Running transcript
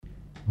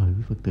Mời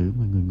quý Phật tử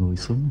mọi người ngồi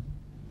xuống.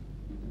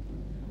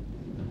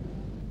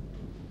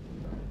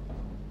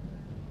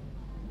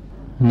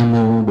 Nam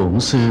mô Bổn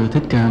Sư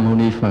Thích Ca Mâu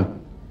Ni Phật.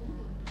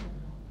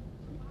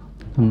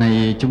 Hôm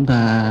nay chúng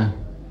ta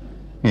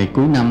ngày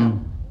cuối năm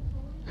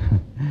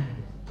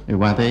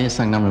qua tới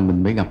sang năm rồi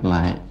mình mới gặp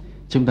lại.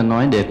 Chúng ta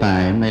nói đề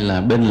tài hôm nay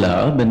là bên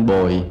lỡ bên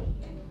bồi.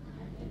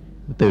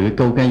 Từ cái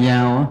câu ca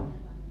dao á,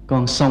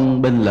 con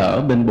sông bên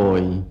lỡ bên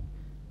bồi,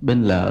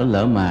 bên lỡ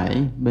lỡ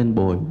mãi, bên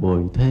bồi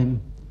bồi thêm.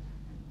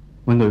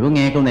 Mọi người có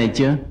nghe câu này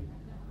chưa?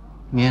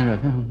 Nghe rồi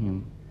phải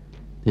không?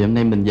 Thì hôm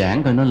nay mình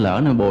giảng coi nó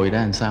lỡ nó bồi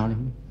ra làm sao đi.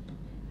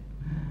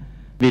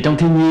 Vì trong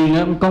thiên nhiên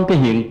á, có một cái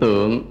hiện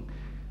tượng,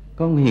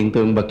 có một hiện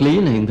tượng vật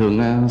lý là hiện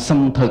tượng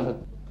xâm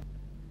thực.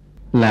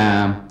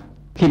 Là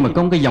khi mà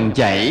có một cái dòng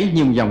chảy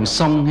như một dòng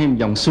sông hay một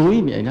dòng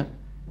suối vậy đó,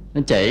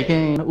 nó chảy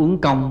cái nó uốn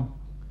cong.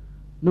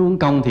 Nó uốn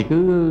cong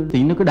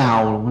thì nó cứ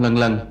đào lần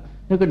lần,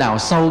 nó cứ đào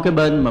sâu cái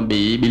bên mà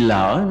bị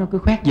lỡ, nó cứ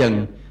khoét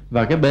dần.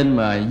 Và cái bên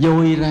mà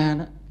dôi ra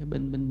đó, cái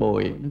bên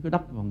bồi nó cứ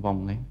đắp vòng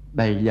vòng này,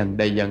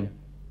 đầy dần.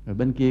 Rồi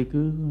bên kia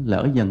cứ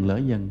lỡ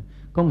dần.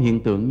 Có một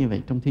hiện tượng như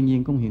vậy, trong thiên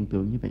nhiên có một hiện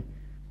tượng như vậy.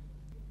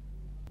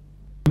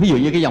 Ví dụ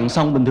như cái dòng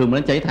sông bình thường mà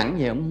nó chảy thẳng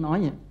vậy, ông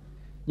nói vậy.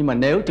 Nhưng mà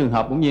nếu trường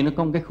hợp cũng như nó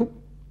có một cái khúc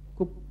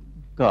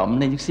cộm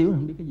đây chút xíu,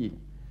 không biết cái gì,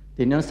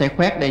 thì nó sẽ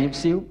khoét đây chút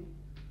xíu.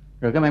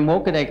 Rồi cái mai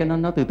mốt cái đây cái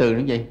nó từ từ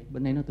nó vậy,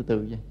 bên đây nó từ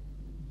từ vậy.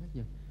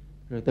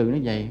 Rồi từ nó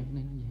vậy,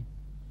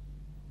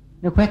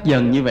 nó khoét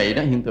dần như vậy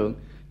đó hiện tượng.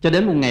 Cho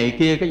đến một ngày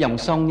kia cái dòng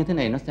sông như thế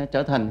này nó sẽ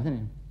trở thành như thế này.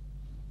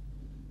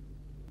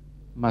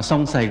 Mà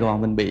sông Sài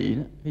Gòn mình bị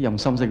đó, cái dòng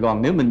sông Sài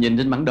Gòn nếu mình nhìn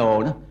trên bản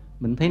đồ đó,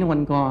 mình thấy nó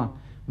quanh co.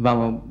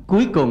 Và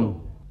cuối cùng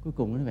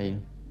nó vậy.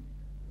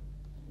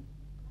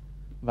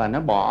 Và nó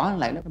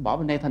bỏ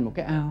bên đây thành một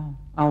cái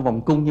ao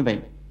vòng cung như vậy.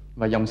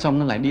 Và dòng sông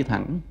nó lại đi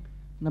thẳng,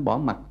 nó bỏ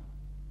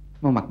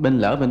mặt bên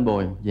lỡ bên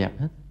bồi dẹp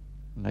hết,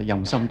 là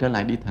dòng sông trở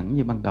lại đi thẳng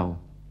như ban đầu.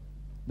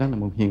 Đó là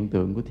một hiện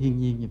tượng của thiên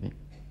nhiên như vậy.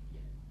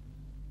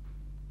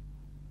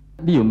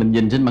 Ví dụ mình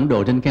nhìn trên bản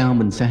đồ trên cao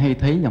mình sẽ hay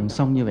thấy dòng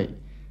sông như vậy.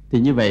 Thì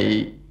như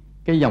vậy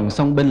cái dòng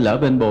sông bên lỡ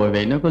bên bồi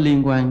vậy nó có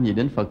liên quan gì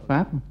đến Phật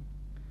Pháp không?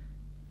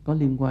 Có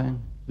liên quan.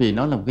 Vì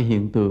nó là một cái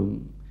hiện tượng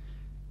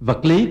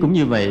vật lý cũng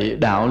như vậy,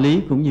 đạo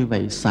lý cũng như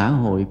vậy, xã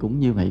hội cũng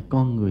như vậy,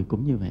 con người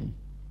cũng như vậy.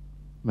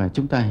 Và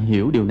chúng ta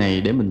hiểu điều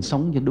này để mình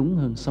sống cho đúng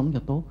hơn, sống cho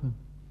tốt hơn.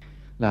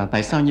 Là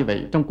tại sao như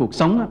vậy? Trong cuộc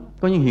sống đó,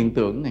 có những hiện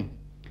tượng này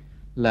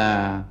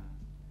là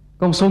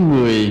có một số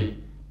người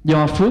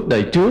do phước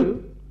đời trước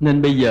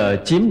nên bây giờ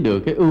chiếm được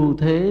cái ưu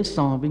thế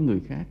so với người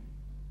khác.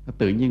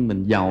 Tự nhiên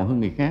mình giàu hơn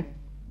người khác,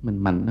 mình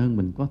mạnh hơn,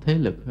 mình có thế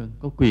lực hơn,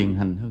 có quyền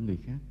hành hơn người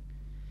khác.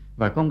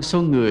 Và có một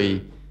số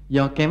người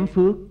do kém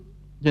phước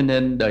cho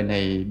nên đời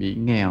này bị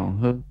nghèo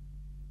hơn,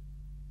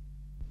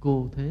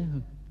 cô thế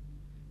hơn.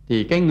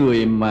 Thì cái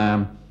người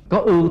mà có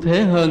ưu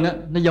thế hơn á,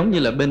 nó giống như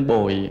là bên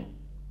bồi.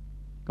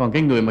 Còn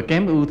cái người mà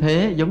kém ưu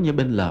thế giống như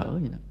bên lỡ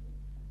vậy đó.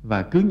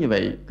 Và cứ như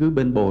vậy, cứ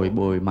bên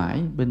bồi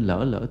mãi, bên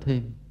lỡ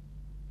thêm.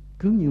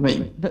 Cứ như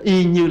vậy, nó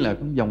y như là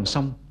con dòng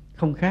sông,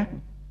 không khác.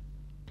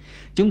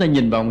 Chúng ta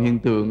nhìn vào một hiện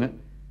tượng á,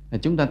 là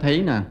chúng ta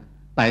thấy nè,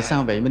 tại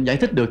sao vậy? Mình giải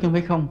thích được chứ không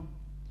phải không?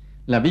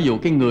 Là ví dụ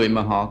cái người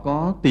mà họ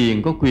có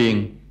tiền, có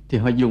quyền, thì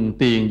họ dùng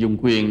tiền, dùng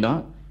quyền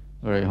đó,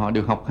 rồi họ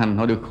được học hành,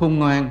 họ được khôn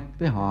ngoan,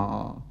 thế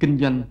họ kinh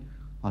doanh,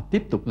 họ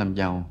tiếp tục làm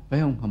giàu, phải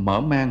không? Họ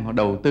mở mang, họ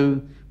đầu tư,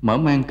 mở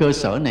mang cơ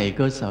sở này,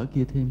 cơ sở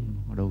kia thêm,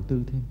 họ đầu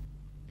tư thêm.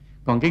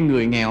 Còn cái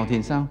người nghèo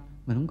thì sao?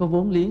 Mình không có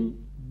vốn liếng,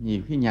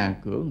 nhiều khi nhà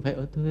cửa cũng phải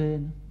ở thuê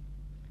nữa.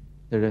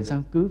 Rồi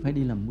sao cứ phải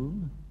đi làm mướn.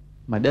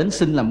 Mà đến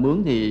xin làm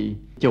mướn thì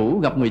chủ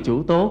gặp người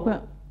chủ tốt á,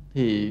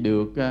 thì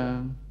được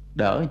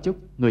đỡ một chút.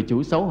 Người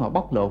chủ xấu họ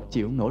bóc lột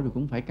chịu không nổi rồi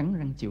cũng phải cắn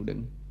răng chịu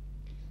đựng.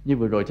 Như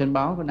vừa rồi trên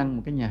báo có đăng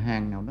một cái nhà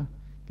hàng nào đó,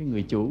 cái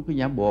người chủ cứ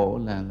giả bộ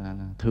là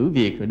thử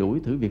việc rồi đuổi,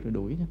 thử việc rồi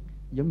đuổi đó.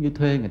 Giống như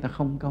thuê người ta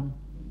không công.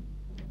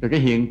 Rồi cái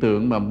hiện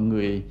tượng mà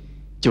người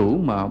chủ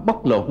mà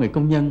bóc lột người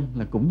công nhân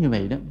là cũng như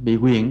vậy đó, bị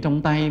quyền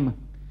trong tay mà.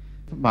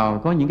 Vào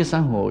có những cái xã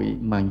hội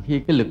mà khi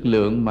cái lực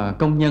lượng mà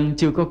công nhân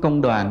chưa có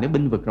công đoàn để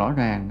bênh vực rõ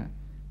ràng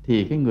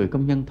thì cái người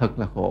công nhân thật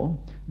là khổ.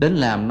 Đến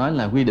làm nói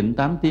là quy định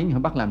 8 tiếng, họ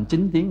bắt làm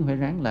 9 tiếng, phải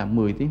ráng làm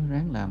 10 tiếng, phải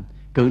ráng làm.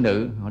 Cự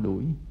nữ họ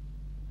đuổi.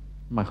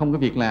 Mà không có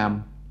việc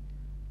làm,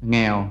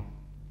 nghèo,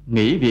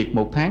 nghỉ việc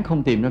 1 tháng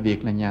không tìm ra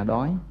việc là nhà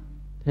đói.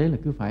 Thế là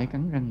cứ phải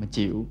cắn răng mà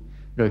chịu.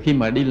 Rồi khi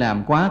mà đi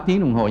làm quá tiếng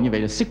đồng hồ như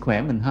vậy là sức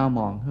khỏe mình hao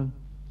mòn hơn,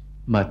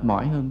 mệt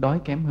mỏi hơn, đói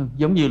kém hơn.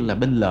 Giống như là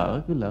bên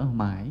lỡ, cứ lỡ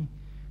mãi.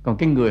 Còn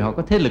cái người họ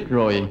có thế lực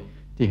rồi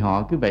thì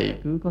họ cứ vậy,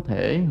 cứ có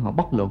thể họ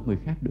bóc lột người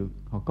khác được.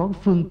 Họ có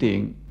phương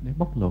tiện để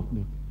bóc lột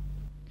được.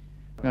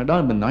 Rồi đó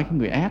là mình nói cái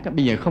người ác.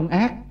 Bây giờ không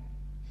ác,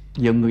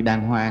 giờ người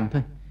đàng hoàng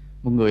thôi.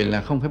 Một người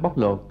là không phải bóc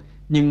lột.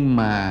 Nhưng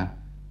mà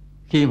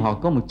khi họ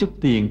có một chút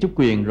tiền, chút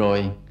quyền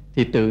rồi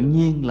thì tự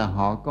nhiên là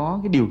họ có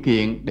cái điều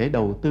kiện để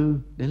đầu tư,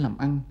 để làm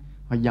ăn.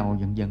 Họ giàu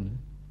dần dần.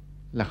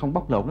 Là không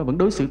bóc lột, nó vẫn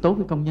đối xử tốt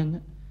với công nhân á,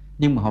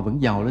 nhưng mà họ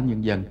vẫn giàu lên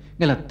dần dần.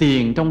 Nghĩa là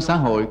tiền trong xã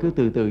hội cứ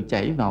từ từ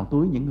chảy vào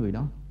túi những người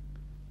đó.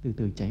 Từ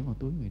từ chảy vào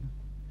túi người đó.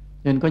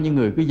 Nên có những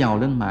người cứ giàu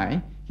lên mãi.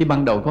 Khi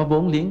ban đầu có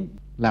vốn liếng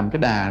làm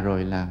cái đà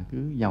rồi là cứ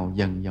giàu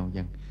dần giàu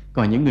dần.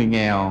 Còn những người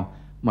nghèo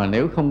mà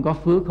nếu không có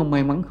phước, không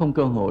may mắn, không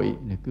cơ hội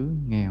thì cứ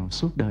nghèo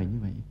suốt đời như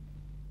vậy.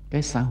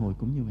 Cái xã hội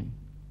cũng như vậy.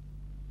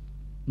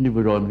 Như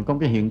vừa rồi mình có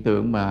cái hiện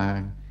tượng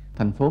mà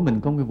thành phố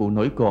mình có cái vụ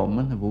nổi cộm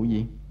đó, là vụ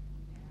gì?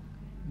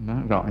 Nó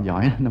rõ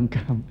giỏi Nam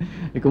Cam.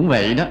 Thì cũng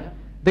vậy đó.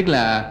 Tức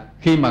là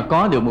khi mà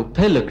có được một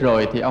thế lực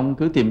rồi thì ông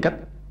cứ tìm cách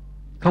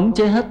khống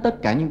chế hết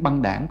tất cả những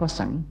băng đảng có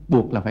sẵn,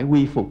 buộc là phải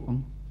quy phục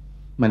ông.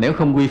 Mà nếu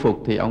không quy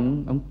phục thì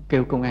ông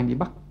kêu công an đi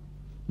bắt.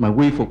 Mà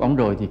quy phục ông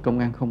rồi thì công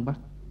an không bắt.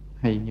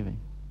 Hay như vậy.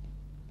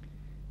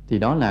 Thì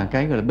đó là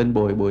cái gọi là bên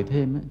bồi bồi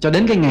thêm đó. Cho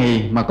đến cái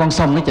ngày mà con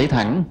sông nó chảy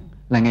thẳng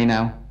là ngày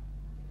nào?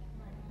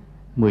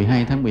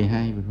 12 tháng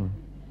 12 vừa rồi.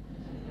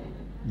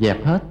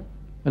 Dẹp hết.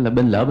 Đó là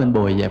bên lỡ bên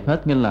bồi dẹp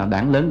hết. Nghĩa là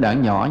đảng lớn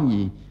đảng nhỏ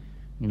gì,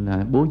 như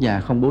là bố già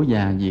không bố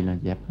già gì là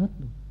dẹp hết.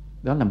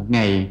 Đó là một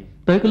ngày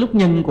tới cái lúc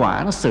nhân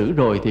quả nó xử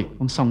rồi thì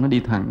con sông nó đi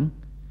thẳng.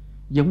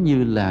 Giống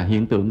như là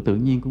hiện tượng tự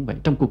nhiên cũng vậy,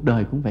 trong cuộc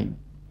đời cũng vậy.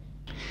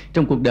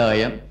 Trong cuộc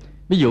đời á,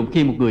 ví dụ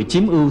khi một người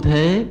chiếm ưu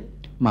thế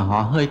mà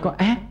họ hơi có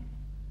ác,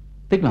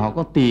 tức là họ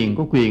có tiền,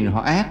 có quyền rồi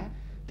họ ác,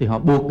 thì họ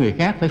buộc người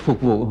khác phải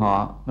phục vụ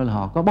họ, hoặc là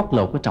họ có bóc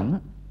lột, có trỏng đó.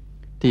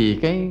 Thì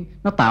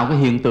nó tạo cái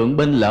hiện tượng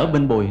bên lỡ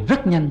bên bồi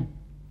rất nhanh,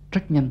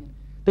 rất nhanh.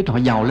 Tức là họ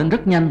giàu lên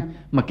rất nhanh,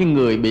 mà cái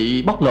người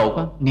bị bóc lột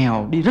á,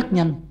 nghèo đi rất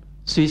nhanh,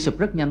 suy sụp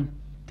rất nhanh.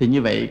 Thì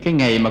như vậy cái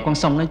ngày mà con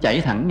sông nó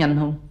chảy thẳng nhanh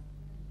không?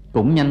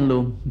 Cũng nhanh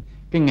luôn.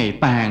 Cái ngày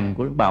tàn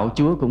của bạo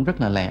chúa cũng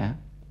rất là lẹ.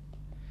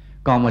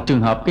 Còn mà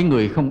trường hợp cái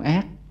người không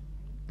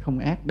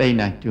ác, đây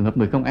nè, trường hợp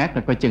người không ác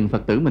là coi chừng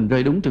Phật tử mình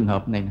rơi đúng trường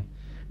hợp này nè.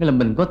 Nghĩa là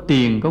mình có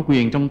tiền, có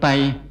quyền trong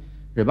tay,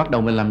 rồi bắt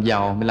đầu mình làm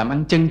giàu, mình làm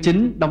ăn chân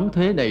chính, đóng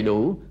thuế đầy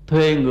đủ,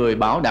 thuê người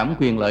bảo đảm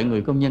quyền lợi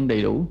người công nhân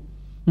đầy đủ.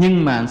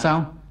 Nhưng mà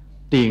sao?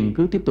 Tiền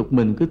cứ tiếp tục,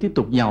 mình cứ tiếp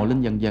tục giàu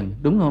lên dần dần,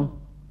 đúng không?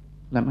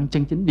 Làm ăn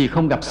chân chính, vì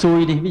không gặp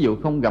xui đi, ví dụ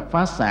không gặp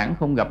phá sản,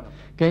 không gặp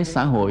cái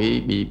xã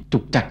hội bị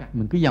trục trặc,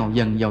 mình cứ giàu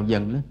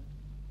dần lên.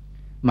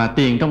 Mà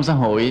tiền trong xã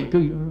hội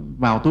cứ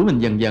vào túi mình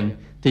dần dần,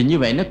 thì như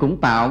vậy nó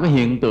cũng tạo cái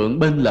hiện tượng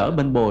bên lỡ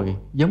bên bồi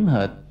giống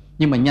hệt.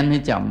 Nhưng mà nhanh hay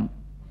chậm?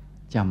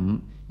 Chậm.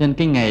 Nên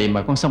cái ngày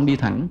mà con sông đi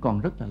thẳng còn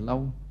rất là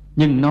lâu,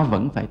 nhưng nó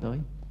vẫn phải tới.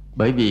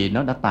 Bởi vì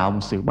nó đã tạo một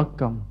sự bất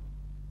công.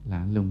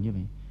 Lạ lùng như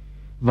vậy.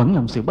 Vẫn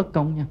là một sự bất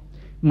công nha.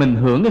 Mình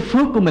hưởng cái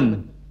phước của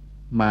mình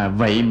mà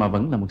vậy mà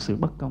vẫn là một sự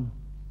bất công.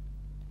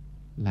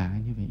 Lạ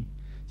như vậy.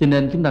 Cho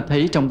nên chúng ta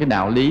thấy trong cái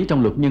đạo lý,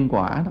 trong luật nhân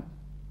quả đó,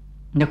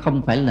 nó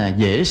không phải là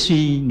dễ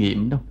suy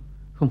nghiệm đâu,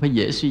 không phải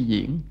dễ suy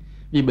diễn.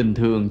 Vì bình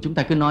thường chúng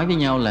ta cứ nói với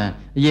nhau là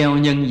gieo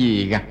nhân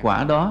gì gặt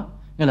quả đó.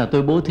 Nghĩa là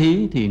tôi bố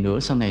thí thì nữa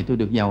sau này tôi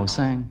được giàu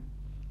sang,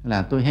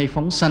 là tôi hay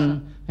phóng sanh,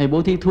 hay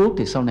bố thí thuốc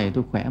thì sau này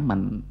tôi khỏe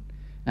mạnh,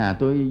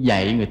 tôi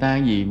dạy người ta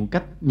gì một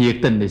cách nhiệt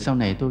tình thì sau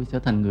này tôi sẽ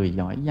thành người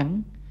giỏi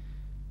vắng.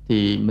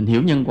 Thì mình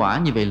hiểu nhân quả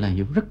như vậy là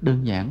hiểu rất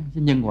đơn giản,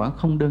 chứ nhân quả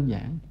không đơn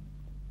giản.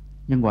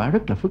 Nhân quả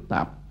rất là phức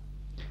tạp.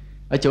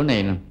 Ở chỗ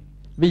này nè,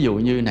 ví dụ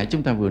như nãy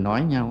chúng ta vừa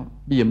nói nhau,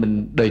 bây giờ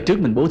mình đời trước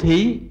mình bố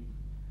thí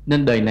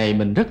nên đời này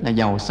mình rất là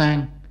giàu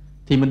sang,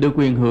 thì mình được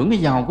quyền hưởng cái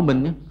giàu của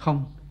mình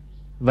không?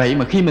 Vậy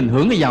mà khi mình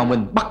hưởng cái giàu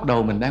mình, bắt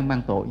đầu mình đang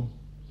mang tội.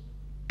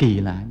 Kỳ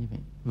lạ như vậy.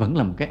 Vẫn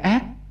là một cái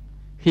ác.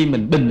 Khi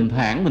mình bình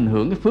thản mình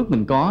hưởng cái phước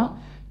mình có,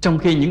 trong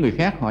khi những người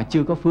khác họ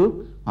chưa có phước,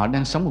 họ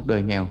đang sống một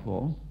đời nghèo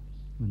khổ,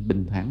 mình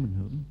bình thản mình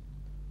hưởng.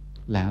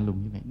 Lạ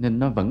lùng như vậy. Nên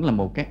nó vẫn là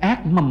một cái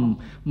ác mầm,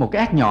 một cái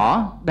ác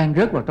nhỏ đang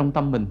rớt vào trong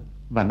tâm mình,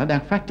 và nó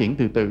đang phát triển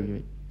từ từ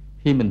vậy,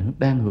 khi mình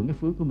đang hưởng cái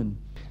phước của mình.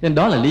 Nên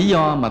đó là lý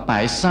do mà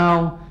tại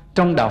sao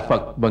trong đạo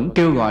Phật vẫn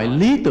kêu gọi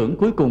lý tưởng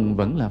cuối cùng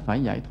vẫn là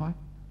phải giải thoát.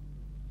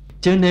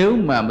 Chứ nếu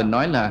mà mình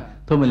nói là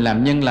thôi mình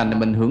làm nhân lành,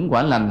 mình hưởng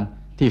quả lành,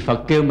 thì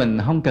Phật kêu mình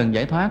không cần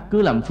giải thoát,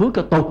 cứ làm phước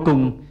cho tột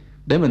cùng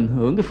để mình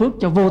hưởng cái phước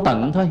cho vô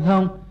tận thôi,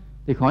 không?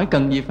 Thì khỏi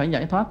cần gì phải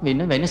giải thoát, vì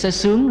nói vậy nó sẽ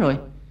sướng rồi.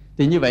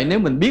 Thì như vậy nếu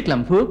mình biết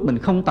làm phước, mình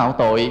không tạo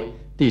tội,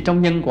 thì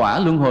trong nhân quả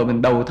luân hồi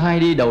mình đầu thai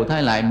đi đầu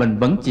thai lại, mình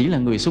vẫn chỉ là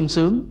người sung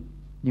sướng.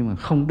 Nhưng mà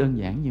không đơn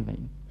giản như vậy.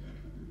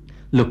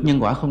 Luật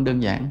nhân quả không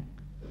đơn giản.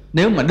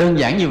 Nếu mà đơn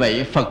giản như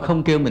vậy, Phật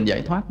không kêu mình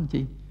giải thoát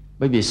chi.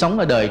 Bởi vì sống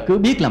ở đời cứ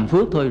biết làm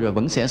phước thôi rồi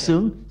vẫn sẽ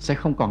sướng, sẽ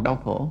không còn đau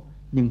khổ.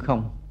 Nhưng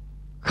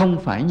không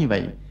phải như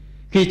vậy.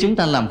 Khi chúng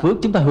ta làm phước,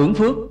 chúng ta hưởng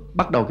phước,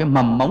 bắt đầu cái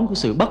mầm móng của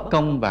sự bất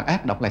công và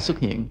ác độc lại xuất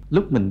hiện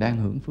lúc mình đang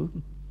hưởng phước.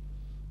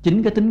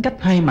 Chính cái tính cách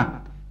hai mặt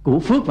của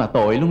phước và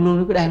tội luôn luôn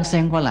nó cứ đang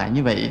xen qua lại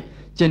như vậy.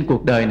 Trên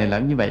cuộc đời này là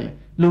như vậy,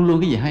 luôn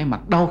luôn cái gì hai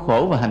mặt, đau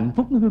khổ và hạnh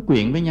phúc nó cứ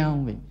quyện với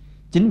nhau vậy.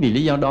 Chính vì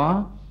lý do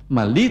đó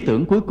mà lý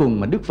tưởng cuối cùng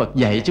mà Đức Phật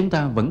dạy chúng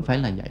ta vẫn phải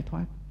là giải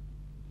thoát.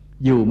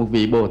 Dù một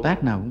vị Bồ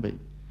Tát nào cũng vậy,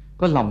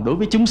 có lòng đối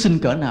với chúng sinh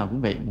cỡ nào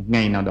cũng vậy, một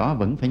ngày nào đó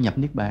vẫn phải nhập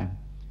Niết Bàn,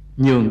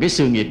 nhường cái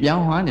sự nghiệp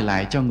giáo hóa này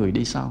lại cho người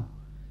đi sau.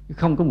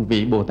 Không có một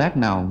vị Bồ Tát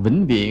nào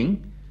vĩnh viễn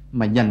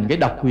mà dành cái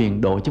độc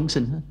quyền độ chúng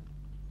sinh hết.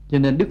 Cho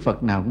nên Đức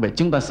Phật nào cũng vậy.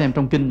 Chúng ta xem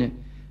trong kinh này,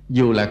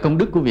 dù là công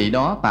đức của vị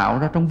đó tạo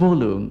ra trong vô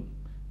lượng,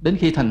 đến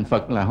khi thành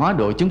Phật là hóa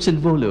độ chúng sinh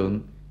vô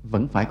lượng,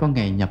 vẫn phải có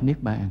ngày nhập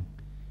Niết Bàn.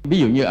 Ví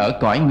dụ như ở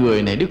cõi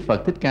người này, Đức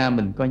Phật Thích Ca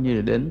mình coi như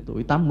là đến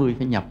tuổi 80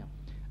 phải nhập.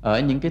 Ở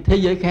những cái thế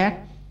giới khác,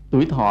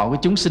 tuổi thọ của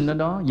chúng sinh ở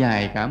đó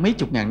dài cả mấy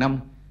chục ngàn năm,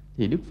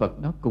 thì Đức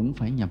Phật nó cũng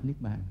phải nhập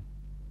Niết Bàn.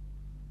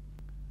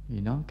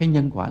 Thì cái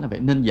nhân quả là vậy,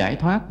 nên giải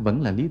thoát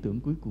vẫn là lý tưởng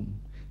cuối cùng.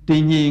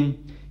 Tuy nhiên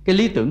cái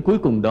lý tưởng cuối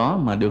cùng đó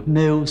mà được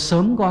nêu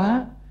sớm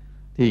quá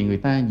thì người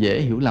ta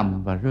dễ hiểu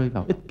lầm và rơi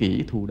vào ích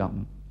kỷ thụ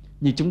động.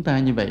 Như chúng ta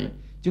như vậy,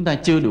 chúng ta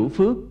chưa đủ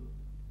phước,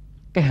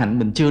 cái hạnh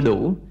mình chưa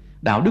đủ,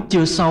 đạo đức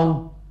chưa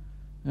sâu,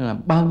 là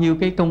bao nhiêu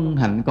cái công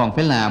hạnh còn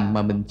phải làm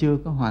mà mình chưa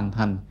có hoàn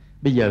thành.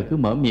 Bây giờ cứ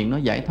mở miệng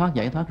nói giải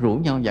thoát, rủ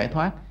nhau giải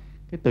thoát,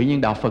 cái tự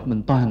nhiên đạo Phật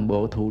mình toàn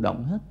bộ thụ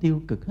động hết,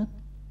 tiêu cực hết,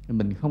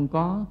 mình không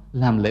có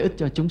làm lợi ích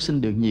cho chúng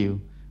sinh được nhiều,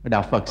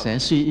 đạo Phật sẽ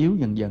suy yếu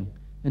dần dần.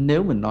 Nên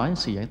nếu mình nói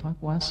sự giải thoát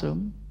quá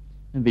sớm,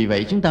 nên vì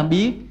vậy chúng ta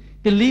biết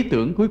cái lý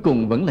tưởng cuối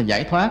cùng vẫn là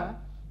giải thoát,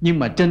 nhưng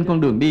mà trên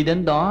con đường đi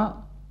đến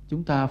đó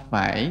chúng ta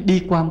phải đi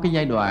qua một cái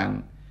giai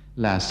đoạn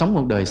là sống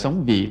một đời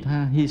sống vị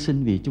tha, hy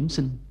sinh vì chúng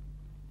sinh,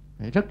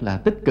 phải rất là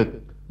tích cực,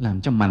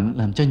 làm cho mạnh,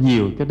 làm cho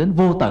nhiều, cho đến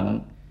vô tận,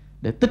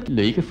 để tích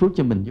lũy cái phước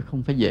cho mình, chứ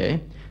không phải dễ.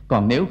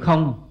 Còn nếu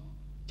không,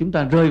 chúng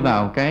ta rơi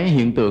vào cái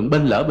hiện tượng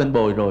bên lỡ bên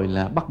bồi rồi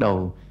là bắt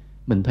đầu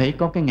mình thấy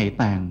có cái ngày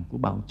tàn của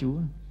bạo chúa.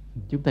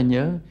 Chúng ta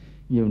nhớ,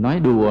 nhiều nói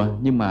đùa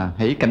nhưng mà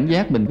hãy cảnh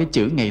giác mình cái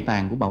chữ ngày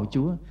tàn của bạo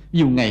chúa. Ví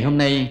dụ ngày hôm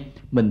nay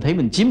mình thấy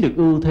mình chiếm được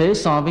ưu thế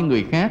so với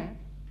người khác,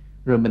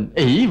 rồi mình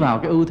ỷ vào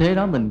cái ưu thế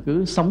đó, mình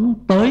cứ sống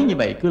tới như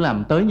vậy, cứ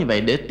làm tới như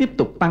vậy để tiếp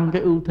tục tăng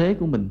cái ưu thế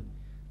của mình,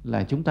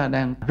 là chúng ta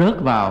đang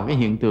rớt vào cái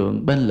hiện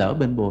tượng bên lỡ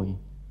bên bồi.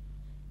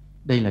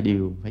 Đây là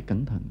điều phải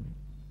cẩn thận.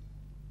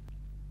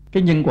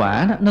 Cái nhân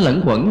quả đó, nó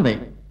lẫn quẩn như vậy.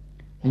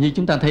 Như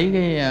chúng ta thấy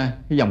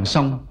cái dòng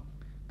sông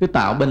cứ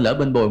tạo bên lỡ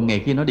bên bồi, một ngày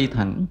kia nó đi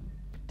thẳng.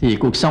 Thì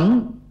cuộc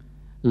sống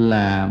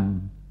là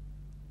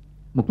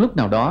một lúc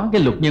nào đó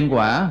cái luật nhân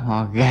quả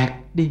họ gạt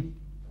đi,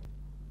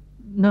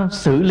 nó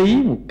xử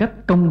lý một cách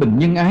công bình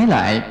nhân ái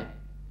lại,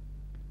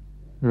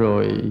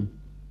 rồi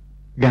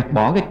gạt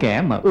bỏ cái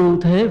kẻ mà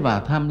ưu thế và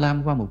tham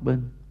lam qua một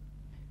bên.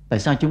 Tại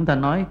sao chúng ta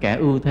nói kẻ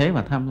ưu thế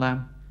và tham lam?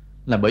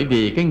 Là bởi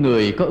vì cái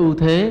người có ưu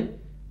thế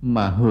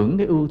mà hưởng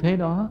cái ưu thế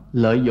đó,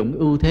 lợi dụng cái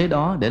ưu thế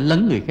đó để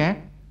lấn người khác,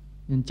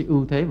 nên chữ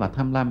ưu thế và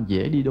tham lam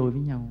dễ đi đôi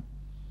với nhau.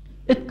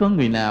 Ít có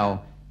người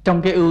nào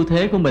trong cái ưu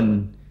thế của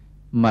mình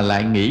mà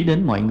lại nghĩ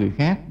đến mọi người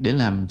khác để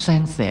làm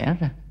san sẻ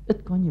ra,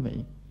 ít có như vậy.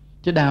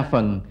 Chứ đa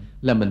phần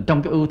là mình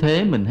trong cái ưu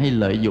thế mình hay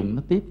lợi dụng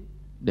nó tiếp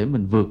để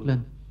mình vượt lên,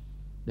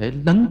 để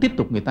lấn tiếp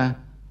tục người ta,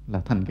 là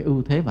thành cái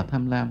ưu thế và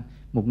tham lam.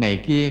 Một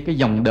ngày kia cái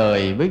dòng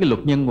đời với cái luật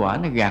nhân quả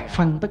nó gạt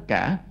phăng tất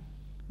cả,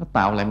 nó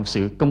tạo lại một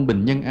sự công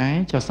bình nhân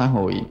ái cho xã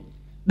hội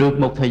được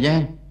một thời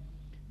gian,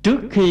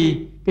 trước khi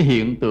cái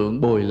hiện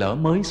tượng bồi lỡ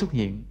mới xuất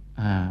hiện.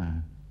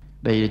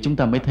 Đây chúng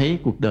ta mới thấy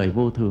cuộc đời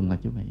vô thường là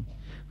như vậy.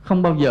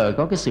 Không bao giờ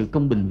có cái sự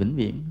công bình vĩnh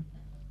viễn,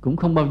 cũng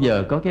không bao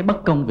giờ có cái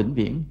bất công vĩnh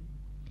viễn.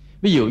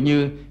 Ví dụ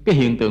như cái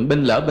hiện tượng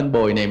bên lỡ bên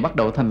bồi này bắt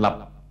đầu thành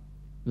lập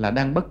là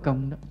đang bất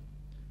công đó.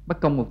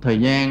 Bất công một thời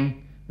gian,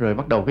 rồi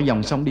bắt đầu cái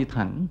dòng sông đi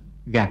thẳng,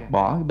 gạt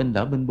bỏ cái bên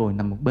lỡ bên bồi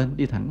nằm một bên,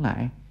 đi thẳng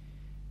lại.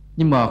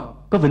 Nhưng mà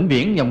có vĩnh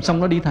viễn dòng sông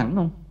nó đi thẳng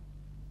không?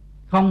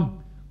 Không.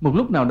 Một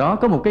lúc nào đó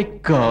có một cái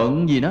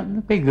cợn gì đó,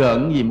 cái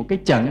gợn gì, một cái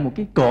chặn, một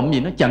cái cộm gì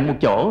nó chặn một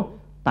chỗ,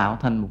 tạo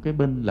thành một cái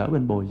bên lỡ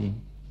bên bồi liền.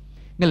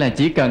 Nghĩa là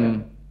chỉ cần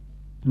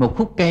một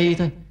khúc cây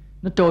thôi,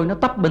 nó trôi, nó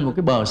tấp bên một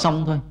cái bờ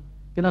sông thôi,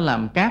 cái nó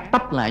làm cát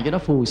tấp lại cho nó,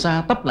 phù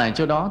sa tấp lại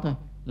cho đó thôi,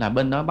 là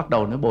bên đó bắt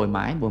đầu nó bồi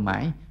mãi.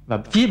 Và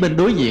phía bên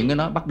đối diện của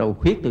nó bắt đầu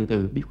khuyết từ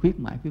từ, biết khuyết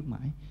mãi.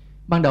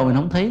 Ban đầu mình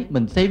không thấy,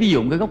 mình thấy ví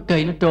dụ cái gốc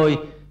cây nó trôi,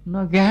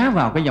 nó gá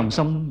vào cái dòng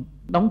sông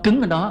đóng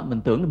cứng ở đó,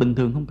 mình tưởng là bình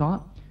thường, không có.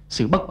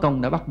 Sự bất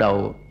công đã bắt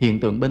đầu, hiện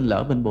tượng bên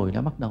lỡ bên bồi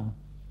đã bắt đầu.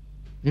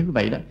 Như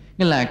vậy đó,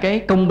 nghĩa là cái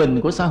công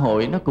bình của xã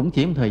hội nó cũng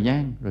chỉ một thời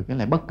gian, rồi cái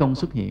lại bất công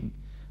xuất hiện.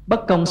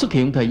 Bất công xuất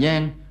hiện một thời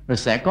gian, rồi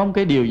sẽ có một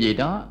cái điều gì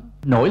đó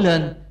nổi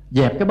lên,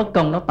 dẹp cái bất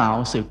công, nó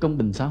tạo sự công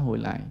bình xã hội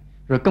lại.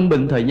 Rồi công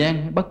bình thời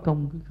gian, bất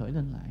công cứ khởi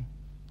lên lại.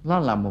 Đó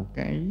là một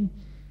cái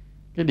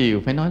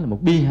điều phải nói là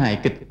một bi hài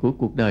kịch của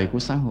cuộc đời của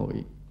xã hội.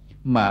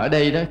 Mà ở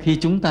đây đó, khi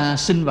chúng ta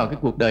sinh vào cái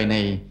cuộc đời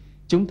này,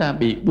 chúng ta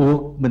bị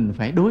buộc mình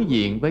phải đối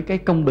diện với cái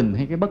công bình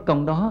hay cái bất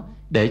công đó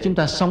để chúng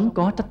ta sống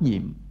có trách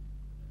nhiệm.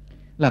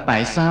 Là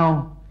tại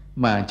sao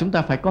mà chúng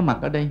ta phải có mặt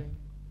ở đây,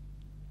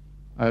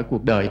 ở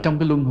cuộc đời trong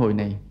cái luân hồi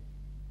này?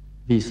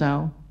 Vì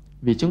sao?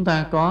 Vì chúng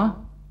ta có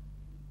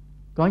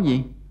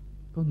gì?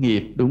 Có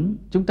nghiệp, đúng.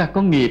 Chúng ta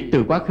có nghiệp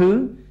từ quá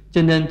khứ,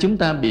 cho nên chúng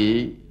ta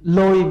bị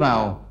lôi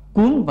vào,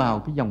 cuốn vào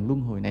cái dòng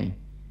luân hồi này.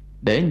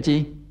 Để làm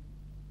chi?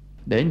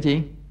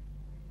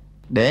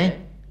 Để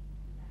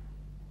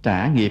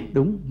trả nghiệp,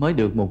 đúng. Mới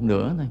được một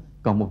nửa thôi,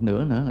 còn một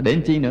nửa nữa để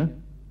làm chi nữa?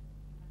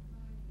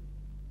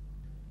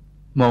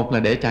 Một là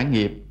để trả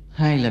nghiệp,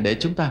 hai là để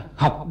chúng ta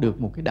học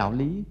được một cái đạo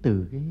lý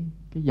từ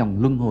cái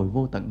dòng luân hồi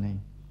vô tận này.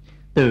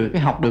 Từ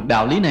cái học được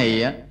đạo lý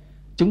này á,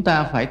 chúng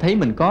ta phải thấy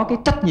mình có cái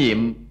trách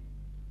nhiệm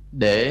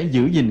để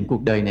giữ gìn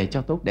cuộc đời này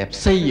cho tốt đẹp,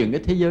 xây dựng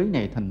cái thế giới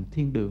này thành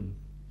thiên đường,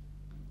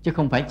 chứ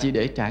không phải chỉ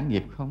để trả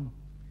nghiệp không.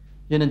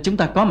 Cho nên chúng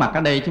ta có mặt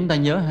ở đây, chúng ta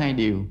nhớ hai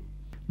điều.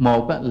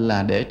 Một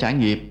là để trả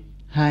nghiệp,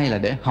 hai là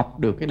để học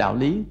được cái đạo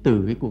lý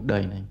từ cái cuộc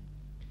đời này.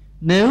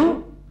 Nếu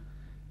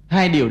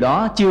hai điều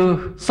đó chưa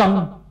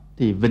xong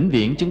thì vĩnh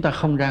viễn chúng ta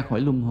không ra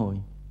khỏi luân hồi.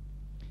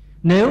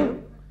 Nếu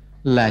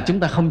là chúng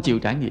ta không chịu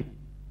trải nghiệm.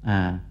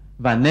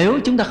 Và nếu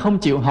chúng ta không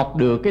chịu học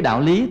được cái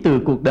đạo lý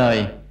từ cuộc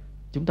đời,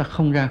 chúng ta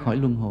không ra khỏi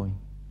luân hồi.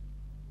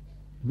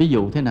 Ví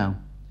dụ thế nào?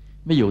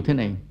 Ví dụ thế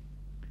này.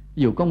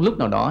 Ví dụ có một lúc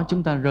nào đó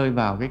chúng ta rơi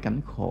vào cái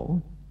cảnh khổ,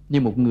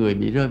 như một người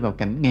bị rơi vào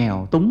cảnh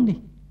nghèo túng đi.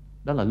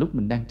 Đó là lúc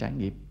mình đang trải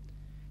nghiệm.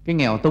 Cái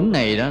nghèo túng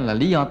này đó là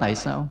lý do tại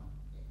sao?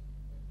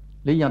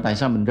 Lý do tại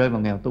sao mình rơi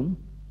vào nghèo túng?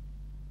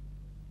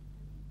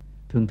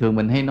 Thường thường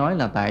mình hay nói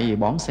là tại vì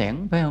bỏng sẻn,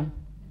 phải không?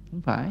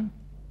 Không phải.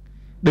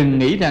 Đừng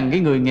nghĩ rằng cái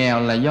người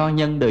nghèo là do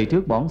nhân đời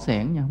trước bỏng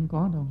sẻn nha, không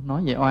có đâu.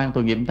 Nói vậy oan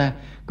tội nghiệp người ta.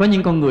 Có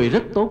những con người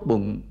rất tốt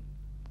bụng,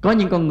 có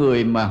những con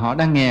người mà họ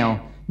đang nghèo,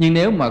 nhưng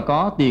nếu mà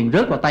có tiền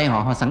rớt vào tay họ,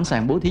 họ sẵn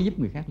sàng bố thí giúp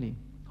người khác liền.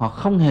 Họ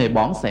không hề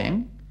bỏng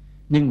sẻn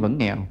nhưng vẫn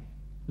nghèo.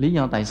 Lý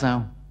do tại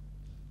sao?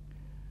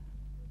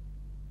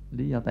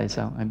 Lý do tại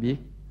sao ai biết?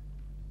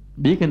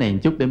 Biết cái này một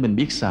chút để mình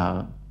biết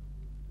sợ.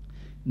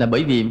 Là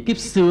bởi vì kiếp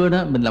xưa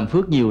đó mình làm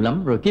phước nhiều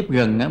lắm, rồi kiếp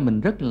gần đó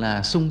mình rất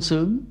là sung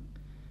sướng.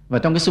 Và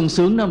trong cái sung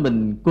sướng đó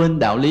mình quên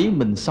đạo lý,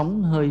 mình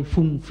sống hơi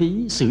phung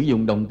phí, sử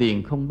dụng đồng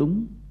tiền không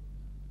đúng.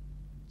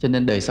 Cho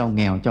nên đời sau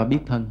nghèo cho biết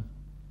thân.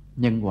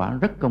 Nhân quả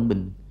rất công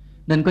bình.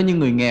 Nên có những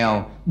người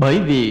nghèo bởi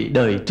vì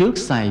đời trước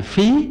xài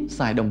phí,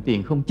 xài đồng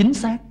tiền không chính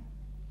xác.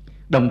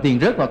 Đồng tiền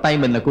rớt vào tay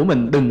mình là của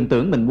mình, đừng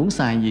tưởng mình muốn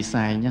xài gì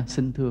xài nha.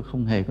 Xin thưa,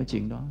 không hề có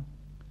chuyện đó.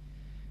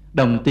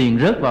 Đồng tiền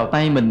rớt vào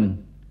tay mình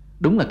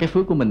đúng là cái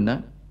phước của mình đó,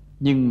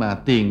 nhưng mà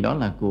tiền đó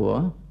là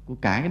của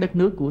cả cái đất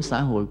nước, của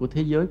xã hội, của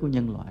thế giới, của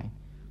nhân loại.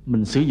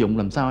 Mình sử dụng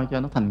làm sao cho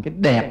nó thành cái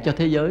đẹp cho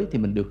thế giới thì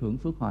mình được hưởng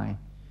phước hoài.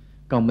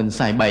 Còn mình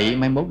xài bậy,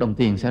 mai mốt đồng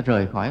tiền sẽ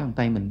rời khỏi bàn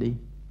tay mình đi.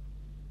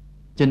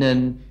 Cho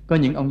nên có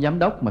những ông giám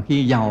đốc mà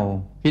khi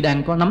giàu, khi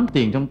đang có nắm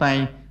tiền trong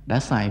tay, đã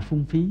xài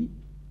phung phí.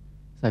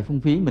 Xài phung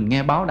phí, mình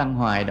nghe báo đăng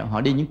hoài đó,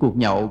 họ đi những cuộc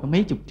nhậu có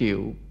mấy chục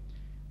triệu,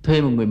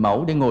 thuê một người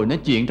mẫu để ngồi nói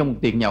chuyện trong một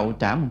tiệc nhậu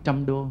trả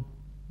 100 đô.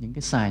 Những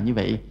cái xài như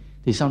vậy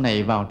thì sau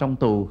này vào trong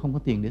tù không có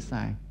tiền để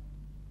xài.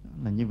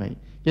 Là như vậy.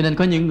 Cho nên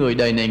có những người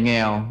đời này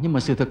nghèo, nhưng mà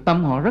sự thực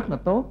tâm họ rất là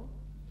tốt.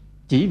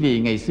 Chỉ vì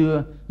ngày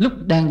xưa lúc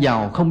đang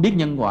giàu không biết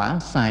nhân quả,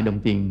 xài đồng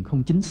tiền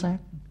không chính xác,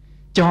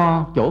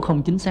 cho chỗ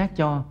không chính xác,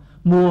 cho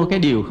mua cái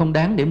điều không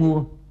đáng để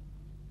mua,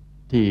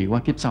 thì qua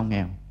kiếp sau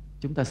nghèo.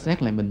 Chúng ta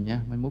xét lại mình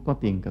nha, mai mốt có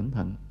tiền cẩn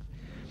thận.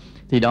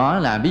 Thì đó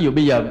là ví dụ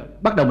bây giờ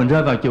bắt đầu mình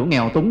rơi vào chỗ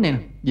nghèo túng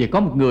này. Vì có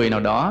một người nào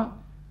đó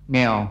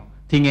nghèo,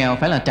 thì nghèo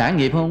phải là trả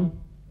nghiệp không?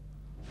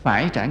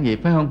 Phải trả nghiệp,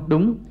 phải không?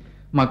 Đúng.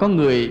 Mà có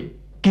người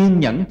kiên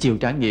nhẫn chịu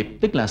trả nghiệp,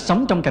 tức là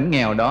sống trong cảnh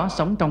nghèo đó,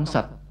 sống trong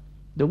sạch.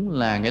 Đúng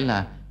là nghĩa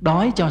là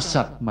đói cho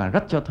sạch mà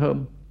rách cho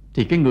thơm.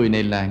 Thì cái người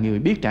này là người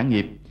biết trả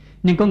nghiệp.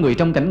 Nhưng có người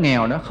trong cảnh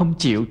nghèo đó không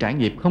chịu trả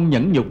nghiệp, không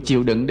nhẫn nhục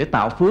chịu đựng để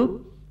tạo phước,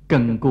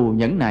 cần cù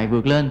nhẫn nại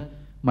vượt lên,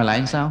 mà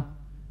lại sao?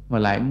 Mà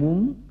lại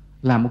muốn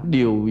làm một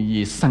điều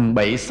gì sằng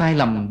bậy sai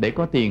lầm để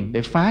có tiền,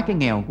 để phá cái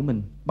nghèo của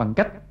mình bằng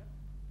cách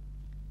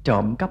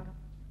trộm cắp,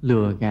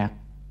 lừa gạt.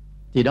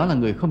 Thì đó là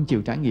người không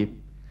chịu trả nghiệp.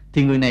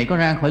 Thì người này có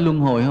ra khỏi luân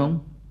hồi không?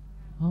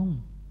 Không.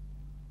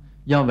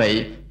 Do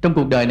vậy trong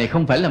cuộc đời này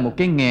không phải là một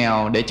cái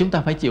nghèo để chúng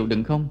ta phải chịu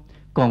đựng không,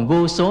 còn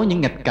vô số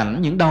những nghịch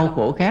cảnh, những đau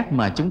khổ khác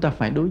mà chúng ta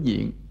phải đối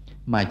diện,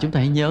 mà chúng ta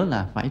hãy nhớ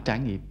là phải trả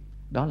nghiệp.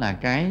 Đó là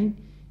cái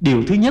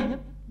điều thứ nhất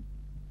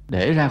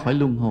để ra khỏi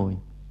luân hồi.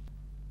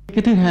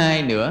 Cái thứ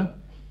hai nữa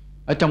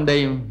ở trong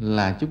đây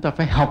là chúng ta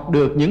phải học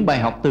được những bài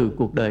học từ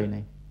cuộc đời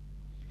này.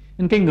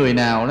 Nên cái người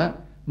nào đó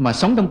mà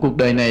sống trong cuộc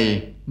đời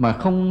này mà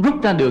không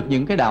rút ra được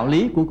những cái đạo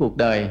lý của cuộc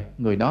đời,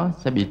 người đó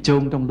sẽ bị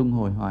chôn trong luân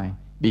hồi hoài,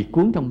 bị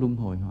cuốn trong luân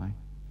hồi hoài.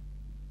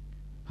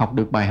 Học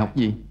được bài học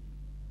gì?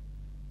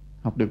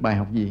 Học được bài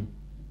học gì?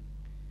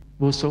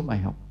 Vô số bài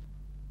học.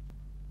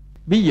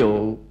 Ví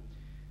dụ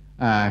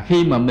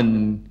khi mà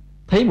mình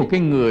thấy một cái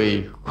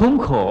người khốn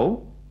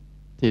khổ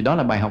thì đó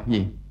là bài học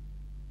gì?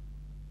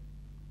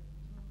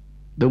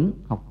 Đúng,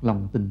 học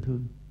lòng tình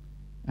thương.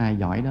 Ai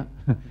giỏi đó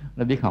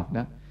đã biết học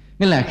đó.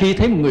 Nghĩa là khi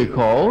thấy một người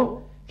khổ,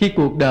 khi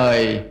cuộc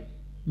đời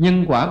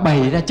nhân quả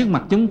bày ra trước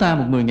mặt chúng ta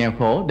một người nghèo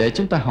khổ, để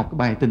chúng ta học cái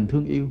bài tình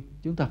thương yêu,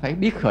 chúng ta phải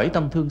biết khởi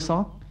tâm thương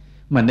xót,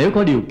 mà nếu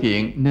có điều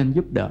kiện nên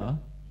giúp đỡ.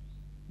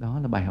 Đó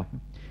là bài học.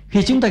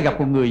 Khi chúng ta gặp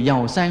một người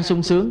giàu sang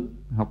sung sướng,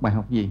 học bài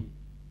học gì?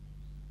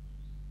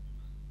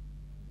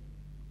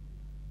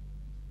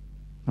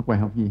 Học bài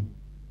học gì?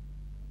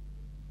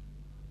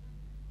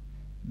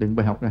 Đừng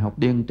bài học là học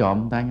điên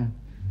trộm ta nha.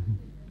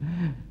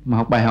 Mà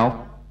học bài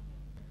học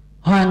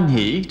hoan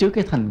hỷ trước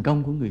cái thành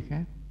công của người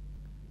khác.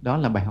 Đó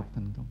là bài học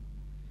thành công.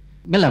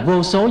 Nghĩa là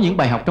vô số những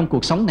bài học trong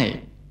cuộc sống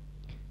này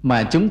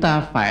mà chúng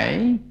ta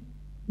phải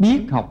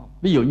biết học.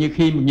 Ví dụ như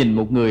khi mình nhìn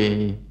một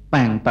người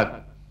tàn tật,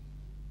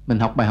 mình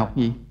học bài học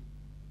gì?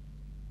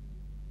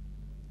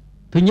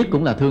 Thứ nhất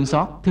cũng là thương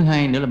xót. Thứ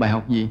hai nữa là bài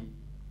học gì?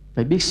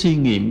 Phải biết suy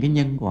nghiệm cái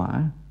nhân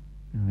quả.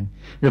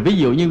 Rồi ví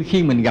dụ như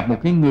khi mình gặp một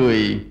cái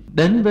người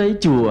đến với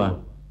chùa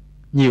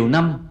nhiều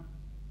năm,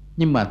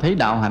 nhưng mà thấy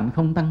đạo hạnh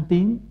không tăng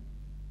tiến,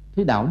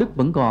 thấy đạo đức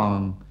vẫn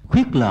còn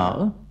khuyết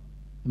lỡ,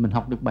 mình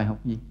học được bài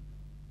học gì?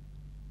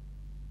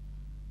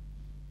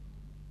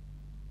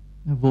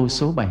 Vô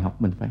số bài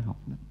học mình phải học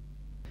đó.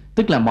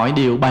 Tức là mọi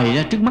điều bày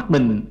ra trước mắt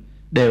mình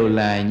đều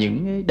là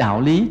những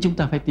đạo lý chúng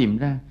ta phải tìm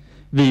ra.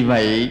 Vì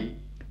vậy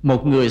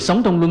một người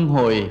sống trong luân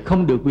hồi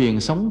không được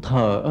quyền sống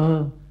thờ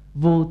ơ,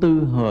 vô tư,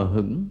 hờ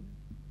hững.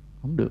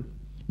 Không được.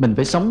 Mình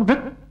phải sống rất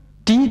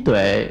trí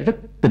tuệ, rất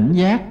tỉnh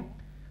giác,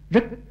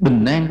 rất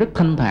bình an, rất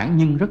thanh thản,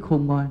 nhưng rất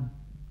khôn ngoan.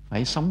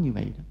 Phải sống như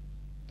vậy đó.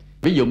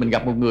 Ví dụ mình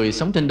gặp một người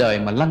sống trên đời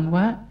mà lanh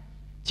quá,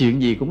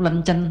 chuyện gì cũng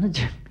lanh chanh hết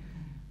trơn,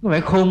 có vẻ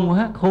khôn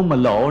quá, khôn mà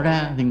lộ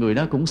ra, thì người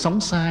đó cũng sống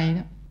sai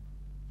đó.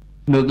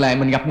 Ngược lại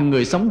mình gặp một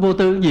người sống vô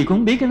tư, gì cũng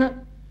không biết hết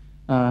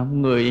đó, một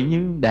người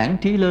như đảng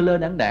trí lơ lơ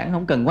đảng đảng,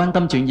 không cần quan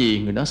tâm chuyện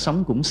gì, người đó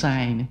sống cũng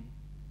sai nữa.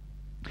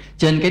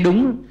 Cho nên cái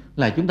đúng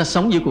là chúng ta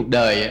sống giữa cuộc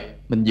đời,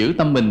 mình giữ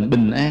tâm mình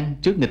bình an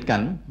trước nghịch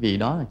cảnh, vì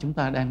đó là chúng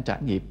ta đang trải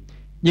nghiệm.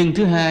 Nhưng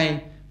thứ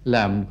hai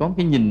là mình có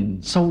cái nhìn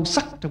sâu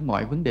sắc trong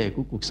mọi vấn đề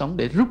của cuộc sống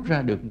để rút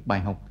ra được một bài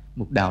học,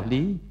 một đạo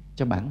lý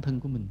cho bản thân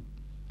của mình.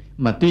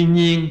 Mà tuy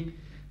nhiên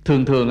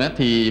thường thường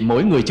thì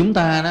mỗi người chúng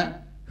ta đó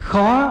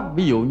khó,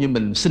 ví dụ như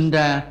mình sinh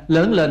ra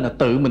lớn lên là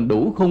tự mình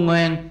đủ khôn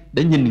ngoan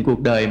để nhìn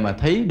cuộc đời mà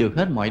thấy được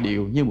hết mọi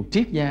điều như một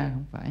triết gia,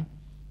 không phải.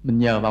 Mình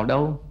nhờ vào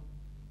đâu?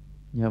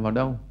 Nhờ vào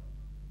đâu?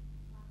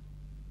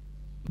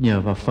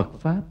 Nhờ vào Phật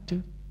Pháp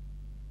trước.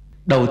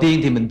 Đầu tiên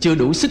thì mình chưa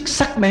đủ sức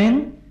sắc bén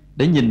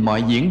để nhìn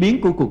mọi diễn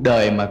biến của cuộc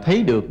đời mà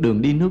thấy được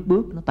đường đi nước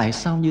bước. Nó tại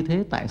sao như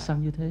thế? Tại sao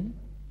như thế?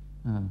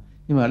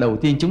 Nhưng mà đầu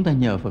tiên chúng ta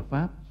nhờ Phật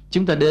Pháp.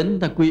 Chúng ta đến,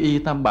 ta quy y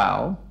Tam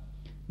Bảo,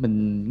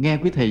 mình nghe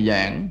quý thầy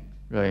giảng,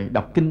 rồi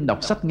đọc kinh,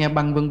 đọc sách, nghe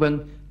băng vân vân.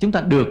 Chúng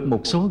ta được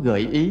một số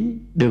gợi ý,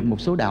 được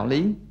một số đạo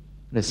lý.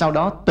 Rồi sau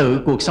đó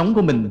tự cuộc sống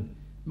của mình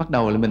bắt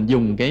đầu là mình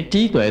dùng cái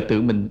trí tuệ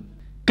tự mình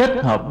kết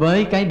hợp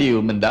với cái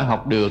điều mình đã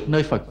học được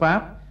nơi Phật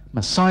Pháp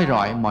mà soi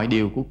rọi mọi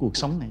điều của cuộc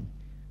sống này,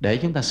 để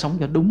chúng ta sống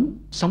cho đúng,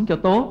 sống cho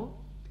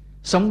tốt.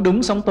 Sống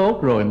đúng, sống tốt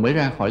rồi mới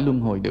ra khỏi luân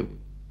hồi được.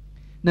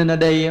 Nên ở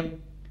đây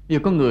ví dụ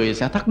có người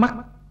sẽ thắc mắc,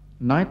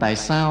 nói tại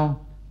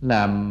sao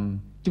làm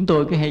chúng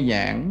tôi cái hay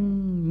giảng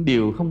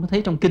điều không có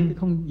thấy trong kinh,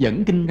 không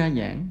dẫn kinh ra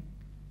giảng.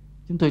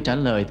 Chúng tôi trả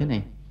lời thế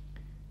này: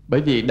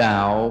 bởi vì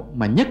đạo,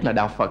 mà nhất là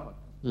đạo Phật,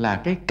 là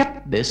cái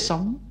cách để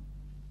sống.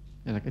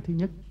 Đây là cái thứ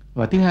nhất.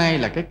 Và thứ hai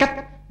là cái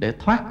cách để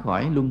thoát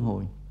khỏi luân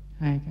hồi.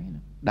 Hai cái đó.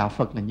 Đạo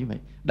Phật là như vậy.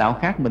 Đạo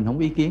khác mình không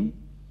ý kiến.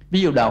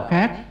 Ví dụ đạo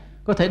khác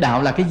có thể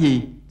đạo là cái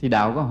gì, thì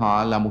đạo của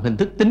họ là một hình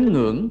thức tín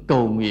ngưỡng,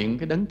 cầu nguyện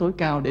cái đấng tối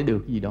cao để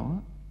được gì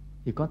đó,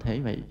 thì có thể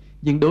vậy.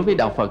 Nhưng đối với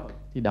đạo Phật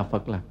thì đạo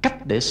Phật là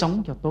cách để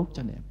sống cho tốt,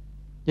 cho đẹp.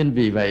 Nên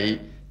vì vậy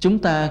chúng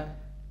ta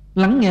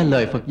lắng nghe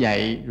lời Phật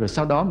dạy, rồi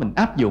sau đó mình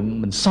áp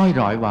dụng, mình soi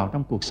rọi vào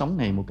trong cuộc sống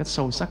này một cách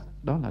sâu sắc.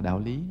 Đó là đạo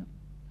lý,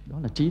 đó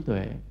là trí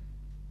tuệ.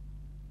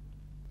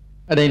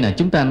 Ở đây là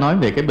chúng ta nói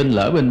về cái bên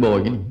lỡ bên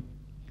bồi cái này.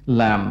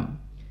 Là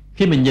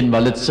khi mình nhìn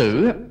vào lịch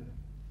sử,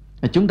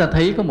 chúng ta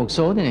thấy có một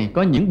số thế này,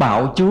 có những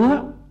bạo chúa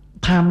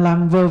tham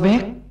lam vơ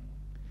vét,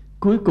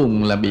 cuối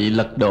cùng là bị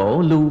lật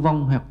đổ, lưu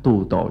vong hoặc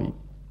tù tội.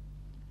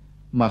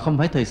 Mà không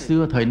phải thời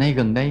xưa, thời nay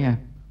gần đây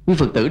quý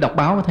Phật tử đọc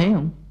báo có thấy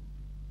không?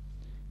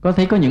 Có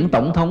thấy có những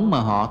tổng thống mà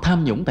họ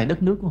tham nhũng tại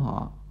đất nước của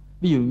họ.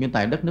 Ví dụ như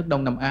tại đất nước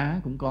Đông Nam Á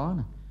cũng có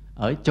nè,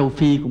 ở châu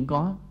Phi cũng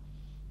có.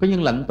 Có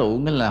những lãnh tụ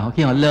nên là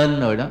khi họ lên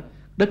rồi đó,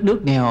 đất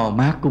nước nghèo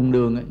mát cùng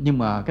đường, nhưng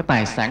mà cái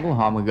tài sản của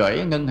họ mà gửi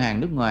ở ngân hàng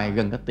nước ngoài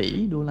gần cả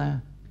tỷ đô la.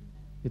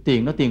 Cái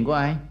tiền đó tiền của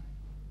ai?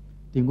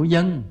 Tiền của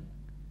dân.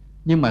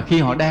 Nhưng mà khi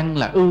họ đang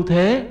là ưu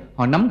thế,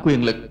 họ nắm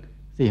quyền lực,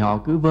 thì họ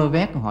cứ vơ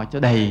vét của họ cho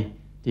đầy.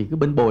 Thì cứ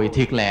bên bồi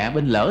thiệt lẹ,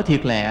 bên lỡ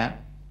thiệt lẹ,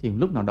 thì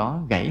lúc nào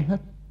đó gãy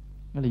hết.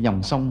 Đó là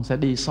dòng sông sẽ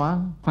đi xóa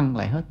phăng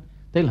lại hết.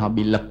 Thế là họ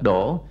bị lật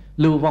đổ,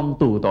 lưu vong,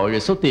 tù tội, rồi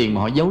số tiền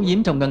mà họ giấu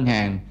giếm trong ngân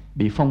hàng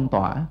bị phong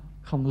tỏa,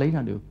 không lấy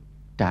ra được,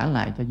 trả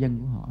lại cho dân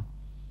của họ.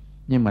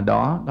 Nhưng mà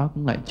đó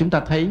cũng là chúng ta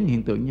thấy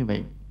hiện tượng như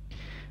vậy.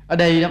 Ở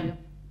đây đó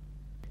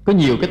có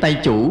nhiều cái tay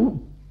chủ,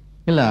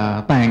 nghĩa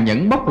là tàn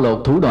nhẫn bóc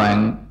lột thủ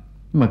đoạn,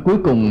 mà cuối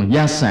cùng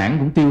gia sản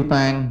cũng tiêu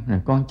tan, rồi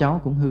con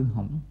cháu cũng hư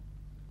hỏng,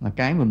 là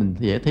cái mà mình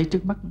dễ thấy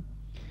trước mắt.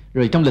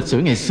 Rồi trong lịch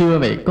sử ngày xưa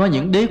vậy, có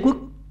những đế quốc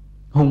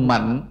hùng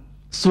mạnh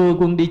xua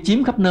quân đi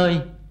chiếm khắp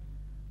nơi,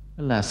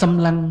 là xâm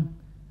lăng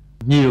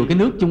nhiều cái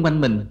nước chung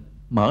quanh mình,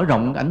 mở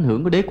rộng ảnh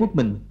hưởng của đế quốc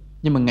mình.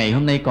 Nhưng mà ngày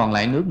hôm nay còn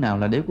lại nước nào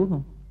là đế quốc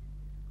không?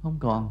 Không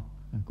còn.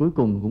 Cuối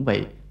cùng cũng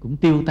vậy, cũng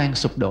tiêu tan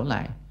sụp đổ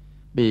lại.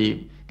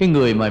 Vì cái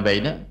người mà vậy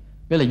đó,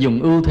 cái là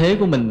dùng ưu thế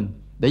của mình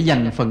để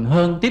giành phần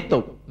hơn, tiếp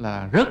tục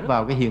là rớt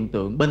vào cái hiện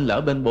tượng bên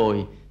lỡ bên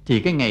bồi, thì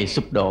cái ngày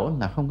sụp đổ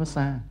là không có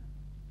xa.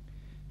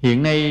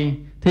 Hiện nay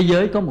thế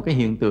giới có một cái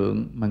hiện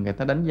tượng mà người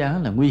ta đánh giá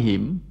là nguy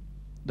hiểm,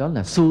 đó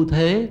là xu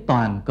thế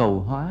toàn cầu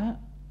hóa.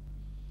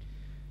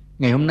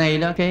 Ngày hôm nay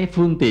đó, cái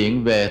phương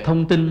tiện về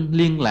thông tin,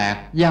 liên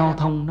lạc, giao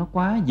thông nó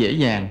quá dễ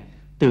dàng,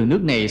 từ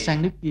nước này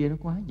sang nước kia nó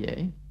quá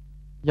dễ.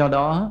 Do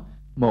đó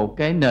một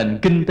cái nền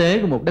kinh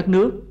tế của một đất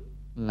nước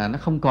là nó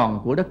không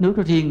còn của đất nước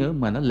nó riêng nữa,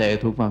 mà nó lệ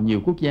thuộc vào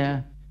nhiều quốc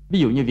gia. Ví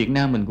dụ như Việt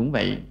Nam mình cũng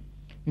vậy,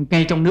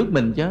 ngay trong nước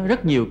mình chứ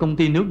rất nhiều công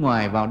ty nước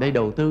ngoài vào đây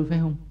đầu tư, phải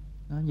không?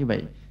 Đó, như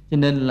vậy. Cho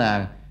nên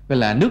là gọi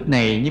là nước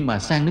này nhưng mà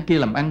sang nước kia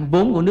làm ăn,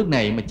 vốn của nước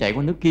này mà chạy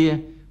qua nước kia,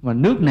 mà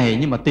nước này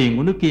nhưng mà tiền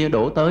của nước kia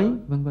đổ tới,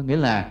 vân vân. Nghĩa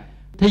là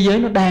thế giới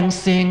nó đang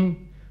xen,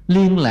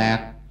 liên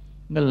lạc,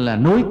 là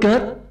nối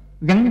kết,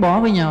 gắn bó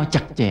với nhau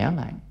chặt chẽ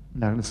lại.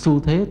 là xu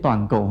thế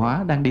toàn cầu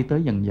hóa đang đi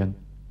tới dần dần.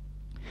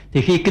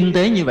 Thì khi kinh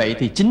tế như vậy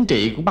thì chính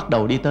trị cũng bắt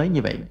đầu đi tới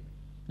như vậy.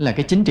 Là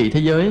cái chính trị thế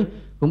giới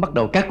cũng bắt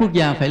đầu, các quốc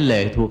gia phải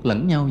lệ thuộc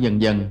lẫn nhau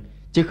dần dần,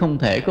 chứ không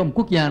thể có một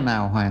quốc gia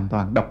nào hoàn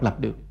toàn độc lập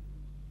được.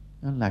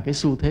 Đó là cái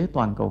xu thế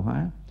toàn cầu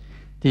hóa.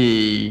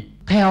 Thì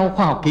theo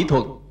khoa học kỹ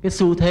thuật, cái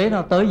xu thế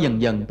nó tới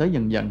dần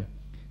dần.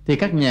 Thì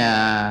các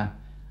nhà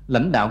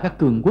lãnh đạo các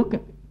cường quốc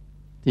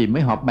thì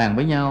mới họp bàn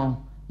với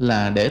nhau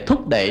là để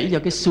thúc đẩy cho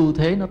cái xu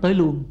thế nó tới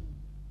luôn.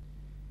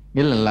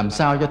 Nghĩa là làm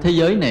sao cho thế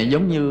giới này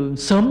giống như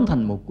sớm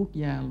thành một quốc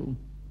gia luôn.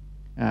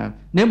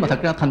 Nếu mà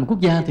thật ra thành một quốc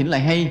gia thì nó lại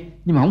hay,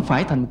 nhưng mà không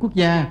phải thành một quốc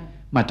gia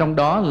mà trong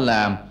đó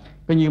là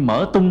coi như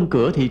mở tung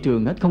cửa thị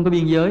trường hết, không có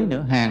biên giới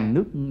nữa. Hàng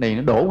nước này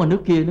nó đổ qua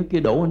nước kia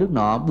đổ qua nước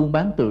nọ, buôn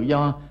bán tự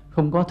do,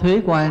 không có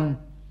thuế quan,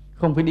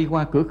 không phải đi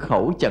qua cửa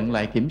khẩu chặn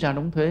lại kiểm tra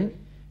đóng thuế.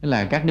 Nên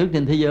là các nước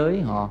trên thế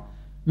giới họ,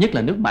 nhất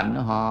là nước mạnh,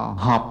 họ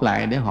họp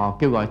lại để họ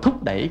kêu gọi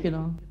thúc đẩy cái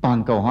đó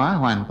toàn cầu hóa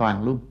hoàn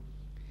toàn luôn.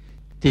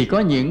 Thì có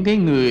những cái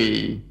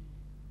người,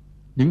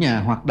 những nhà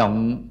hoạt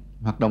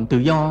động tự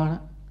do đó,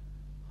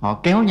 họ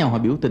kéo nhau họ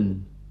biểu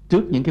tình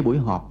trước những cái buổi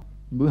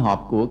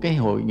họp của cái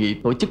hội nghị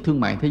tổ chức thương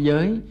mại thế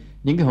giới,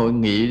 những cái hội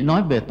nghị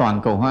nói về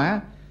toàn cầu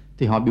hóa,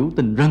 thì họ biểu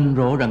tình rầm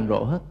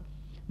rộ hết.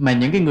 Mà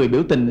những cái người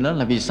biểu tình đó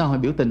là vì sao họ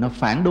biểu tình? Họ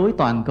phản đối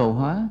toàn cầu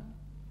hóa.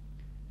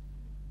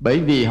 Bởi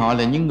vì họ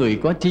là những người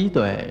có trí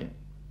tuệ,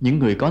 những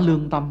người có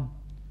lương tâm.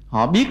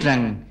 Họ biết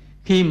rằng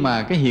khi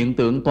mà cái hiện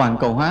tượng toàn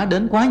cầu hóa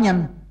đến quá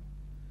nhanh,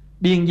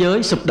 biên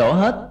giới sụp đổ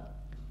hết,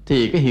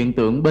 thì cái hiện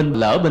tượng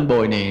bên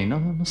bồi này nó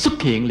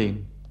xuất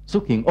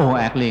hiện ồ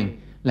ạt liền,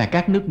 là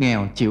các nước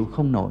nghèo chịu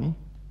không nổi.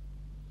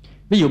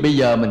 Ví dụ bây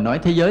giờ mình nói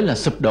thế giới là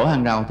sụp đổ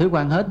hàng rào thuế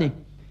quan hết đi,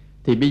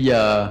 thì bây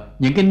giờ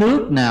những cái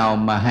nước nào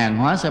mà hàng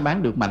hóa sẽ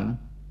bán được mạnh,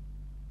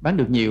 bán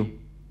được nhiều?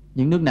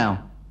 Những nước nào?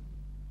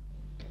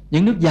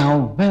 Những nước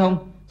giàu, phải không?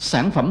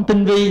 Sản phẩm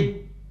tinh vi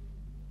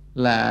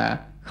là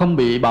không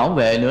bị bảo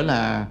vệ nữa,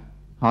 là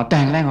họ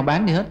tràn lan họ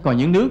bán đi hết. Còn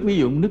những nước, ví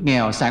dụ nước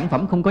nghèo, sản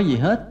phẩm không có gì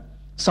hết,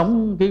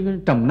 sống cái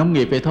trồng nông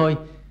nghiệp vậy thôi,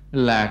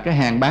 là cái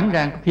hàng bán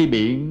ra có khi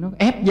bị nó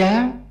ép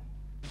giá,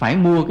 phải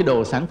mua cái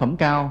đồ sản phẩm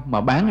cao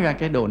mà bán ra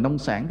cái đồ nông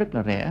sản rất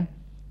là rẻ.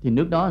 Thì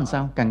nước đó làm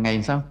sao? Càng ngày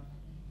làm sao?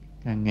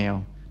 Càng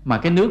nghèo. Mà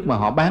cái nước mà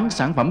họ bán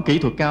sản phẩm kỹ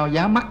thuật cao,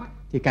 giá mắc,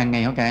 thì càng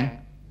ngày họ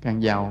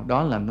càng giàu.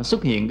 Đó là nó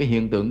xuất hiện cái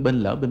hiện tượng bên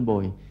lỡ bên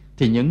bồi.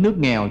 Thì những nước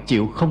nghèo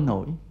chịu không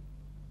nổi.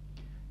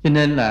 Cho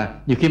nên là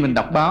nhiều khi mình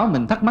đọc báo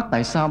mình thắc mắc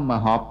tại sao mà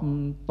họp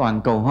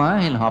toàn cầu hóa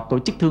hay là họp tổ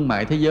chức thương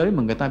mại thế giới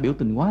mà người ta biểu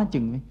tình quá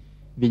chừng.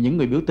 Vì những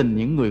người biểu tình,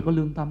 những người có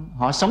lương tâm,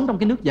 họ sống trong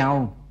cái nước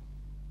giàu.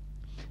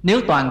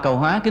 Nếu toàn cầu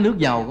hóa, cái nước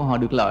giàu của họ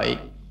được lợi,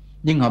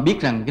 nhưng họ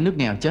biết rằng cái nước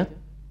nghèo chết,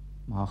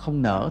 mà họ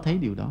không nỡ thấy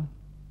điều đó.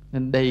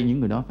 Nên đây, những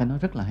người đó phải nói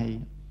rất là hay.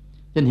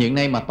 Cho nên hiện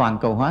nay mà toàn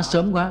cầu hóa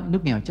sớm quá,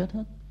 nước nghèo chết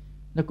hết.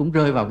 Nó cũng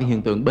rơi vào cái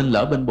hiện tượng bên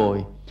lỡ bên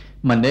bồi.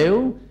 Mà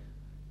nếu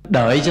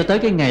đợi cho tới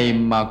cái ngày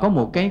mà có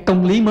một cái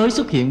công lý mới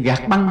xuất hiện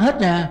gạt băng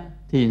hết ra,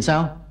 thì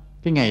sao?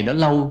 Cái ngày đó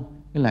lâu,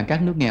 nghĩa là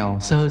các nước nghèo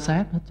xơ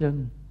xác hết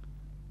trơn,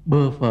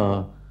 bơ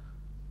phờ,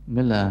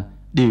 nghĩa là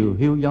điều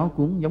hiu gió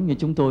cuốn, giống như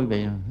chúng tôi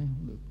vậy.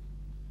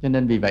 Cho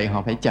nên vì vậy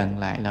họ phải chặn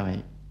lại là vậy.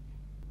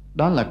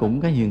 Đó là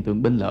cũng cái hiện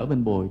tượng bên lỡ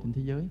bên bồi trên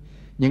thế giới.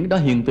 Những đó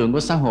hiện tượng của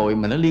xã hội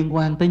mà nó liên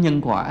quan tới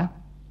nhân quả,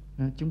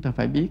 chúng ta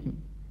phải biết.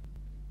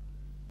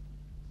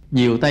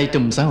 Nhiều tay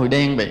trùm xã hội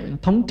đen vậy,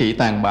 thống trị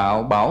tàn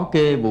bạo, bảo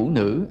kê vũ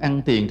nữ,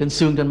 ăn tiền trên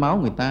xương trên máu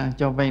người ta,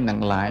 cho vay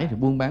nặng lãi, rồi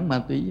buôn bán ma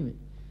túy vậy.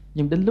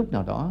 Nhưng đến lúc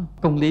nào đó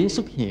công lý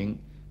xuất hiện,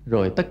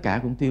 rồi tất cả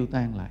cũng tiêu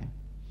tan lại.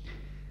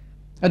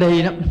 Ở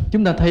đây đó,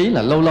 chúng ta thấy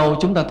là lâu lâu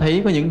chúng ta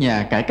thấy có những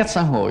nhà cải cách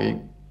xã hội,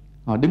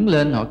 họ đứng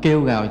lên họ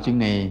kêu gào chuyện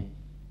này,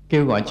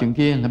 kêu gọi chuyện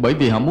kia, là bởi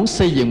vì họ muốn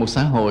xây dựng một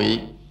xã hội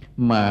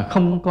mà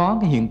không có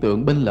cái hiện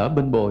tượng bên lỡ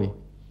bên bồi,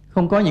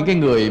 không có những cái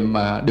người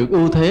mà được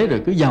ưu thế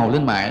rồi cứ giàu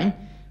lên mãi,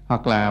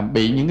 hoặc là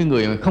bị những cái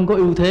người mà không có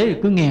ưu thế rồi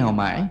cứ nghèo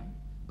mãi.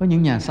 Có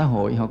những nhà xã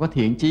hội họ có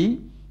thiện chí,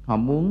 họ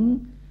muốn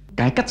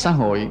cải cách xã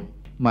hội,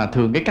 mà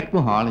thường cái cách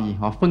của họ là gì?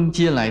 Họ phân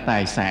chia lại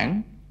tài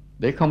sản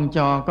để không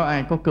cho có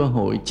ai có cơ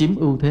hội chiếm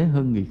ưu thế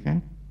hơn người khác.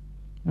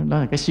 Đó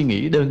là cái suy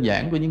nghĩ đơn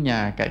giản của những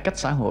nhà cải cách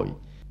xã hội.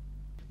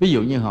 Ví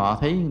dụ như họ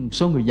thấy một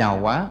số người giàu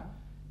quá,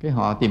 cái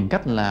họ tìm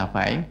cách là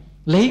phải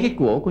lấy cái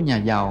của nhà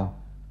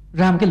giàu,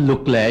 ra một cái luật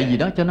lệ gì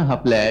đó cho nó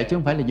hợp lệ, chứ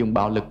không phải là dùng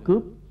bạo lực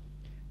cướp.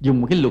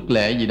 Dùng một cái luật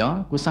lệ gì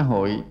đó của xã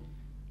hội,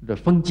 rồi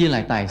phân chia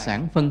lại tài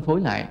sản, phân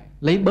phối lại,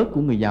 lấy bớt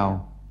của người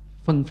giàu,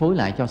 phân phối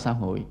lại cho xã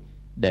hội,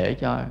 để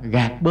cho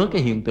gạt bớt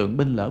cái hiện tượng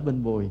bên lỡ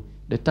bên bồi,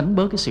 để tránh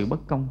bớt cái sự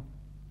bất công.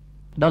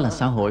 Đó là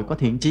xã hội có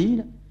thiện chí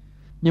đó.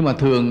 Nhưng mà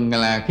thường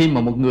là khi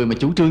mà một người mà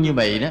chủ trương như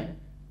vậy đó,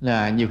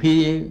 là nhiều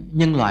khi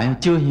nhân loại họ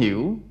chưa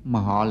hiểu mà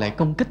họ lại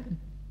công kích.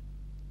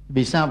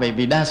 Vì sao vậy?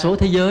 Vì đa số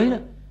thế giới đó,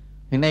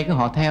 hiện nay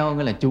họ theo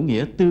gọi là chủ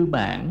nghĩa tư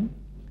bản.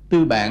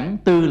 Tư bản,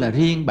 tư là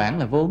riêng, bản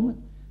là vốn.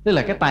 Tức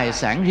là cái tài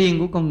sản riêng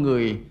của con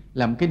người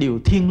là một cái điều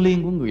thiêng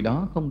liêng của người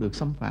đó, không được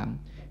xâm phạm.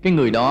 Cái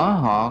người đó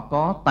họ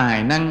có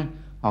tài năng,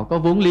 họ có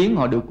vốn liếng,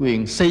 họ được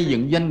quyền xây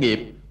dựng doanh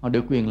nghiệp, họ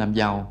được quyền làm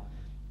giàu.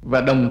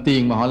 Và đồng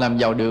tiền mà họ làm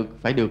giàu được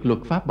phải được luật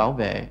pháp bảo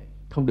vệ,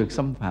 không được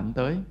xâm phạm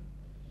tới.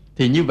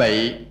 Thì như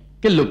vậy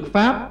Cái luật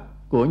pháp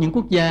của những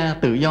quốc gia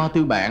tự do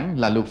tư bản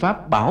là luật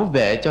pháp bảo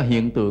vệ cho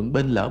hiện tượng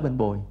bên lỡ bên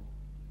bồi.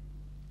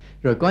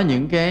 Rồi có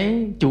những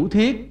cái chủ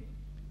thuyết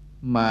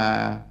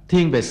mà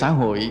thiên về xã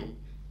hội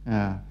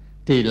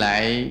thì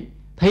lại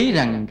thấy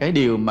rằng cái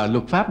điều mà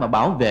luật pháp mà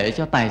bảo vệ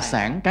cho tài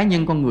sản cá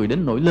nhân con người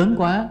đến nỗi lớn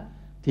quá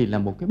thì là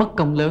một cái bất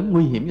công lớn,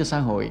 nguy hiểm cho xã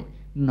hội.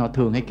 Nó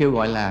thường hay kêu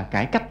gọi là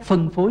cải cách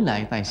phân phối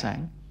lại tài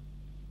sản.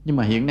 Nhưng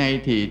mà hiện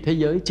nay thì thế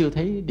giới chưa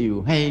thấy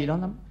điều hay đó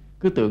lắm.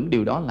 Cứ tưởng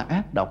điều đó là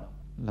ác độc,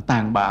 là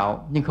tàn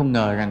bạo, nhưng không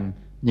ngờ rằng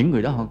những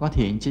người đó họ có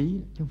thiện chí,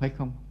 chứ không phải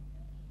không.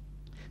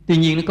 Tuy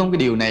nhiên nó có một cái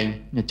điều này,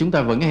 chúng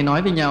ta vẫn hay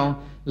nói với nhau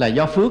là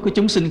do phước của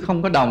chúng sinh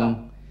không có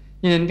đồng,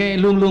 cho nên cái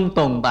luôn luôn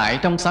tồn tại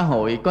trong xã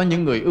hội có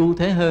những người ưu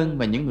thế hơn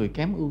và những người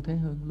kém ưu thế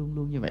hơn, luôn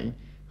luôn như vậy,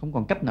 không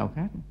còn cách nào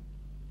khác.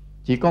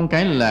 Chỉ có một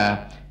cái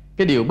là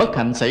cái điều bất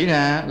hạnh xảy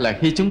ra là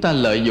khi chúng ta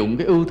lợi dụng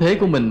cái ưu thế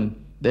của mình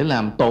để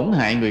làm tổn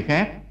hại người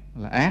khác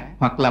là ác,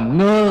 hoặc làm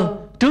ngơ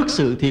trước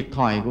sự thiệt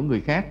thòi của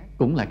người khác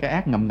cũng là cái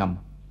ác ngầm ngầm.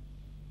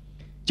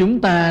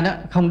 Chúng ta đó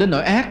không đến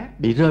nỗi ác,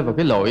 bị rơi vào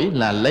cái lỗi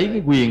là lấy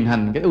cái quyền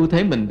hành, cái ưu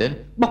thế mình để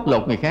bóc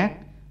lột người khác.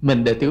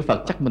 Mình đệ tử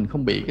Phật chắc mình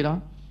không bị cái đó,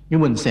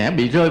 nhưng mình sẽ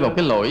bị rơi vào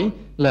cái lỗi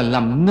là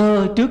làm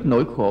ngơ trước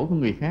nỗi khổ của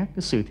người khác,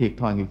 cái sự thiệt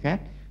thòi người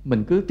khác.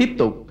 Mình cứ tiếp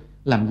tục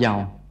làm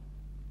giàu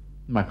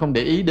mà không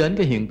để ý đến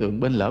cái hiện tượng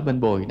bên lỡ bên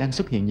bồi đang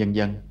xuất hiện dần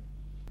dần.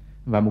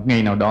 Và một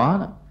ngày nào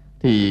đó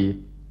thì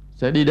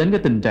sẽ đi đến cái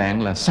tình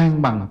trạng là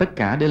san bằng tất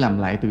cả để làm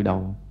lại từ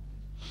đầu.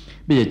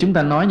 Bây giờ chúng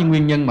ta nói những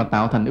nguyên nhân mà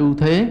tạo thành ưu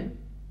thế.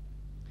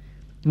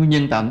 Nguyên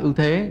nhân tạo thành ưu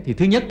thế thì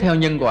thứ nhất theo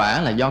nhân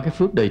quả là do cái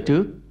phước đời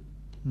trước.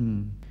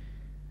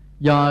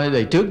 Do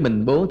đời trước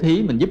mình bố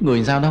thí, mình giúp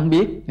người sao đó không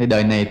biết, thì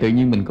đời này tự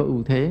nhiên mình có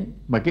ưu thế.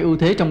 Mà cái ưu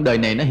thế trong đời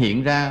này nó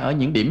hiện ra ở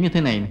những điểm như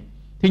thế này.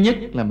 Thứ nhất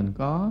là mình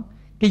có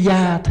cái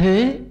gia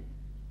thế,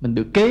 mình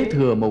được kế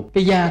thừa một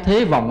cái gia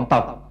thế vọng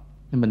tộc,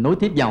 thì mình nối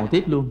tiếp giàu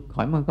tiếp luôn,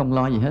 khỏi không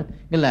lo gì hết.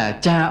 Nghĩa là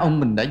cha ông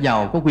mình đã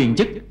giàu có quyền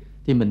chức,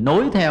 thì mình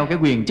nối theo cái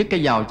quyền chức,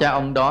 cái giàu cha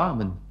ông đó,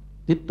 mình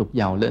tiếp tục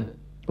giàu lên,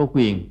 có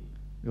quyền.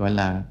 Gọi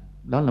là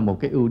đó là một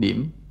cái ưu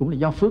điểm, cũng là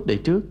do phước đời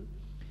trước.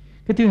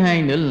 Cái thứ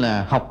hai nữa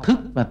là học thức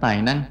và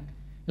tài năng.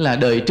 Là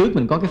đời trước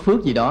mình có cái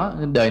phước gì đó,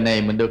 nên đời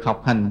này mình được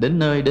học hành đến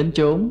nơi đến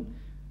chốn.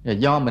 Và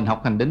do mình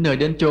học hành đến nơi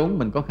đến chốn,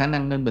 mình có khả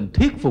năng nên mình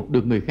thuyết phục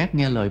được người khác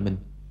nghe lời mình.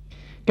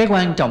 Cái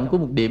quan trọng của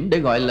một điểm để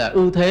gọi là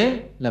ưu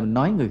thế là mình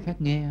nói người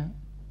khác nghe.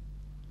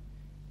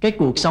 Cái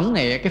cuộc sống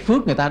này, cái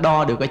phước người ta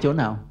đo được ở chỗ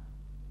nào?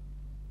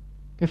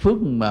 Cái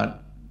phước mà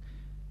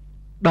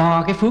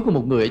đo cái phước của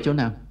một người ở chỗ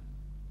nào?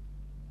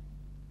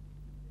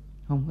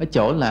 Không, ở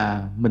chỗ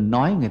là mình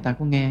nói người ta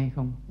có nghe hay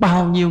không,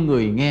 bao nhiêu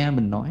người nghe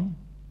mình nói.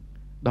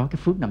 Đó, cái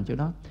phước nằm chỗ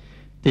đó.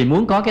 Thì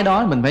muốn có cái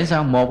đó mình phải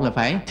sao? Một là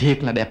phải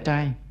thiệt là đẹp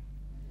trai.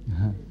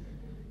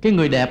 Cái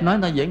người đẹp nói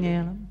người ta dễ nghe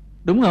lắm,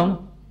 đúng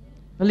không?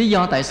 Đó lý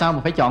do tại sao mà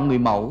phải chọn người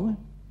mẫu,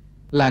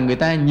 là người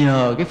ta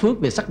nhờ cái phước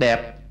về sắc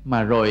đẹp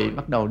mà rồi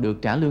bắt đầu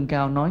được trả lương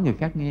cao, nói người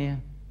khác nghe,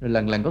 rồi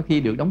lần lần có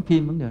khi được đóng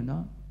phim vấn đề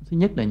đó. Thứ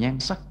nhất là nhan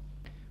sắc,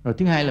 rồi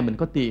thứ hai là mình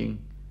có tiền.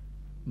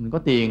 Mình có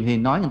tiền thì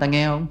nói người ta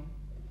nghe không?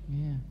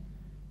 Nghe.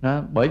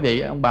 Đó, bởi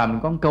vậy ông bà mình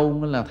có một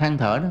câu là than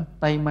thở đó,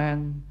 tay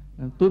mang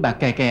túi bạc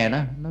kè kè đó,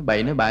 nói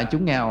bậy nói bạ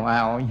chúng nghe ào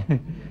ào.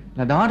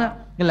 Là đó đó,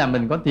 nghĩa là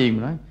mình có tiền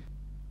mình nói.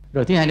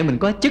 Rồi thứ hai nữa mình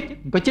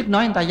có chức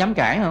nói người ta dám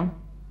cãi không?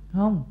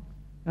 Không.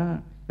 Đó.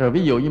 Rồi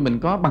ví dụ như mình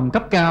có bằng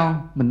cấp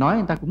cao, mình nói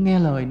người ta cũng nghe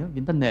lời nữa, vì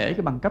người ta nể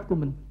cái bằng cấp của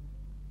mình.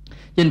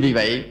 Cho nên vì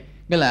vậy,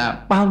 nghĩa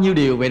là bao nhiêu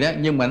điều vậy đó,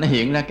 nhưng mà nó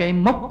hiện ra cái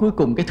mốc cuối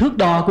cùng, cái thước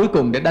đo cuối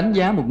cùng để đánh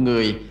giá một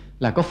người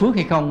là có phước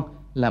hay không,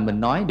 là mình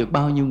nói được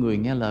bao nhiêu người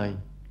nghe lời.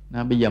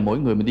 Đó, bây giờ mỗi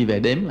người mình đi về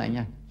đếm lại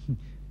nha.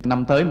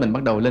 Năm tới mình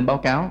bắt đầu lên báo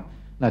cáo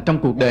là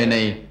trong cuộc đời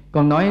này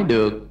con nói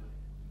được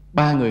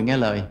 3 người nghe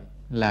lời,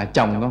 là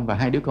chồng con và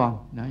 2 đứa con.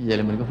 Đó, vậy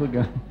là mình có phước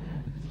rồi.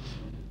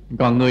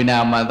 Còn người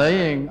nào mà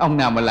tới, ông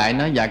nào mà lại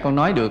nói dạ con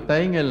nói được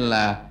tới nghĩa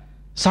là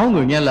 6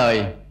 người nghe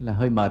lời là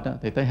hơi mệt đó.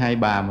 Thì tới 2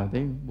 bà mà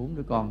tới 4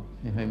 đứa con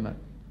thì hơi mệt.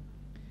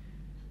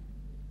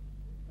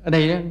 Ở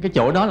đây đó, cái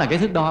chỗ đó là cái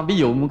thước đo. Ví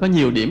dụ có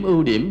nhiều điểm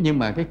ưu điểm, nhưng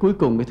mà cái cuối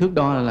cùng cái thước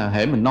đo là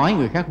hễ mình nói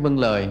người khác vâng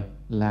lời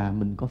là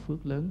mình có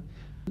phước lớn.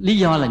 Lý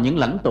do là những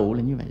lãnh tụ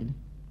là như vậy đó.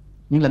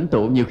 Những lãnh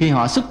tụ nhiều khi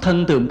họ xuất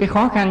thân từ một cái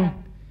khó khăn,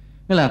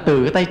 nghĩa là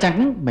từ cái tay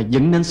trắng mà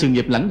dựng nên sự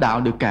nghiệp lãnh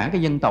đạo được cả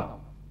cái dân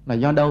tộc. Là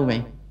do đâu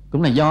vậy?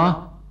 Cũng là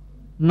do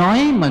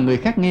nói mà người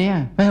khác nghe,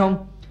 phải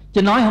không?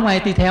 Chứ nói không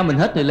ai đi theo mình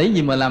hết thì lấy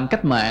gì mà làm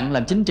cách mạng,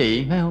 làm chính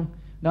trị, phải không?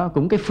 Đó,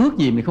 cũng cái phước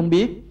gì mình không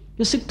biết,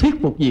 cái sức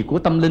thuyết phục gì của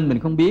tâm linh mình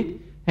không biết,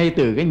 hay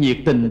từ cái nhiệt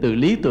tình, từ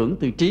lý tưởng,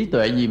 từ trí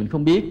tuệ gì mình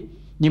không biết.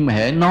 Nhưng mà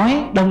hễ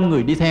nói đông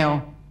người đi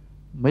theo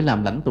mới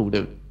làm lãnh tụ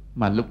được,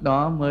 mà lúc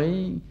đó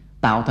mới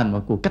tạo thành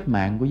một cuộc cách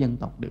mạng của dân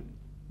tộc được.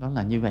 Đó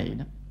là như vậy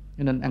đó.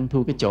 Cho nên ăn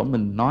thua cái chỗ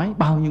mình nói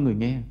bao nhiêu người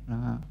nghe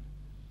đó.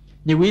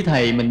 Như quý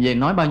thầy mình về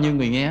nói bao nhiêu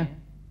người nghe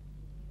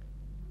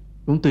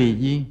cũng tùy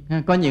duyên.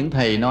 Có những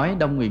thầy nói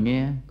đông người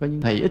nghe, có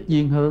những thầy ít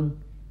duyên hơn,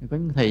 có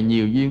những thầy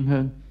nhiều duyên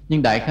hơn.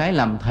 Nhưng đại khái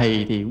làm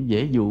thầy thì cũng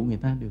dễ dụ người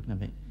ta được là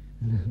vậy.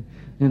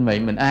 Nên vậy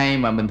mình ai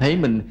mà mình thấy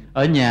mình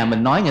ở nhà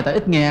mình nói người ta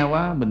ít nghe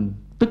quá, mình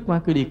tức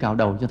quá cứ đi cạo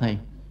đầu cho thầy,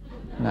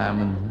 là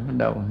mình bắt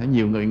đầu thấy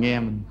nhiều người nghe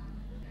mình.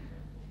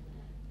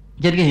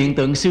 Trên cái hiện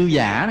tượng sư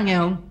giả đó nghe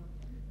không?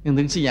 Hiện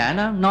tượng sư giả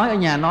đó, nói ở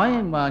nhà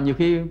nói mà nhiều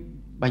khi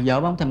bà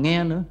vợ bà không thèm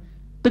nghe nữa,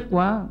 tức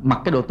quá, mặc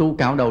cái đồ tu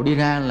cạo đầu đi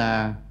ra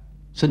là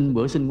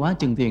bữa xin quá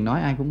chừng tiền,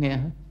 nói ai cũng nghe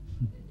hết.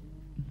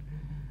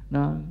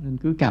 Nó nên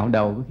cứ cạo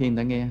đầu có khi người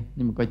ta nghe,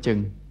 nhưng mà coi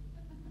chừng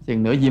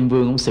nữa Diêm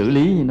Vương ông xử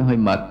lý thì nó hơi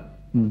mệt.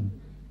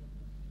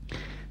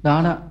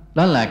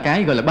 Đó là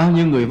cái gọi là bao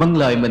nhiêu người vâng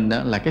lời mình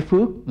đó, là cái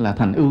phước, là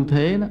thành ưu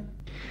thế đó.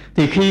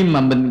 Thì khi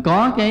mà mình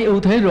có cái ưu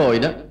thế rồi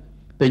đó,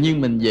 tự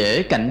nhiên mình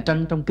dễ cạnh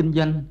tranh trong kinh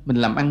doanh, mình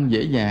làm ăn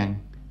dễ dàng,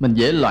 mình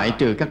dễ loại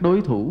trừ các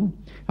đối thủ.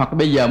 Hoặc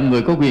bây giờ một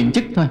người có quyền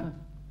chức thôi,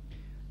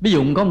 ví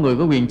dụ có người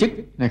có quyền chức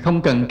này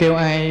không cần kêu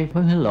ai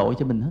phải hối lộ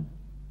cho mình hết.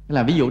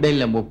 Là ví dụ đây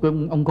là một cái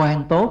ông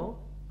quan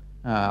tốt,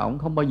 ông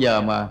không bao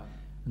giờ mà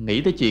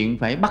nghĩ tới chuyện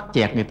phải bắt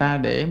chẹt người ta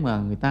để mà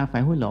người ta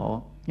phải hối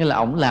lộ. Nghĩa là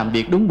ông làm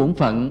việc đúng bổn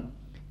phận,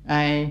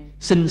 ai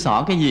xin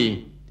xỏ cái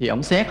gì thì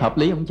ông xét hợp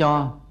lý ông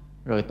cho,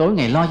 rồi tối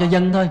ngày lo cho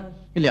dân thôi.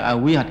 Cái là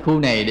quy hoạch khu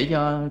này để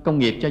cho công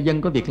nghiệp, cho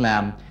dân có việc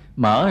làm,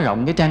 mở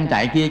rộng cái trang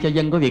trại kia cho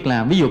dân có việc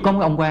làm. Ví dụ có một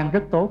ông quan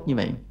rất tốt như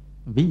vậy,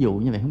 ví dụ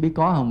như vậy, không biết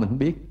có không mình không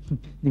biết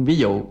nhưng ví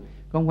dụ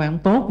có ông quan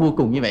tốt vô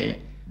cùng như vậy,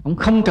 ông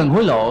không cần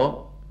hối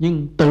lộ,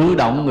 nhưng tự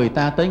động người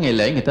ta tới ngày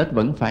lễ ngày Tết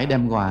vẫn phải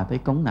đem quà tới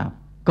cống nạp.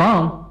 Có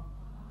không?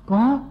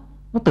 Có,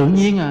 nó tự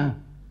nhiên à.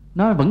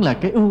 Nó vẫn là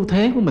cái ưu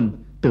thế của mình,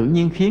 tự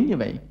nhiên khiến như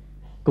vậy.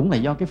 Cũng là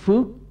do cái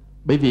phước,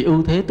 bởi vì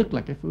ưu thế tức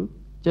là cái phước,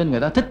 cho nên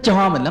người ta thích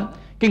cho mình lắm.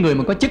 Cái người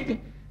mà có chức,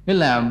 nghĩa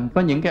là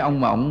có những cái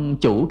ông mà ông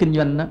chủ kinh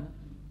doanh đó,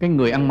 cái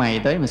người ăn mày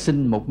tới mà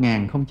xin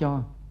 1.000 không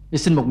cho, đi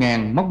xin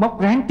 1.000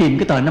 móc ráng tìm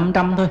cái tờ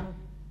 500 thôi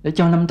để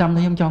cho 500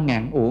 thôi, không cho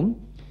 1.000 uổng.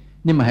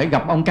 Nhưng mà hãy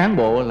gặp ông cán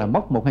bộ là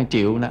móc 1-2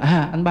 triệu là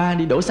anh ba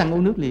đi đổ xăng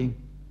uống nước liền.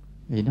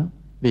 Vì đó,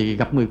 vì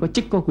gặp người có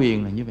chức có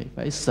quyền là như vậy,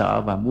 phải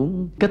sợ và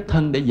muốn kết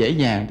thân để dễ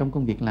dàng trong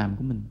công việc làm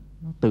của mình,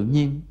 nó tự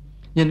nhiên.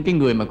 Nên cái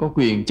người mà có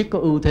quyền chức có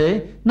ưu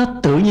thế, nó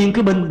tự nhiên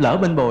cứ lỡ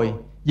bên bồi.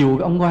 Dù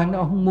ông quan đó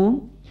ông không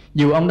muốn,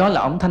 dù ông đó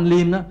là ông thanh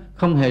liêm đó,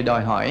 không hề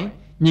đòi hỏi,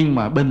 nhưng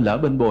mà bên lỡ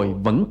bên bồi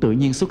vẫn tự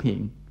nhiên xuất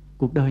hiện.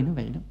 Cuộc đời nó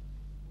vậy đó.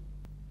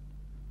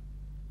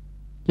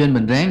 Cho nên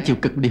mình ráng chịu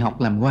cực đi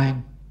học làm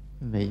quan,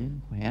 vậy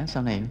khỏe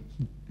sau này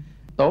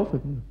tốt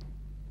rồi cũng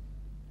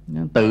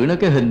được. Tự nó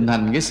cái hình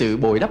thành cái sự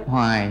bồi đắp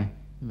hoài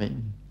vậy.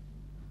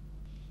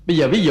 Bây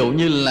giờ ví dụ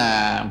như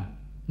là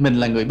mình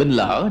là người bên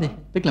lỡ đi,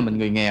 tức là mình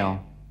người nghèo,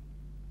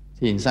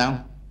 thì sao?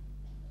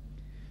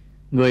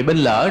 Người bên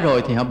lỡ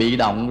rồi thì họ bị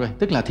động rồi,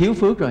 tức là thiếu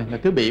phước rồi, là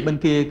cứ bị bên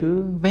kia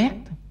cứ vét.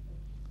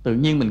 Tự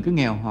nhiên mình cứ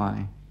nghèo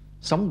hoài,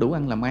 sống đủ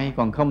ăn làm may.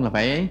 Còn không là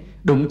phải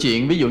đụng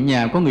chuyện, ví dụ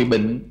nhà có người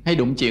bệnh hay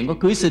đụng chuyện có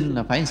cưới xin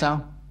là phải làm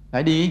sao?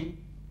 Phải đi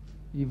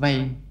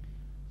vay.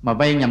 Mà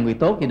vay nhầm người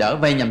tốt thì đỡ,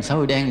 vay nhầm xã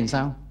hội đen thì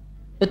sao?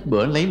 Ít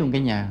bữa lấy luôn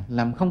cái nhà,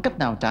 làm không cách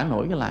nào trả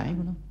nổi cái lãi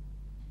của nó.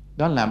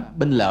 Đó là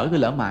bên lỡ cứ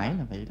lỡ mãi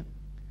là vậy đó.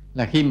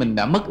 Là khi mình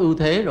đã mất ưu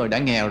thế rồi, đã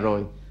nghèo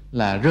rồi,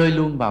 là rơi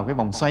luôn vào cái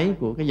vòng xoáy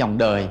của cái dòng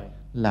đời,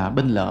 là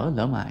bên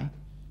lỡ mãi.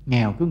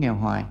 Nghèo cứ nghèo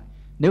hoài.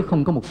 Nếu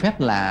không có một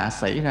phép lạ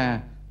xảy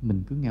ra,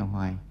 mình cứ nghèo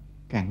hoài,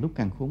 càng lúc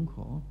càng khốn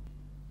khổ.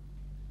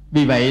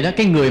 Vì vậy đó,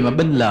 cái người mà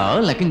bên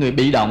lỡ là cái người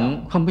bị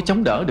động, không có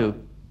chống đỡ được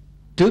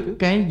trước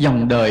cái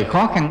dòng đời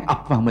khó khăn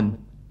ập vào mình.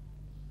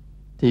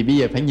 Thì bây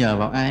giờ phải nhờ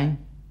vào ai?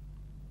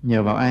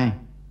 Nhờ vào ai?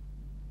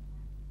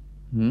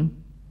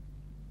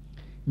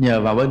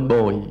 Nhờ vào bên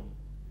bồi,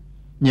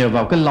 nhờ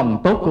vào cái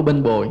lòng tốt của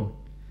bên bồi.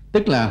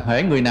 Tức là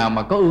hễ người nào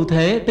mà có ưu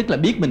thế, tức là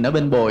biết mình ở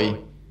bên bồi,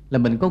 là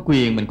mình có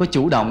quyền, mình có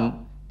chủ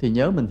động, thì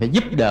nhớ mình phải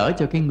giúp đỡ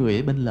cho cái người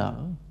ở bên lỡ,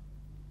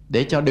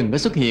 để cho đừng có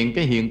xuất hiện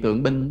cái hiện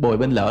tượng bên bồi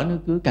bên lỡ nó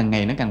cứ càng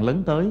ngày nó càng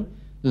lớn tới.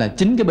 Là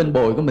chính cái bên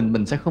bồi của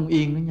mình sẽ không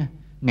yên đó nha.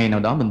 Ngày nào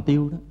đó mình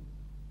tiêu đó,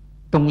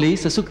 công lý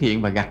sẽ xuất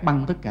hiện và gạt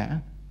băng tất cả.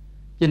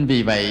 Cho nên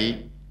vì vậy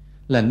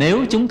là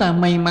nếu chúng ta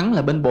may mắn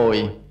là bên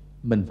bồi,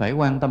 mình phải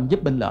quan tâm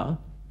giúp bên lỡ.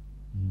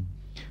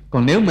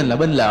 Còn nếu mình là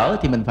bên lỡ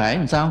thì mình phải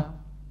làm sao?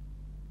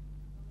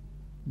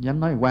 Dám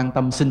nói là quan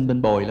tâm xin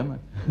bên bồi lắm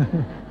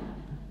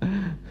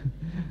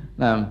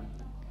là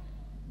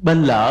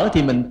bên lỡ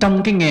thì mình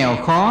trong cái nghèo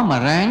khó mà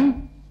ráng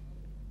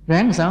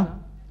làm sao?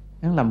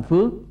 Ráng làm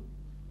phước.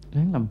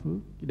 Ráng làm phước.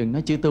 Chứ đừng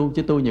nói chữ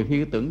tu nhiều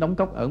khi tưởng đóng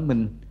cốc ở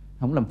mình,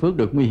 không làm phước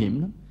được nguy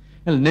hiểm lắm.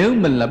 Nên là nếu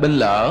mình là bên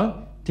lỡ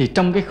thì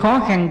trong cái khó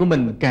khăn của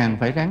mình càng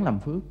phải ráng làm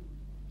phước.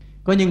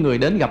 Có những người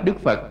đến gặp Đức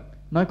Phật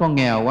nói con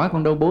nghèo quá,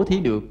 con đâu bố thí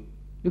được.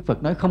 Đức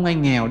Phật nói không ai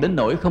nghèo đến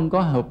nỗi không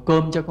có hộp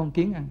cơm cho con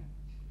kiến ăn.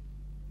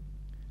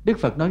 Đức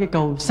Phật nói cái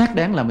câu xác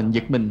đáng là mình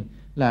giật mình,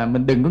 là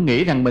mình đừng có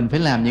nghĩ rằng mình phải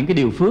làm những cái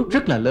điều phước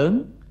rất là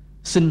lớn.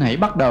 Xin hãy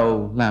bắt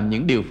đầu làm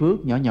những điều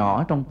phước nhỏ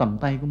nhỏ trong tầm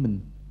tay của mình,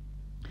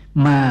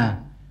 mà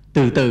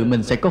từ từ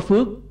mình sẽ có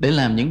phước để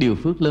làm những điều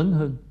phước lớn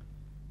hơn.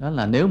 Đó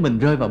là nếu mình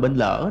rơi vào bên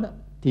lỡ đó,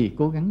 thì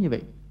cố gắng như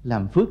vậy,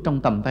 làm phước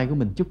trong tầm tay của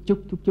mình chút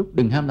chút,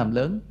 đừng ham làm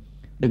lớn.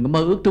 Đừng có mơ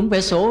ước trúng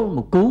vé số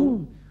một cú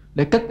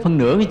để cất phân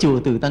nửa cái chùa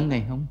Từ Tân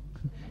này, không.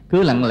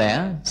 Cứ lặng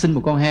lẽ xin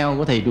một con heo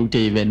của thầy trụ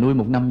trì về nuôi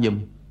 1 năm giùm.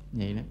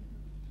 Vậy đó.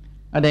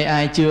 Ở đây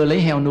ai chưa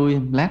lấy heo nuôi,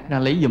 lát ra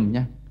lấy giùm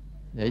nha,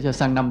 để cho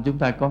sang năm chúng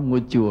ta có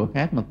ngôi chùa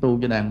khác mà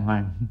tu cho đàng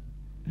hoàng.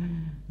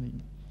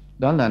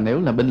 Đó là nếu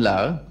là bên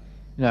lỡ.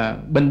 Là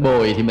bên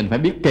bồi thì mình phải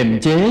biết kiềm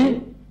chế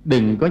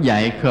Đừng có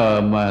dại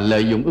khờ mà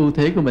lợi dụng ưu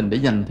thế của mình để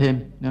giành thêm.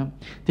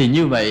 Thì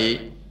như vậy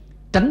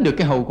tránh được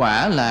cái hậu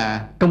quả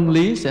là công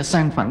lý sẽ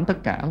san phẳng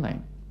tất cả lại.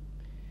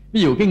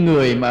 Ví dụ cái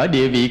người mà ở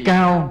địa vị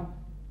cao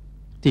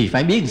thì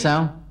phải biết làm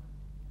sao?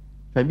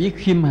 Phải biết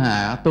khiêm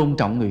hạ, tôn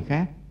trọng người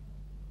khác.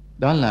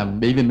 Đó là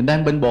bởi vì mình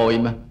đang bên bồi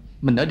mà.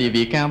 Mình ở địa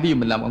vị cao, ví dụ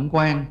mình làm ông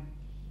quan,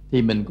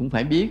 thì mình cũng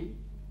phải biết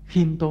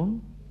khiêm tốn.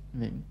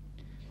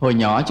 Hồi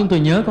nhỏ chúng tôi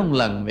nhớ có một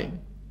lần vậy,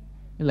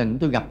 cái lần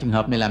tôi gặp trường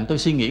hợp này làm tôi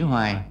suy nghĩ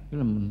hoài.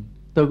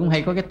 Tôi cũng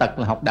hay có cái tật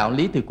là học đạo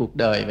lý từ cuộc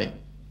đời vậy.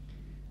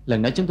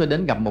 Lần đó chúng tôi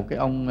đến gặp một cái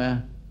ông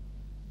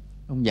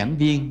giảng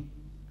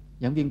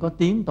viên có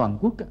tiếng toàn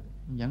quốc.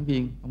 Giảng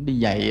viên, ông đi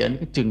dạy ở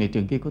cái trường này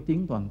trường kia có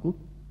tiếng toàn quốc.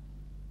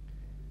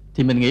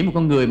 Thì mình nghĩ một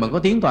con người mà có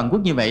tiếng toàn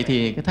quốc như vậy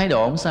thì cái thái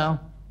độ ông sao?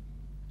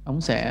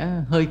 Ông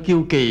sẽ hơi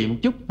kiêu kỳ một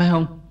chút, phải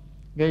không?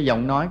 Cái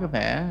giọng nói có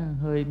vẻ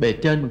hơi bề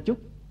trên một chút.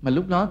 Mà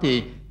lúc đó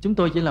thì chúng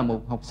tôi chỉ là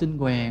một học sinh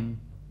quèn,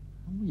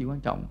 không có gì quan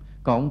trọng.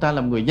 Còn ông ta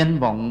là một người danh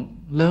vọng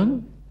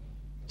lớn,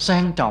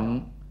 sang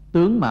trọng,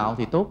 tướng mạo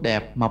thì tốt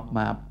đẹp, mập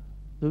mạp,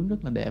 tướng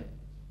rất là đẹp,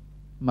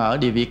 mà ở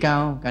địa vị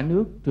cao cả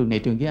nước, trường này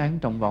trường kia ai cũng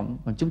trọng vọng.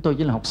 Còn chúng tôi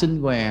chỉ là học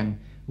sinh quèn,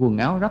 quần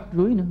áo rách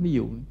rưới nữa, ví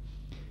dụ.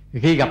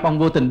 Khi gặp ông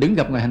vô tình đứng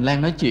gặp ngoài hành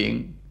lang nói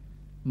chuyện,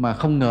 mà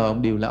không ngờ một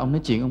điều là ông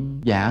nói chuyện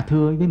ông dạ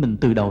thưa với mình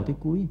từ đầu tới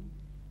cuối.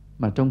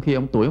 Mà trong khi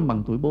ông tuổi ông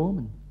bằng tuổi bố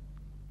mình,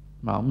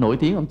 mà ông nổi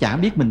tiếng, ông chả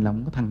biết mình là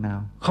một cái thằng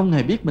nào, không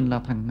hề biết mình là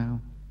thằng nào,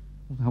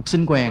 học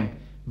sinh quèn.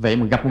 Vậy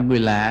mà gặp một người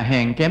lạ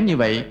hèn kém như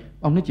vậy,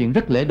 ông nói chuyện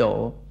rất lễ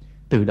độ.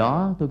 Từ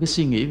đó tôi cứ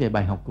suy nghĩ về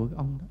bài học của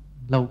ông đó.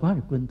 Lâu quá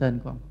rồi quên tên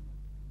của ông,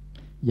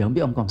 giờ không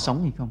biết ông còn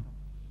sống hay không,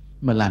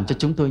 mà làm cho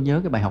chúng tôi nhớ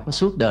cái bài học đó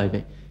suốt đời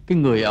vậy. Cái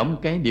người ở một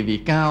cái địa vị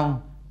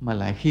cao mà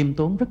lại khiêm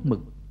tốn rất mực,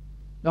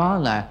 đó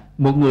là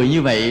một người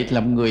như vậy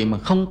là một người mà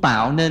không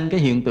tạo nên cái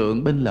hiện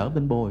tượng bên lỡ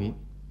bên bồi.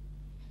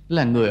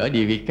 Là người ở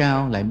địa vị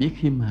cao lại biết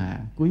khiêm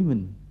hạ, quý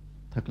mình,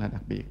 thật là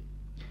đặc biệt.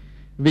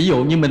 Ví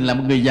dụ như mình là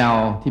một người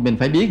giàu thì mình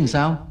phải biết làm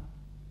sao?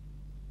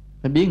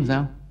 Phải biết làm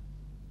sao?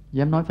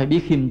 Dám nói phải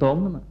biết khiêm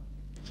tốn lắm.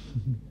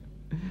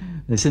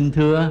 Rồi xin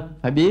thưa,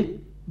 phải biết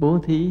bố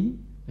thí,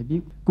 phải biết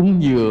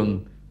cúng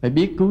dường, phải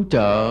biết cứu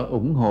trợ,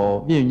 ủng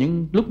hộ. Ví dụ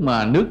những lúc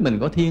mà nước mình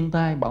có thiên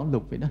tai, bão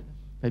lụt vậy đó,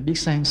 phải biết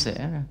san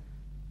sẻ ra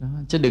đó,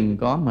 chứ đừng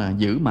có mà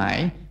giữ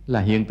mãi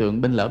là hiện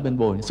tượng bên lỡ bên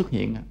bồi xuất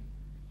hiện.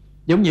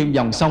 Giống như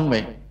dòng sông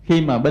vậy,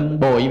 khi mà bên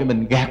bồi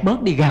mình gạt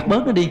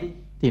bớt nó đi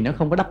thì nó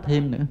không có đắp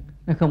thêm nữa,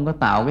 nó không có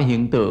tạo cái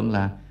hiện tượng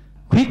là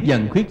khuyết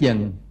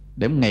dần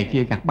để một ngày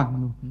kia gạt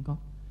băng luôn, không có.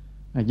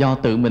 Do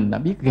tự mình đã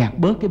biết gạt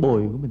bớt cái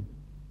bồi của mình.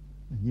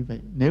 Như vậy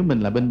nếu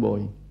mình là bên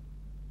bồi.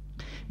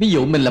 Ví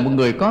dụ mình là một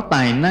người có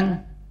tài năng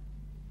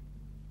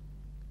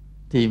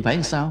thì phải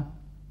làm sao?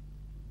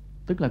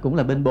 Tức là cũng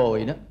là bên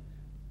bồi đó.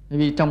 Bởi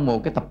vì trong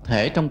một cái tập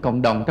thể, trong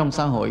cộng đồng, trong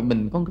xã hội,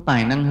 mình có cái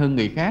tài năng hơn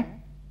người khác,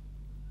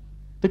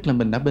 tức là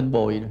mình đã bên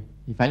bồi rồi.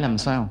 Thì phải làm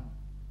sao?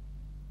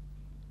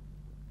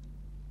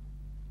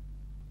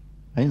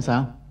 Phải làm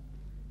sao?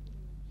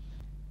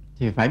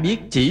 Thì phải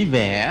biết chỉ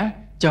vẽ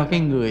cho cái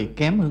người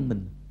kém hơn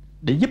mình,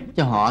 để giúp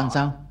cho họ làm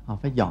sao? Họ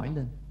phải giỏi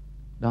lên.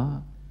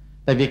 Đó.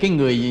 Tại vì cái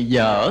người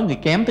dở, người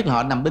kém, tức là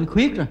họ nằm bên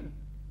khuyết rồi,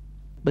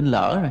 bên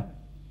lỡ rồi.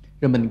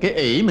 Rồi mình cái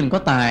ỷ mình có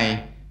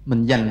tài,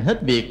 mình dành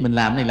hết việc, mình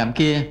làm này làm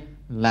kia,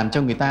 làm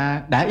cho người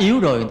ta đã yếu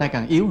rồi, người ta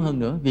càng yếu hơn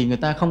nữa. Vì người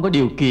ta không có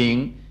điều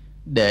kiện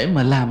để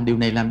mà làm điều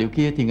này làm điều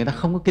kia, thì người ta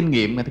không có kinh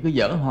nghiệm, người ta cứ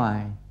dở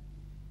hoài.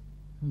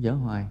 Dở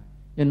hoài.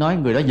 Nên nói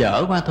người đó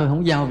dở quá thôi,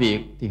 không giao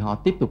việc, thì họ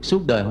tiếp tục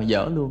suốt đời họ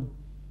dở luôn.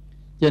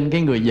 Cho nên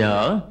cái người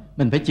dở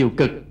mình phải chịu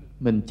cực,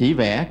 mình chỉ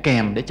vẽ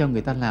kèm để cho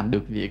người ta làm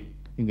được việc,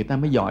 thì người ta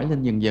mới giỏi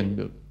lên dần dần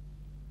được.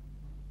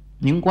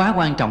 Những quá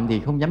quan trọng thì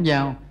không dám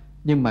giao,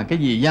 nhưng mà cái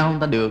gì giao người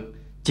ta được,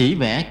 chỉ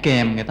vẽ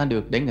kèm người ta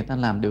được để người ta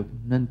làm được,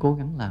 nên cố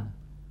gắng làm.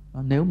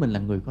 Đó, nếu mình là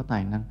người có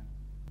tài năng.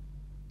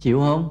 Chịu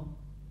không?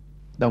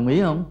 Đồng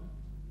ý không?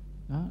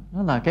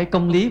 Đó là cái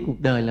công lý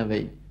cuộc đời là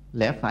vậy,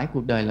 lẽ phải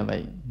cuộc đời là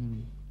vậy.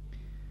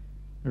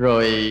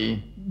 Rồi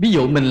ví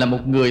dụ mình là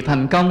một người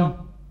thành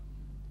công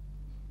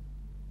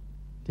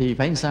thì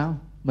phải làm sao?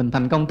 Mình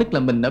thành công tức là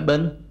mình ở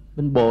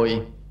bên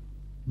bồi,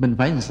 mình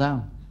phải làm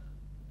sao?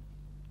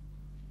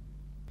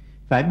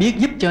 Phải biết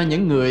giúp cho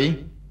những người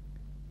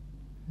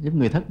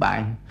thất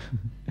bại.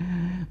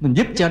 Mình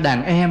giúp cho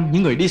đàn em,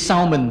 những người đi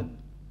sau mình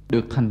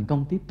được thành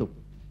công tiếp tục.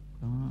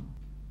 Đó.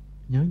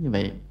 Nhớ như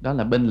vậy, đó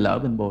là bên lỡ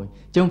bên bồi.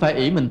 Chứ không phải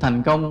ý mình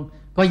thành công,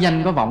 có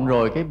danh có vọng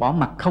rồi cái bỏ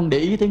mặt không để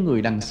ý tới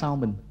người đằng sau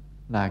mình,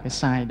 là cái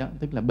sai đó,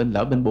 tức là bên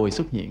lỡ bên bồi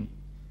xuất hiện.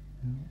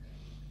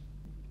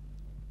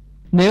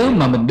 Nếu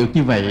mà mình được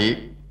như vậy,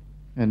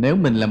 nếu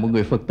mình là một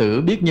người Phật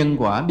tử biết nhân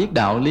quả, biết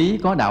đạo lý,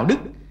 có đạo đức,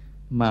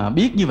 mà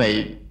biết như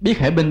vậy, biết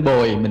hễ bên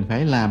bồi mình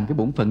phải làm cái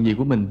bổn phận gì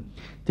của mình,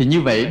 thì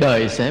như vậy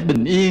đời sẽ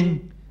bình yên,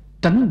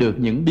 tránh được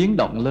những biến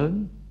động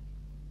lớn.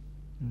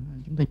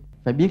 Chúng ta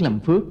phải biết làm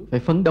phước, phải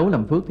phấn đấu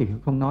làm phước thì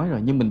không nói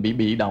rồi, nhưng mình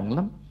bị động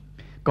lắm.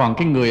 Còn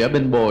cái người ở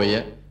bên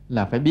bồi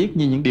là phải biết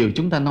như những điều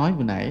chúng ta nói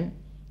vừa nãy.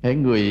 Hễ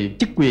người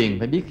chức quyền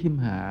phải biết khiêm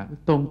hạ,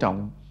 tôn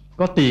trọng,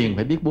 có tiền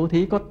phải biết bố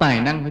thí, có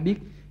tài năng phải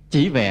biết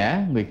chỉ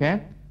vẽ người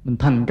khác, mình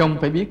thành công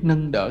phải biết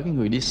nâng đỡ cái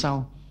người đi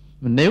sau.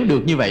 Nếu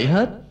được như vậy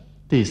hết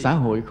thì xã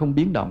hội không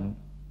biến động,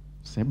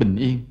 sẽ bình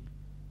yên.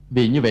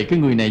 Vì như vậy cái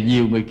người này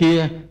nhiều người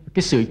kia,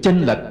 cái sự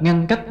chênh lệch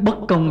ngăn cách bất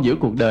công giữa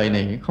cuộc đời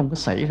này không có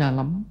xảy ra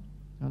lắm.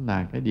 Đó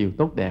là cái điều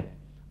tốt đẹp.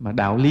 Mà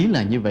đạo lý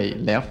là như vậy,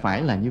 lẽ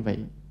phải là như vậy.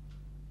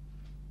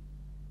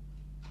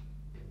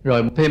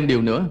 Rồi thêm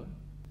điều nữa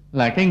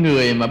là cái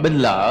người mà bên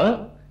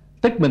lỡ,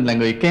 tức mình là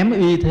người kém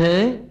uy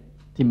thế,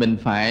 thì mình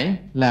phải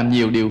làm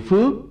nhiều điều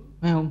phước,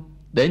 phải không?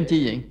 Để làm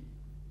chi vậy?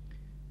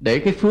 Để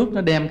cái phước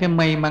nó đem cái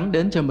may mắn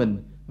đến cho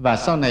mình, và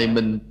sau này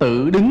mình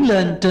tự đứng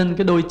lên trên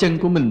cái đôi chân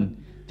của mình,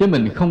 chứ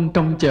mình không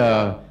trông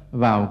chờ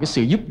vào cái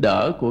sự giúp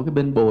đỡ của cái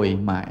bên bồi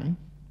mãi.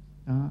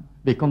 Đó.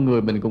 Vì con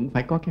người mình cũng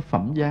phải có cái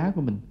phẩm giá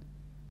của mình.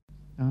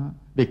 Đó.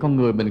 Vì con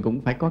người mình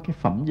cũng phải có cái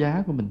phẩm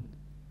giá của mình.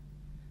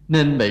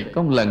 Nên vậy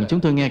có một lần chúng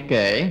tôi nghe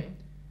kể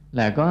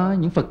là có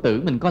những Phật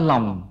tử mình có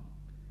lòng,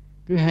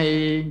 cứ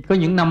hay có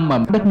những năm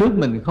mà đất nước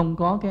mình không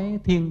có cái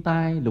thiên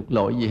tai lụt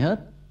lội gì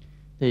hết,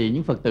 thì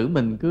những Phật tử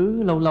mình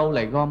cứ lâu lâu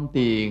lại gom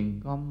tiền,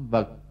 gom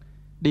vật,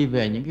 đi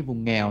về những cái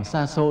vùng nghèo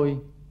xa xôi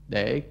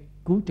để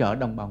cứu trợ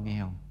đồng bào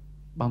nghèo.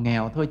 Bào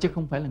nghèo thôi chứ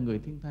không phải là người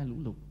thiên tai lũ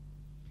lụt.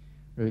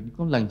 Rồi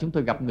có lần chúng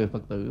tôi gặp người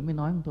Phật tử mới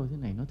nói với tôi thế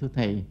này, nói thưa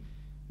thầy,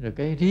 rồi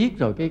cái riết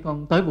rồi cái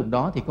con tới vùng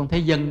đó thì con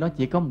thấy dân đó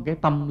chỉ có một cái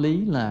tâm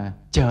lý là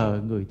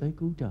chờ người tới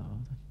cứu trợ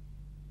thôi,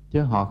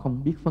 chứ họ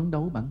không biết phấn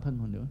đấu bản thân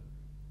họ nữa.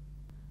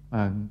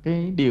 Và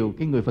cái điều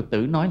cái người Phật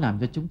tử nói làm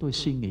cho chúng tôi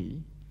suy nghĩ,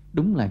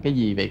 đúng là cái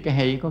gì vậy, cái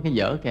hay có cái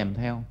dở kèm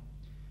theo.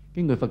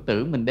 Cái người Phật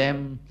tử mình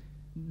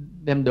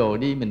đem đồ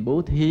đi, mình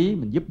bố thí,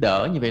 mình giúp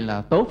đỡ như vậy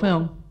là tốt, phải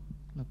không?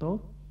 Là tốt.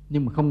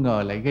 Nhưng mà không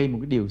ngờ lại gây một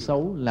cái điều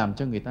xấu, làm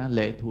cho người ta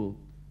lệ thuộc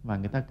và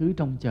người ta cứ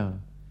trông chờ.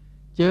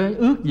 Chứ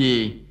ước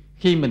gì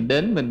khi mình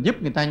đến mình giúp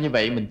người ta như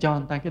vậy, mình cho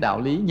người ta cái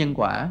đạo lý nhân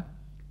quả,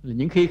 là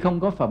những khi không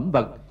có phẩm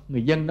vật,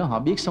 người dân đó họ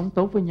biết sống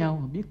tốt với nhau,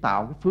 họ biết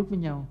tạo cái phước với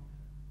nhau,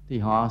 thì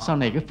họ sau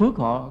này cái phước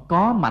họ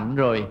có mạnh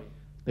rồi,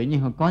 tự nhiên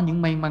họ có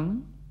những may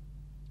mắn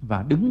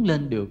và đứng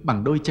lên được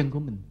bằng đôi chân của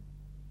mình.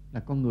 Là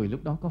con người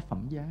lúc đó có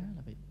phẩm giá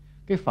là vậy.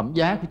 Cái phẩm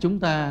giá của chúng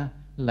ta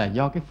là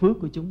do cái phước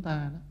của chúng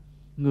ta đó.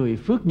 Người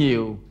phước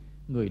nhiều,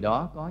 người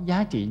đó có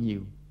giá trị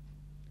nhiều.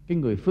 Cái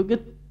người phước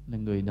ít là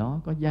người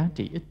đó có giá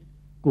trị ít.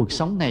 Cuộc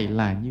sống này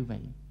là như vậy.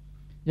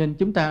 Nên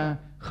chúng ta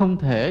không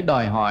thể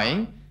đòi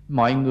hỏi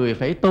mọi người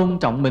phải tôn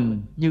trọng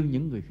mình như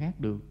những người khác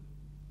được,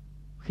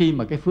 khi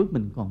mà cái phước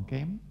mình còn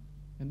kém.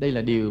 Đây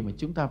là điều mà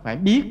chúng ta phải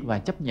biết và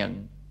chấp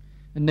nhận.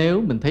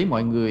 Nếu mình thấy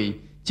mọi người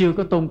chưa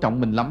có tôn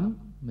trọng mình lắm,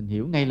 mình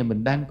hiểu ngay là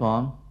mình đang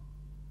còn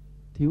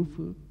thiếu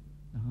phước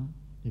đó,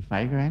 thì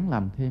phải ráng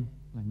làm thêm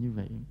là như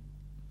vậy.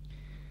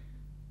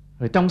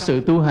 Rồi trong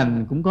sự tu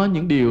hành cũng có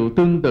những điều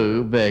tương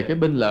tự về cái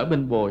bên lỡ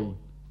bên bồi,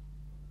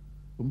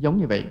 cũng giống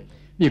như vậy.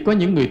 Vì có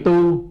những người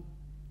tu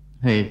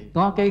thì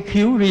có cái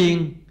khiếu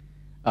riêng,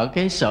 ở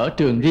cái sở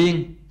trường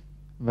riêng,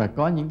 và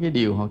có những cái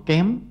điều họ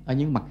kém ở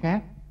những mặt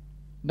khác.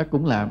 Đó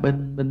cũng là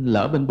bên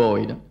lỡ bên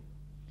bồi đó.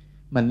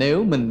 Mà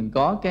nếu mình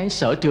có cái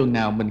sở trường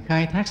nào, mình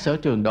khai thác sở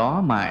trường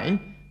đó mãi,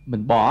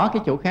 mình bỏ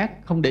cái chỗ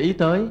khác không để ý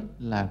tới,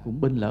 là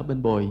cũng bên lỡ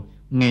bên bồi.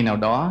 Ngày nào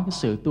đó cái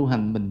sự tu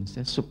hành mình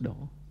sẽ sụp đổ.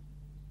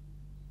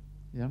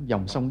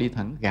 Dòng sông đi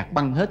thẳng gạt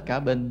băng hết cả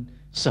bên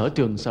sở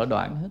trường sở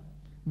đoản hết.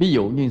 Ví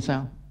dụ như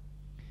sao?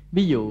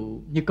 Ví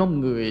dụ như có một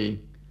người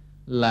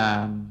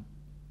là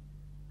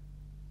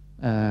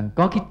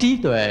có cái trí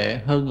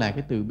tuệ hơn là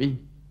cái từ bi,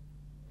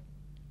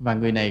 và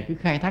người này cứ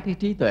khai thác cái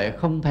trí tuệ,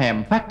 không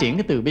thèm phát triển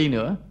cái từ bi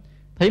nữa.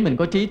 Thấy mình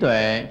có trí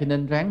tuệ cho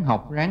nên ráng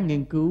học, ráng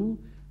nghiên cứu,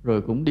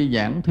 rồi cũng đi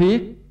giảng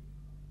thuyết,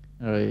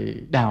 rồi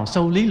đào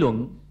sâu lý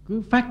luận,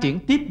 cứ phát triển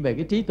tiếp về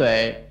cái trí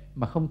tuệ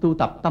mà không tu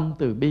tập tâm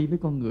từ bi với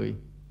con người.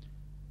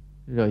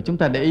 Rồi chúng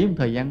ta để ý một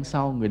thời gian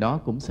sau, người đó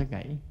cũng sẽ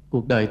gãy.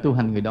 Cuộc đời tu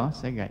hành người đó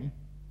sẽ gãy.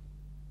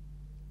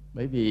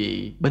 Bởi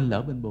vì bên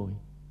lỡ bên bồi.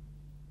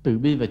 Từ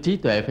bi và trí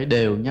tuệ phải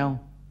đều nhau.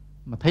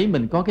 Mà thấy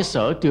mình có cái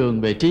sở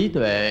trường về trí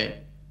tuệ,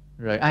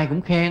 rồi ai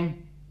cũng khen,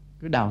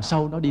 cứ đào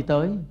sâu đó đi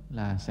tới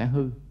là sẽ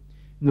hư.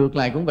 Ngược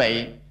lại cũng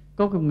vậy,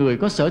 có người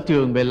có sở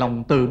trường về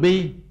lòng từ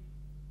bi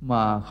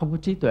mà không có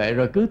trí tuệ,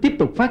 rồi cứ tiếp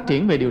tục phát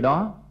triển về điều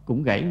đó,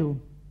 cũng gãy luôn.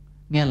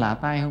 Nghe lạ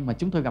tai không, mà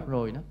chúng tôi gặp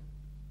rồi đó.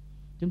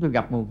 Chúng tôi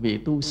gặp một vị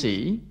tu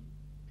sĩ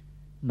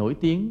nổi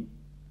tiếng,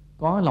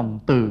 có lòng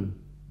từ.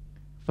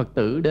 Phật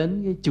tử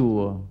đến cái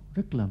chùa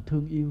rất là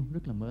thương yêu,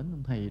 rất là mến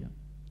ông thầy đó.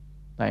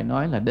 Tại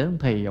nói là đến ông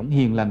thầy, ông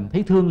hiền lành,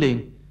 thấy thương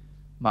liền.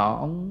 Mà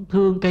ông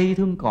thương cây,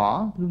 thương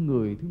cỏ, thương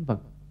người, thương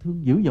vật,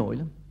 thương dữ dội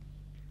lắm.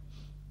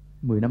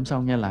 10 năm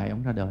sau nghe lại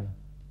ông ra đời.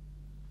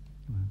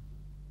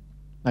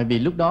 Tại vì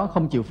lúc đó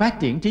không chịu phát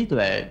triển trí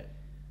tuệ,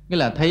 nghĩa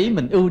là thấy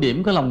mình ưu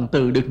điểm có lòng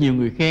từ, được nhiều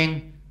người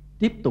khen,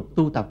 tiếp tục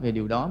tu tập về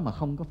điều đó mà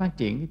không có phát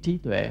triển cái trí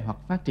tuệ hoặc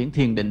phát triển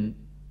thiền định,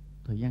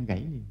 thời gian gãy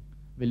liền.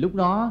 Vì lúc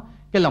đó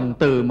cái lòng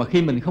từ mà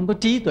khi mình không có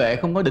trí tuệ,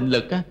 không có định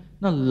lực á,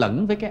 nó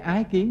lẫn với cái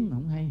ái kiến mà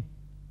không hay,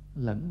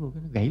 lẫn vô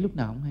cái nó gãy lúc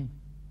nào không hay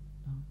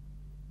đó,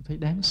 thấy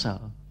đáng sợ.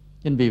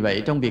 Nên vì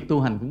vậy trong việc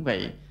tu hành cũng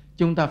vậy,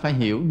 chúng ta phải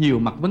hiểu nhiều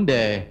mặt vấn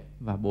đề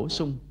và bổ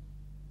sung,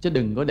 chứ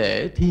đừng có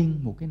để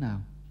thiên một cái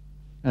nào.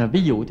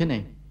 Ví dụ thế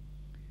này,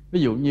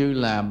 ví dụ như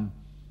là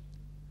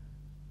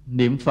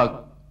niệm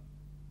Phật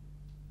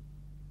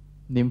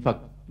Niệm Phật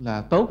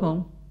là tốt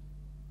không?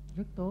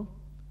 Rất tốt.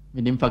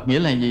 Vì niệm Phật nghĩa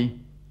là gì?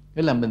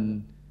 Nghĩa là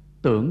mình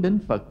tưởng đến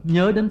Phật,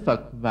 nhớ đến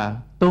Phật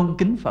và tôn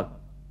kính Phật,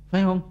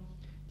 phải không?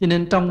 Cho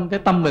nên trong cái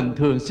tâm mình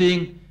thường xuyên,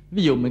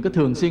 ví dụ mình có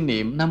thường xuyên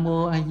niệm Nam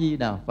Mô A Di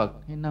Đà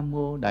Phật hay Nam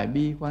Mô Đại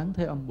Bi Quán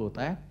Thế Âm Bồ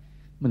Tát,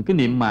 mình cứ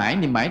niệm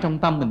mãi trong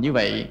tâm mình như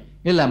vậy,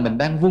 nghĩa là mình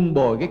đang vun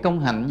bồi cái công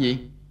hạnh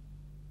gì?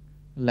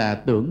 Là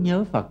tưởng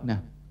nhớ Phật nè,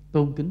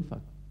 tôn kính Phật.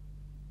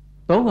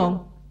 Tốt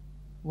không?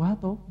 Quá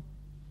tốt.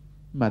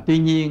 Mà tuy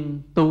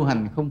nhiên tu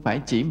hành không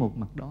phải chỉ một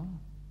mặt đó,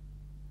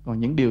 còn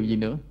những điều gì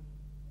nữa?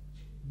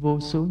 Vô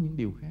số những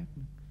điều khác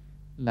nữa.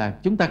 Là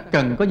chúng ta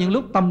cần có những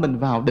lúc tâm mình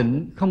vào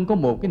định, không có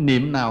một cái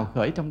niệm nào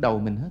khởi trong đầu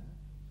mình hết,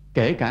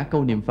 kể cả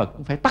câu niệm Phật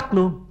cũng phải tắt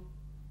luôn.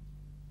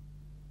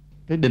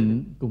 Cái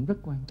định cũng rất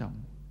quan trọng.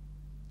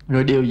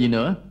 Rồi điều gì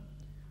nữa?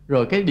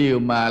 Rồi cái điều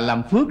mà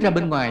làm phước ra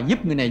bên ngoài,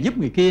 giúp người này giúp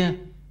người kia,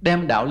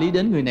 đem đạo lý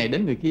đến người này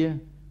đến người kia,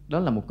 đó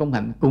là một công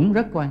hạnh cũng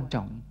rất quan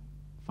trọng,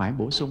 phải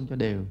bổ sung cho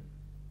đều,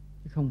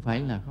 chứ không phải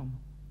là không.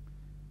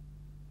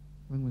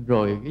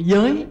 Rồi cái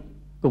giới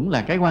cũng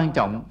là cái quan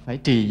trọng, phải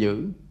trì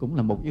giữ, cũng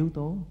là một yếu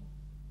tố,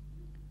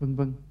 vân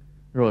vân.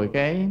 Rồi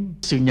cái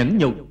sự nhẫn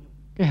nhục,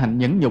 cái hạnh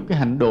nhẫn nhục, cái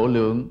hạnh độ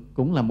lượng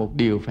cũng là một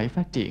điều phải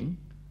phát triển.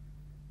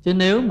 Chứ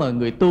nếu mà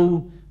người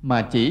tu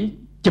mà chỉ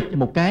chụp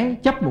một cái,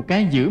 chấp một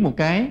cái, giữ một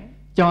cái,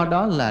 cho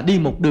đó là đi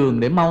một đường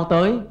để mau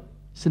tới,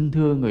 xin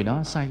thưa người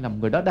đó sai lầm.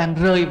 Người đó đang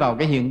rơi vào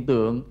cái hiện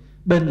tượng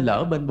bên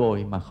lỡ bên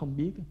bồi mà không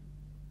biết.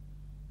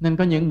 Nên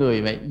có những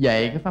người vậy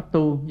dạy cái pháp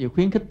tu, nhiều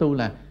khuyến khích tu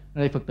là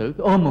đây Phật tử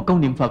cứ ôm một câu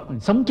niệm Phật,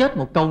 sống chết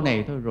một câu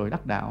này thôi rồi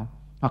đắc đạo,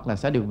 hoặc là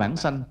sẽ được vãng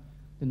sanh.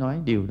 Tôi nói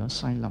điều đó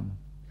sai lầm,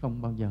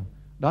 không bao giờ.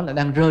 Đó là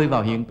đang rơi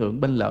vào hiện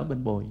tượng bên lỡ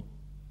bên bồi.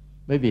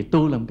 Bởi vì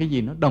tu làm cái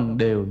gì nó đồng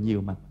đều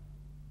nhiều mặt,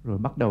 rồi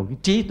bắt đầu cái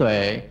trí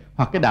tuệ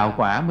hoặc cái đạo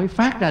quả mới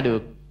phát ra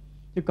được.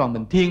 Chứ còn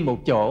mình thiên một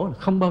chỗ là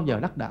không bao giờ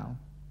đắc đạo.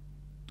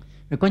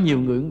 Rồi có nhiều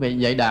người cũng vậy,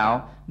 dạy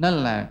đạo nó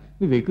là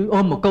quý vị cứ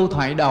ôm một câu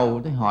thoại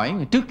đầu, tôi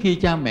hỏi trước khi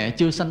cha mẹ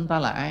chưa sanh ta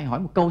là ai, hỏi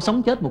một câu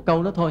sống chết một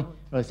câu đó thôi,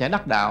 rồi sẽ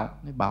đắc đạo.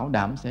 Nói bảo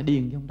đảm sẽ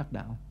điên chứ không đắc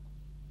đạo.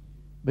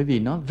 Bởi vì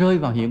nó rơi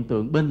vào hiện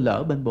tượng bên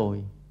lỡ bên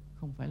bồi,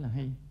 không phải là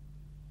hay.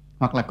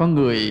 Hoặc là có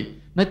người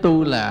nói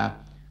tu là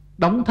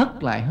đóng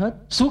thất lại hết,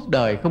 suốt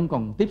đời không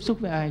còn tiếp xúc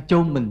với ai,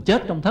 chôn mình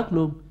chết trong thất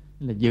luôn,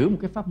 là giữ một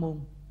cái pháp môn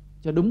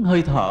cho đúng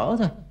hơi thở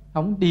thôi,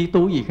 không đi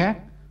tu gì khác.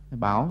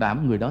 Bảo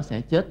đảm người đó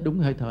sẽ chết đúng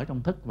hơi thở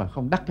trong thất và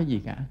không đắc cái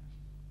gì cả,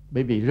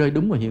 bởi vì rơi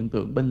đúng vào hiện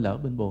tượng bên lỡ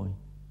bên bồi.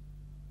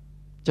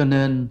 Cho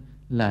nên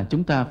là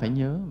chúng ta phải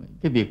nhớ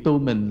cái việc tu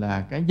mình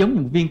là cái giống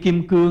như một viên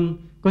kim cương,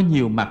 có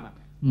nhiều mặt,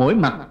 mỗi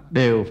mặt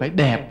đều phải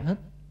đẹp hết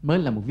mới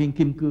là một viên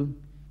kim cương.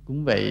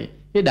 Cũng vậy,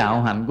 cái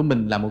đạo hạnh của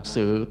mình là một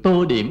sự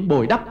tô điểm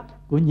bồi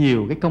đắp của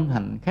nhiều cái công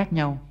hạnh khác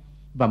nhau,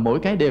 và mỗi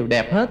cái đều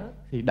đẹp hết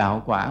thì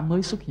đạo quả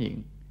mới xuất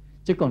hiện.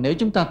 Chứ còn nếu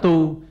chúng ta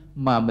tu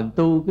mà mình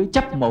tu cứ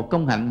chấp một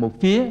công hạnh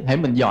một phía, hễ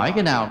mình giỏi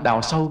cái nào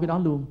đào sâu cái đó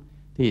luôn,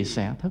 thì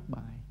sẽ thất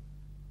bại.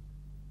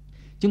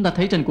 Chúng ta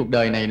thấy trên cuộc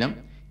đời này đó,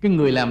 cái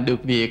người làm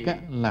được việc á,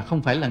 là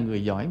không phải là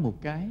người giỏi một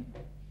cái.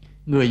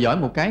 Người giỏi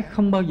một cái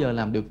không bao giờ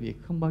làm được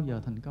việc, không bao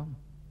giờ thành công.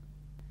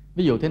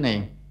 Ví dụ thế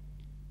này,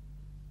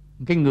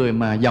 cái người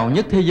mà giàu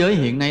nhất thế giới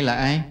hiện nay là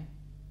ai?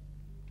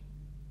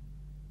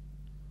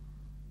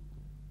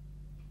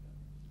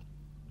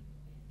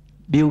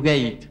 Bill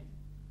Gates.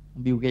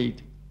 Bill Gates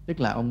tức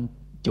là ông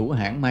chủ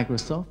hãng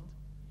Microsoft.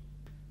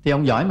 Thì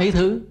ông giỏi mấy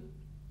thứ?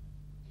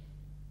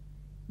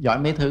 Giỏi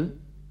mấy thứ?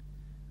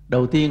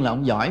 Đầu tiên là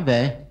ông giỏi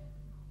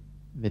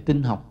về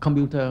tin học,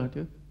 computer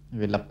trước,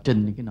 về lập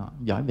trình cái nọ,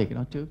 giỏi về cái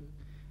đó trước.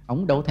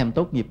 Ông đâu thèm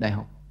tốt nghiệp đại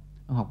học.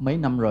 Ông học mấy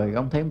năm rồi,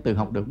 ông thấy ông tự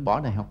học được, ông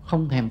bỏ đại học,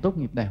 không thèm tốt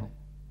nghiệp đại học,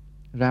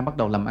 ra bắt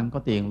đầu làm ăn có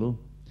tiền luôn.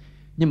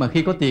 Nhưng mà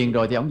khi có tiền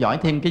rồi thì ông giỏi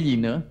thêm cái gì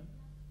nữa?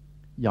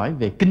 Giỏi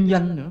về kinh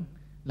doanh nữa,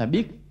 là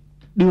biết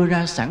đưa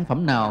ra sản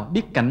phẩm nào,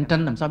 biết cạnh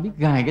tranh làm sao, biết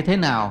gài cái thế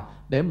nào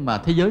để mà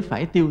thế giới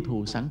phải tiêu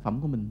thụ sản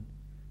phẩm của mình.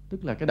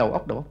 Tức là cái đầu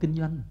óc kinh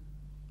doanh.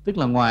 Tức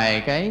là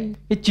ngoài cái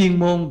chuyên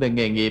môn về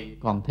nghề nghiệp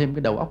còn thêm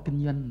cái đầu óc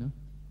kinh doanh nữa.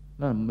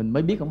 Đó là mình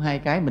mới biết ổng hai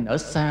cái, mình ở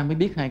xa mới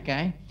biết hai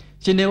cái.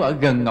 Chứ nếu ở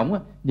gần ổng,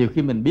 nhiều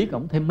khi mình biết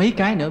ổng thêm mấy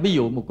cái nữa. Ví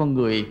dụ một con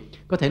người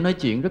có thể nói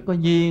chuyện rất có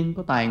duyên,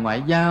 có tài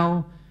ngoại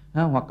giao,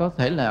 hoặc có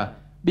thể là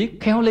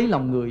biết khéo lấy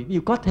lòng người. Ví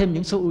dụ có thêm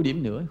những số ưu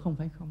điểm nữa, không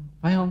phải không?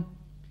 Phải không?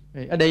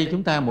 Ở đây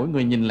chúng ta mỗi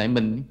người nhìn lại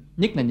mình,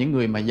 nhất là những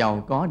người mà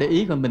giàu có, để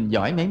ý coi mình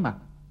giỏi mấy mặt.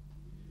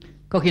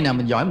 Có khi nào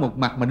mình giỏi một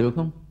mặt mà được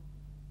không?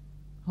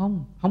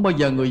 Không, không bao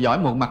giờ người giỏi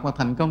một mặt mà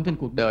thành công trên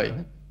cuộc đời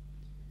hết.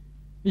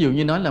 Ví dụ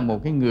như nói là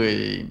một cái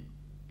người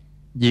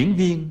diễn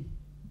viên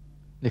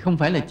thì không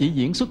phải là chỉ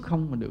diễn xuất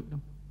không mà được đâu,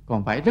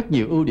 còn phải rất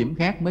nhiều ưu điểm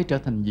khác mới trở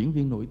thành diễn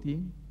viên nổi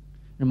tiếng.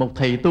 Rồi một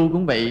thầy tu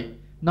cũng vậy,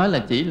 nói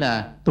là chỉ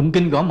là tụng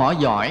kinh gõ mõ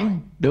giỏi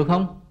được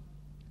không?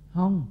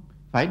 Không,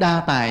 phải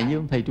đa tài như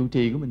ông thầy trụ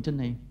trì của mình trên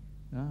này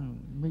đó,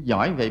 mới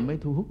giỏi vậy mới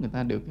thu hút người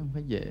ta được, không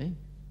phải dễ.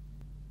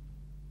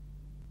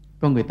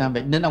 Con người ta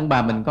vậy nên ông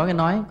bà mình có cái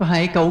nói, có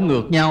hai câu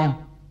ngược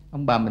nhau.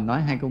 Ông bà mình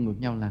nói hai câu ngược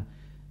nhau là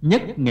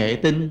nhất nghệ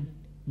tinh,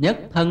 nhất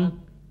thân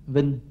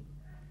vinh.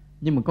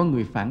 Nhưng mà có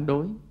người phản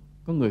đối,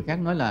 có người khác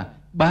nói là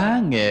bá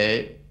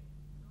nghệ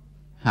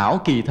hảo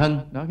kỳ thân.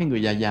 Đó, cái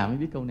người già già mới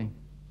biết câu này.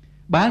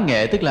 Bá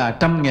nghệ tức là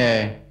trăm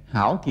nghề,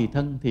 hảo kỳ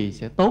thân thì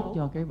sẽ tốt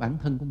cho cái bản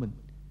thân của mình.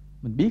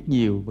 Mình biết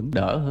nhiều vẫn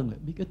đỡ hơn là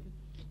biết ít.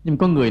 Nhưng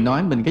có người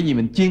nói mình cái gì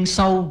mình chuyên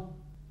sâu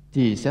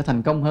thì sẽ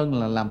thành công hơn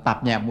là làm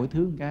tạp nhạp mỗi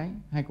thứ một cái.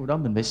 Hai câu đó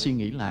mình phải suy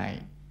nghĩ lại.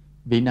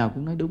 Vị nào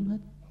cũng nói đúng hết,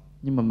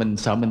 nhưng mà mình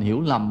sợ mình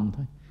hiểu lầm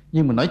thôi.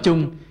 Nhưng mà nói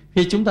chung,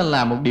 khi chúng ta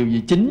làm một điều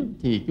gì chính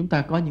thì chúng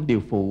ta có những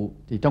điều phụ.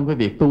 Thì trong cái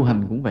việc tu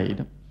hành cũng vậy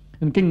đó.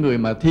 Nên cái người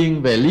mà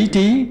thiên về lý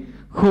trí,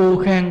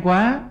 khô khan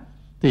quá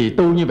thì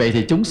tu như vậy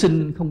thì chúng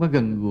sinh không có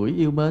gần gũi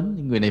yêu mến.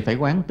 Nhưng người này phải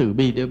quán từ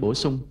bi để bổ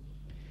sung.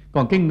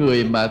 Còn cái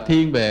người mà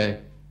thiên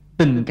về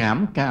tình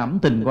cảm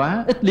tình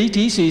quá, ít lý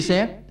trí suy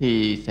xét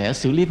thì sẽ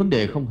xử lý vấn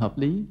đề không hợp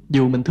lý.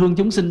 Dù mình thương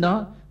chúng sinh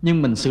đó,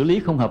 nhưng mình xử lý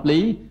không hợp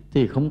lý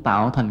thì không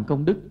tạo thành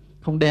công đức,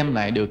 không đem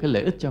lại được cái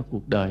lợi ích cho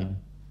cuộc đời.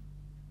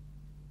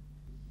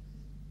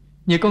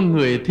 Như có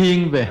người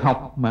thiên về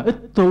học mà ít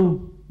tu,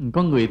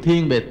 có người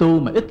thiên về tu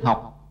mà ít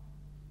học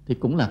thì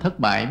cũng là thất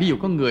bại. Ví dụ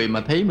có người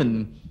mà thấy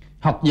mình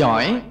học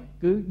giỏi,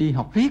 cứ đi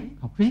học riết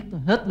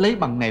thôi, hết lấy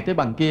bằng này tới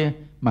bằng kia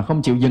mà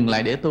không chịu dừng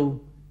lại để tu,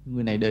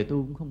 người này đời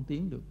tu cũng không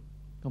tiến được,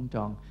 không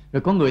tròn.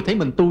 Rồi có người thấy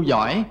mình tu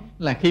giỏi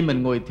là khi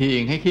mình ngồi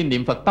thiền hay khi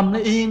niệm Phật tâm nó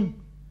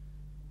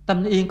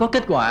yên có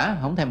kết quả,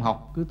 không thèm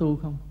học, cứ tu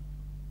không.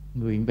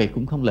 Người vậy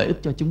cũng không lợi ích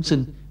cho chúng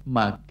sinh,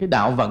 mà cái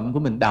đạo vận của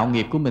mình, đạo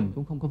nghiệp của mình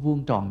cũng không có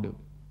vuông tròn được.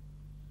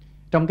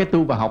 Trong cái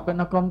tu và học đó,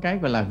 nó có một cái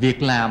gọi là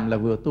việc làm là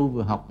vừa tu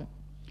vừa học đó.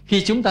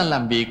 Khi chúng ta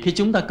làm việc, khi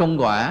chúng ta công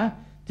quả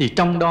thì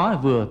trong đó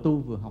vừa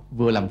tu vừa học,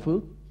 vừa làm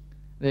phước.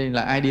 Đây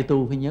là ai đi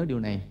tu phải nhớ điều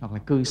này, hoặc là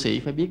cư sĩ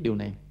phải biết điều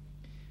này.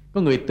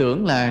 Có người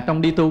tưởng là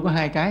trong đi tu có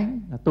hai cái,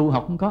 là tu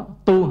học không có,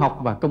 tu học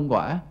và công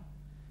quả.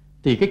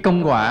 Thì cái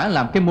công quả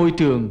làm cái môi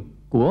trường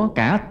của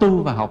cả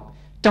tu và học.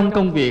 Trong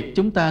công việc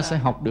chúng ta sẽ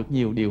học được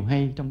nhiều điều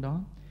hay trong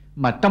đó,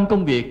 mà trong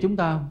công việc chúng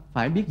ta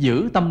phải biết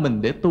giữ tâm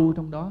mình để tu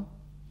trong đó.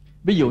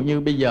 Ví dụ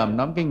như bây giờ mình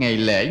nói cái ngày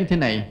lễ như thế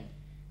này,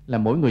 là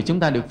mỗi người chúng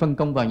ta được phân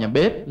công vào nhà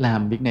bếp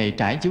làm việc này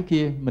trải chiếu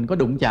kia. Mình có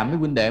đụng chạm với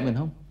huynh đệ mình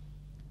không?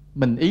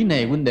 Mình ý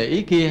này huynh đệ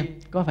ý kia,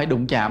 có phải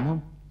đụng chạm không?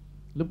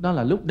 Lúc đó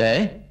là lúc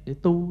để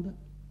tu đó.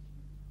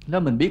 Đó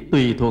mình biết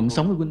tùy thuận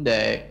sống với huynh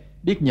đệ,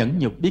 biết nhẫn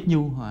nhục, biết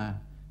nhu hòa.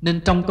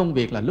 Nên trong công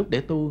việc là lúc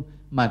để tu,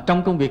 mà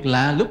trong công việc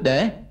là lúc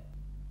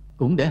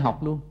cũng để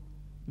học luôn.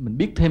 Mình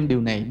biết thêm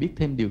điều này, biết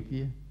thêm điều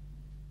kia.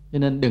 Cho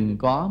nên đừng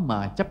có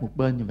mà chấp một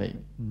bên như vậy.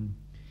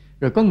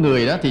 Rồi có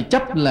người đó thì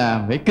chấp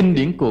là phải kinh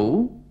điển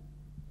cũ,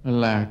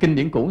 là kinh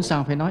điển cũ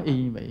sao phải nói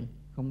y như vậy,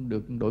 không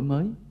được đổi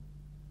mới.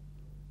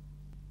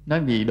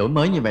 Nói vì đổi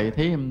mới như vậy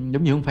thấy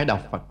giống như không phải đọc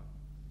Phật.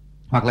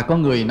 Hoặc là có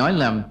người nói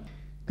là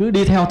cứ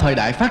đi theo thời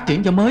đại phát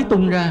triển cho mới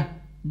tung ra,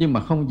 nhưng mà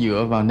không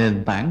dựa vào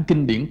nền tảng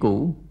kinh điển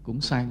cũ,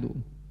 cũng sai luôn.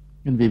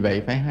 Nên vì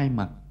vậy phải hai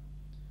mặt,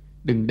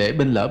 đừng để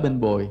bên lỡ bên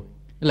bồi.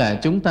 Tức là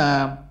chúng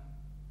ta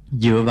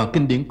dựa vào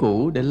kinh điển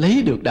cũ để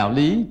lấy được đạo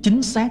lý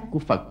chính xác của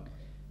Phật,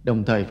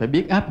 đồng thời phải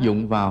biết áp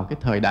dụng vào cái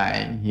thời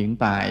đại hiện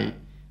tại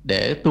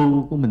để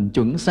tu của mình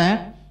chuẩn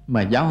xác,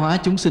 mà giáo hóa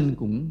chúng sinh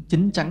cũng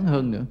chín chắn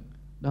hơn nữa.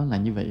 Đó là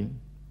như vậy.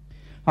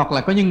 Hoặc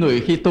là có những người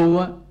khi tu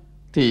á,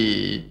 thì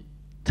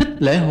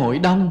thích lễ hội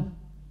đông,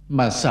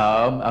 mà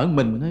sợ ở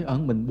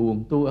mình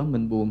buồn, tu ở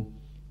mình buồn,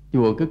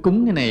 chùa cứ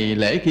cúng cái này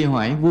lễ kia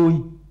hoài vui,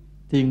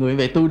 thì người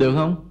vậy tu được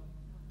không?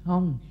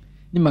 Không.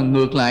 Nhưng mà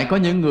ngược lại có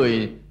những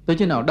người tới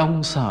chỗ nào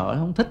đông sợ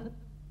không thích,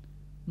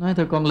 nói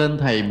thôi con lên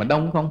thầy mà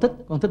đông con thích,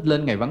 con thích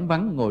lên ngày vắng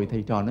vắng ngồi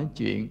thầy trò nói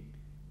chuyện.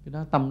 Cái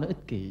đó tâm nó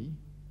ích kỷ,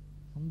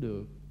 không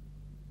được.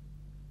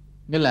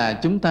 Nghĩa là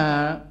chúng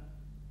ta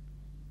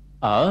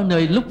ở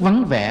nơi lúc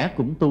vắng vẻ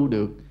cũng tu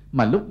được,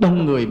 mà lúc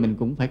đông người mình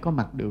cũng phải có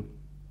mặt được.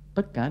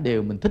 Tất cả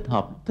đều mình thích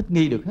hợp, thích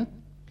nghi được hết.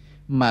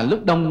 Mà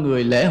lúc đông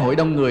người, lễ hội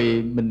đông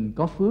người mình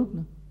có phước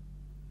nữa.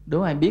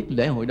 Đố ai biết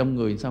lễ hội đông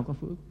người sao có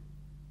phước?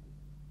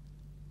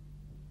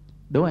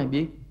 Đố ai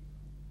biết?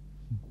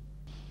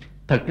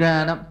 Thật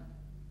ra đó,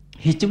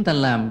 khi chúng ta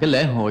làm cái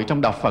lễ hội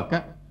trong đạo Phật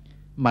á,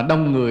 mà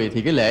đông người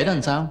thì cái lễ đó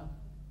làm sao?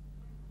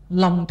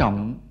 Long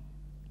trọng,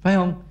 phải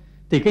không?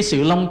 Thì cái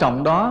sự long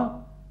trọng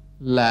đó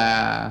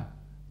là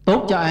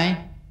tốt cho ai?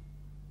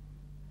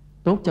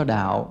 Tốt cho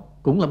đạo,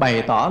 cũng là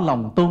bày tỏ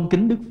lòng tôn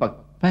kính Đức Phật,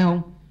 phải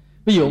không?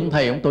 Ví dụ ông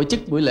thầy ông tổ chức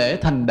buổi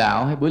lễ thành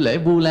đạo hay buổi lễ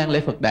Vu Lan, lễ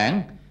Phật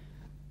đản,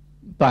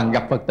 toàn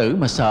gặp Phật tử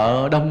mà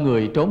sợ đông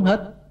người trốn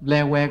hết,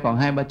 le que còn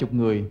 20-30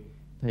 người,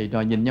 thì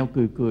rồi nhìn nhau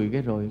cười cười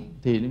cái rồi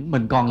thì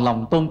mình còn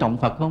lòng tôn trọng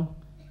Phật không?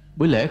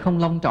 Buổi lễ không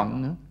long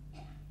trọng nữa.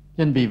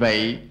 Nên vì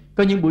vậy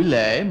có những buổi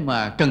lễ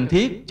mà cần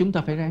thiết chúng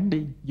ta phải ráng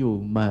đi,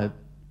 dù mà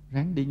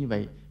ráng đi như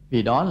vậy,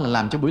 vì đó là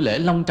làm cho buổi lễ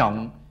long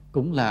trọng,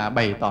 cũng là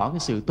bày tỏ cái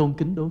sự tôn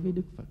kính đối với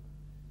Đức Phật.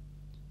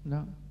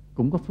 Đó,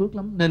 cũng có phước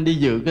lắm. Nên đi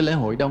dự cái lễ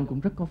hội đông cũng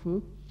rất có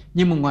phước.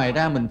 Nhưng mà ngoài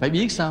ra mình phải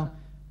biết sao?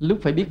 Lúc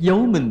phải biết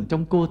giấu mình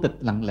trong cô tịch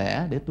lặng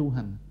lẽ để tu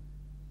hành.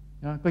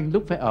 Đó, có những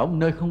lúc phải ở một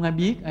nơi không ai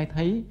biết, ai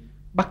thấy,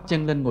 bắt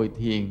chân lên ngồi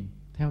thiền,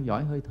 theo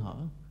dõi hơi thở.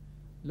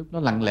 Lúc đó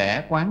lặng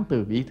lẽ quán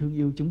từ bi thương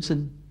yêu chúng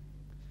sinh.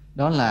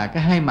 Đó là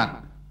cái hai mặt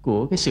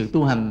của cái sự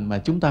tu hành mà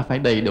chúng ta phải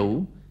đầy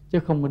đủ, chứ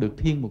không có được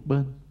thiên một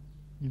bên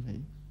như vậy.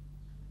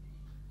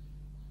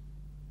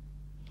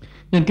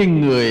 Nên cái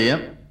người á,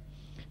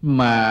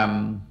 Mà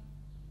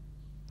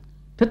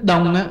thích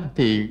đông á,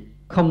 thì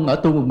không ở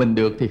tu một mình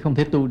được thì không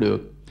thể tu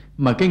được.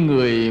 Mà cái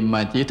người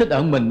mà chỉ thích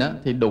ở mình á,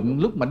 thì đụng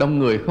lúc mà đông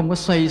người không có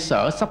xoay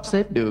sở sắp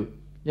xếp được,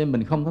 nên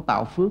mình không có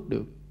tạo phước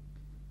được.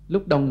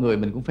 Lúc đông người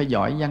mình cũng phải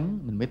giỏi vắng,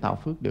 mình mới tạo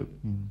phước được.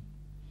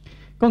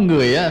 Có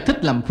người á,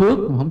 thích làm phước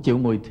mà không chịu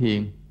ngồi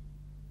thiền,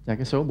 cho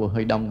cái số bộ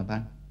hơi đông người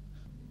ta.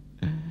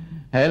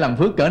 Hễ làm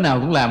phước cỡ nào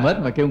cũng làm hết,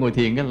 mà kêu ngồi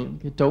thiền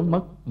cái trốn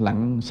mất.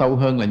 Lặn sâu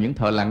hơn là những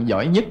thợ lặn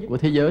giỏi nhất của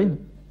thế giới,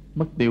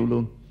 mất tiêu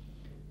luôn.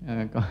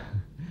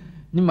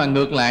 Nhưng mà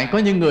ngược lại có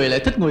những người lại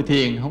thích ngồi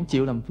thiền, không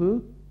chịu làm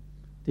phước.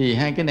 Thì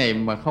hai cái này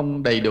mà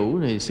không đầy đủ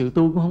thì sự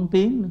tu cũng không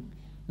tiến nữa.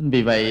 Nên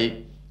vì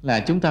vậy là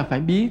chúng ta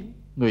phải biết,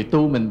 người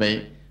tu mình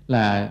vậy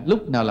là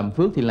lúc nào làm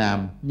phước thì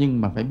làm,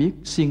 nhưng mà phải biết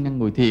siêng năng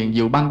ngồi thiền.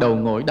 Dù ban đầu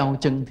ngồi đau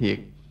chân thiệt,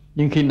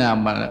 nhưng khi nào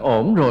mà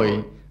ổn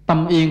rồi,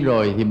 tâm yên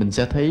rồi, thì mình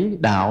sẽ thấy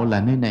đạo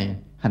là nơi này,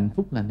 hạnh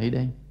phúc là nơi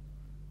đây.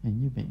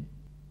 Như vậy.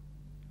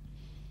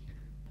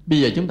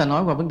 Bây giờ chúng ta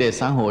nói qua vấn đề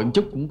xã hội một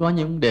chút, cũng có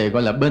những vấn đề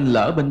gọi là bên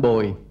lỡ bên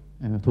bồi,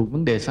 thuộc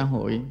vấn đề xã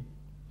hội.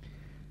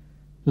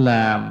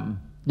 Là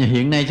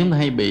hiện nay chúng ta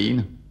hay bị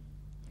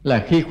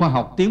là khi khoa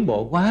học tiến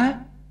bộ quá,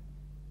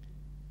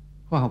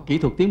 khoa học kỹ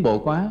thuật tiến bộ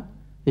quá,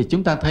 thì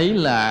chúng ta thấy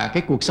là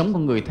cái cuộc sống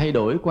con người thay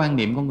đổi, quan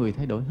niệm con người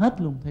thay đổi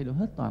hết luôn, thay đổi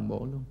hết toàn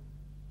bộ luôn.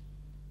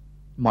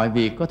 Mọi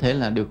việc có thể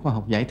là được khoa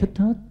học giải thích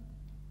hết,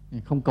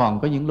 không còn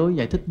có những lối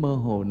giải thích mơ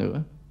hồ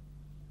nữa.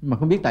 Mà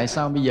không biết tại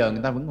sao bây giờ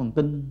người ta vẫn còn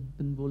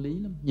tin vô lý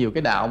lắm. Nhiều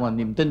cái đạo mà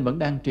niềm tin vẫn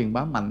đang truyền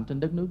bá mạnh trên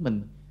đất nước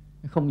mình,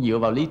 không dựa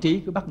vào lý trí,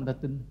 cứ bắt người ta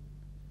tin.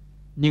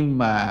 Nhưng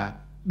mà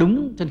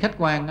đúng trên khách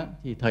quan đó,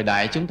 thì thời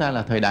đại chúng ta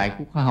là thời đại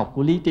của khoa học,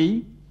 của lý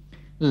trí,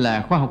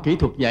 là khoa học kỹ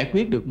thuật giải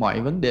quyết được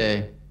mọi vấn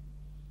đề.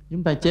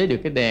 Chúng ta chế được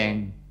cái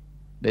đèn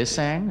để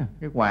sáng,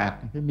 cái quạt,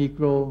 cái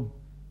micro,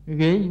 cái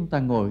ghế chúng ta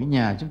ngồi, cái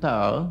nhà chúng ta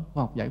ở,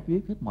 khoa học giải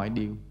quyết hết mọi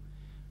điều.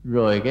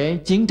 Rồi cái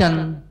chiến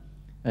tranh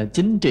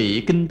chính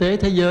trị, kinh tế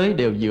thế giới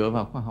đều dựa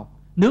vào khoa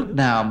học. Nước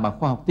nào mà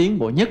khoa học tiến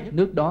bộ nhất,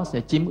 nước đó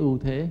sẽ chiếm ưu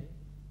thế,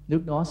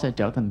 nước đó sẽ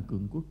trở thành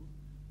cường quốc.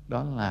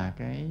 Đó là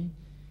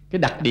cái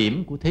đặc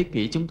điểm của thế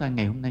kỷ chúng ta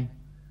ngày hôm nay.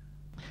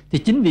 Thì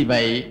chính vì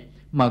vậy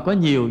mà có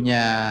nhiều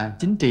nhà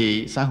chính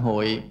trị xã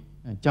hội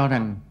cho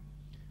rằng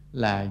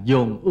là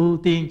dồn ưu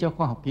tiên cho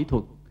khoa học kỹ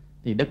thuật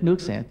thì đất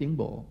nước sẽ tiến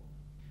bộ.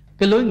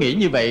 Cái lối nghĩ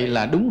như vậy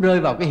là đúng,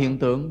 rơi vào cái hiện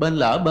tượng bên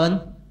lỡ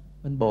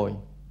bên bồi,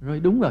 rơi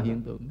đúng vào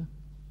hiện tượng đó.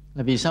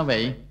 Là vì sao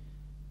vậy?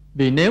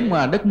 Vì nếu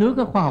mà đất nước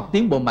có khoa học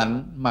tiến bộ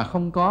mạnh mà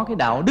không có cái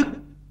đạo đức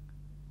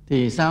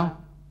thì sao?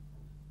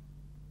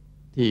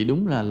 Thì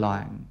đúng là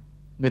loạn.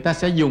 Người ta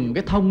sẽ dùng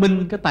cái thông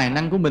minh, cái tài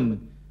năng của mình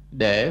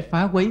để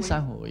phá quấy xã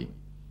hội.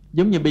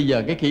 Giống như bây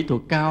giờ cái kỹ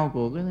thuật cao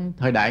của cái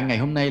thời đại ngày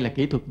hôm nay là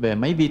kỹ thuật về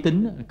máy vi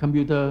tính,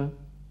 computer.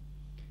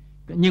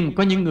 Nhưng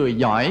có những người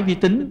giỏi vi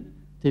tính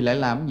thì lại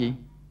làm cái gì?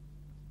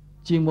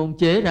 Chuyên môn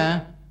chế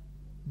ra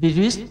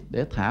virus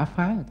để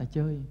phá người ta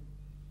chơi.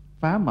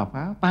 Phá mà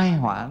phá tai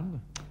họa lắm.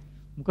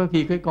 Có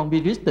khi cái con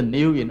virus tình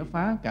yêu gì nó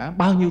phá cả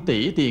bao nhiêu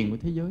tỷ tiền của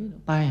thế giới,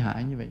 tai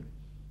hại như vậy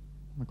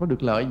mà có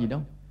được lợi gì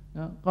đâu.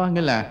 Đó, có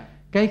nghĩa là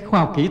cái khoa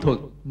học kỹ thuật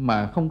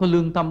mà không có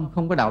lương tâm,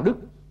 không có đạo đức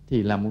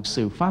thì là một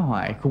sự phá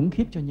hoại khủng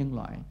khiếp cho nhân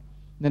loại.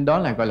 Nên đó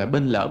là gọi là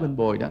bên lỡ bên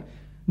bồi đó.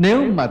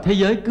 Nếu mà thế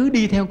giới cứ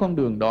đi theo con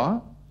đường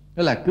đó,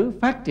 đó là cứ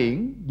phát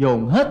triển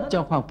dồn hết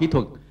cho khoa học kỹ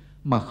thuật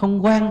mà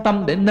không quan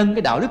tâm để nâng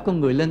cái đạo đức con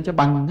người lên cho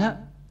bằng á,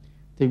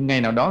 thì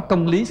ngày nào đó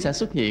công lý sẽ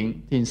xuất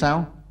hiện. Thì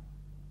sao?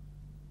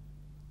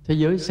 Thế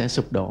giới sẽ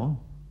sụp đổ.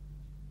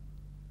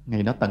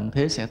 Ngày đó tận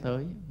thế sẽ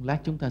tới.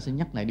 Lát chúng ta sẽ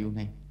nhắc lại điều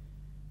này.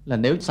 Là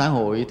nếu xã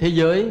hội thế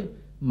giới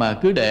mà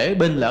cứ để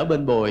bên lỡ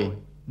bên bồi,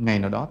 ngày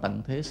nào đó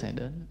tận thế sẽ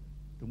đến.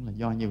 Cũng là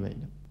do như vậy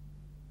đó.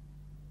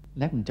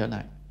 Lát mình trở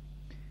lại.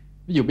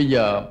 Ví dụ bây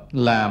giờ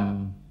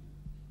làm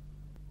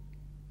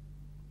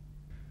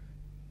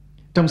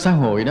trong xã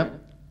hội đó,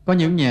 có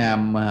những nhà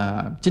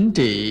mà chính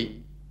trị,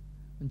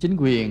 chính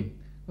quyền,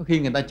 có khi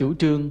người ta chủ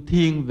trương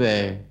thiên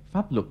về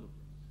pháp luật.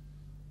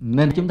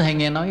 Nên chúng ta hay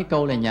nghe nói cái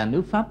câu là nhà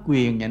nước pháp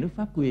quyền, nhà nước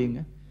pháp quyền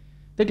á.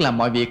 Tức là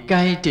mọi việc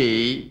cai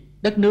trị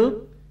đất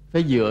nước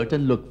phải dựa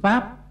trên luật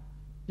pháp,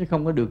 chứ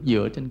không có được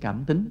dựa trên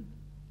cảm tính.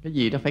 Cái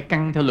gì đó phải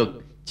căn theo luật,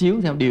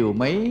 chiếu theo điều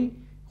mấy,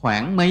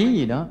 khoảng mấy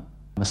gì đó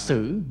mà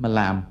xử, mà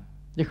làm,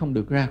 chứ không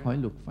được ra khỏi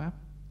luật pháp.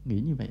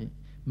 Nghĩ như vậy.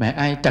 Mà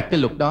ai trật cái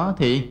luật đó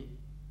thì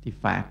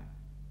phạt,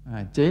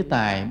 chế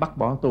tài, bắt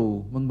bỏ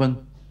tù, vân vân.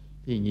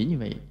 Thì nghĩ như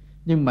vậy.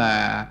 Nhưng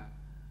mà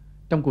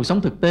trong cuộc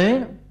sống thực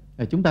tế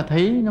chúng ta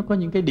thấy nó có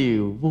những cái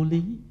điều vô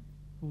lý.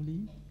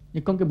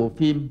 Nhưng có cái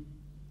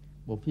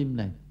bộ phim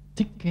là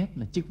Ticket,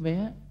 là chiếc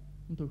vé,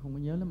 tôi không có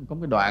nhớ lắm. Có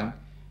cái đoạn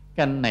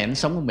cái anh này anh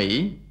sống ở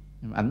Mỹ,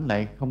 mà ảnh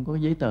lại không có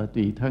giấy tờ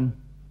tùy thân,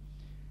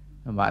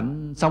 mà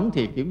ảnh sống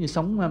thì kiểu như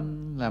sống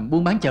làm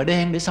buôn bán chợ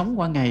đen để sống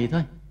qua ngày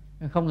thôi,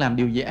 không làm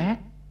điều gì ác,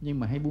 nhưng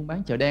mà hay buôn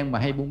bán chợ đen, mà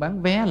hay buôn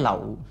bán vé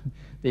lậu.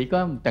 Thì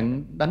có một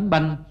trận đánh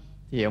banh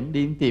thì ông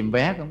đi tìm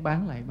vé, ông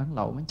bán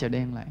lậu, bán chợ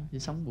đen lại, chỉ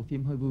sống bộ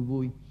phim hơi vui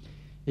vui.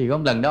 Thì có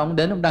một lần đó ông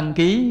đến, ông đăng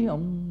ký,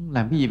 ông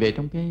làm cái gì về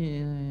trong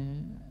cái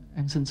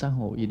an sinh xã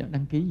hội gì đó,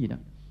 đăng ký gì đó.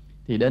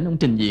 Thì đến ông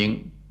trình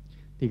diện,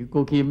 Thì cái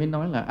cô kia mới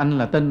nói là anh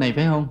là tên này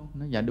phải không?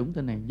 Nói dạ đúng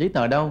tên này. Giấy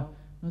tờ đâu?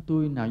 Nói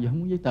tôi nào giờ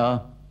không có giấy tờ.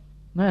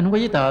 Nói anh không có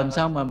giấy tờ làm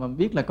sao mà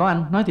biết là có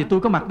anh? Nói thì tôi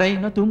có mặt đây.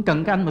 Nói tôi không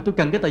cần cái anh mà tôi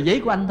cần cái tờ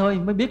giấy của anh thôi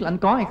mới biết là anh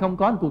có hay không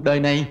có trong cuộc đời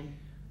này.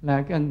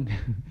 Là cái anh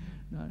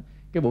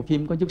cái bộ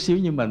phim có chút xíu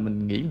nhưng mà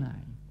mình nghĩ lại,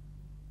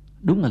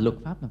 đúng là luật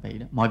pháp là vậy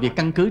đó. Mọi việc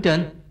căn cứ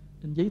trên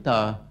giấy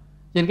tờ. Cho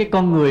nên cái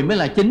con người mới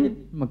là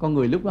chính, mà con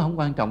người lúc đó không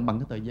quan trọng bằng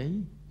cái tờ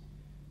giấy.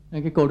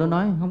 Nên cái cô đó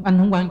nói không, anh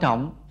không quan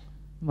trọng,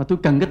 mà tôi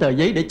cần cái tờ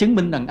giấy để chứng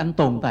minh rằng anh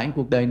tồn tại trong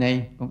cuộc đời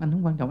này. Còn anh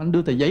không quan trọng, anh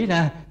đưa tờ giấy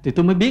ra thì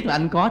tôi mới biết là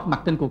anh có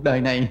mặt trên cuộc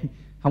đời này.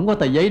 Không có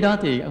tờ giấy đó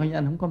thì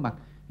anh không có mặt.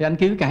 Thì anh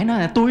kêu cãi nó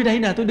là tôi đây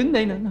nè, tôi đứng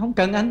đây nè, không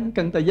cần anh,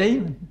 cần tờ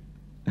giấy.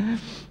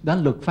 Đó,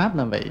 luật pháp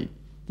là vậy.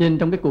 Cho nên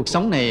trong cái cuộc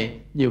sống này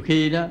nhiều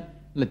khi đó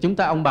là chúng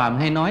ta, ông bà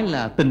hay nói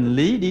là tình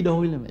lý đi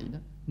đôi là vậy đó.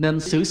 Nên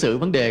xử sự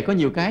vấn đề có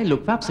nhiều cái luật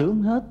pháp xử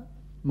không hết,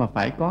 mà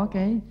phải có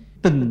cái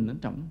tình ở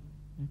trong,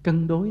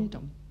 cân đối ở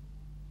trong.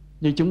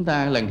 Như chúng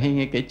ta lần hay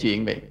nghe kể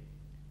chuyện vậy.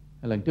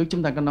 Lần trước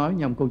chúng ta có nói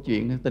nhau một câu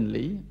chuyện tình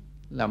lý,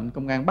 làm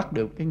công an bắt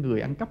được cái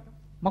người ăn cắp,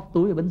 móc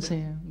túi ở bến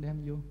xe đem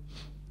vô.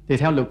 Thì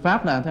theo luật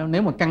pháp là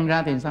nếu mà căng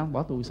ra thì sao?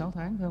 Bỏ tù 6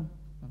 tháng phải không?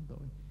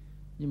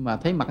 Nhưng mà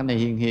thấy mặt anh này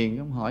hiền hiền,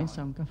 ông hỏi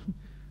xong có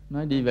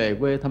nói đi về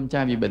quê thăm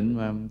cha bị bệnh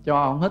mà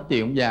cho ông hết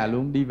tiền ông già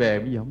luôn, đi về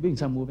bây giờ không biết làm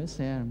sao mua vé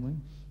xe mới.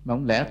 Mà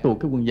ông lẽ tuột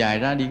cái quần dài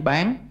ra đi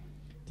bán,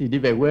 thì đi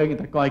về quê người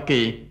ta coi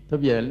kỳ, thôi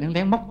về lén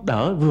lén móc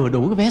đỡ vừa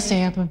đủ cái vé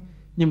xe thôi.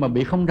 Nhưng mà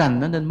bị không rành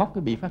nó nên móc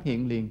cái bị phát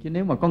hiện liền, chứ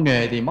nếu mà có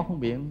nghề thì móc không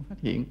bị phát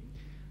hiện.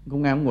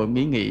 Công an ông ngồi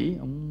nghĩ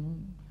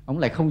ông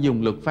lại không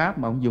dùng luật pháp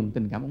mà ông dùng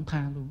tình cảm, ông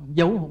tha luôn, ông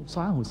giấu, ông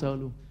xóa hồ sơ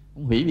luôn,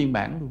 ông hủy biên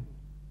bản luôn,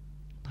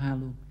 tha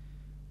luôn.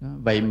 Đó,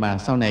 vậy mà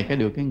sau này cái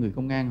được cái người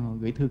công an họ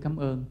gửi thư cảm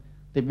ơn.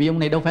 Tại vì ông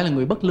này đâu phải là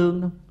người bất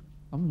lương đâu,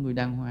 ông là người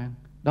đàng hoàng.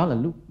 Đó là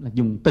lúc là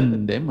dùng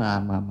tình để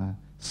mà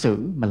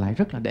xử mà lại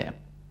rất là đẹp.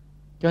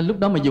 Cho nên lúc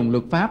đó mà dùng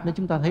luật pháp để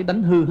chúng ta thấy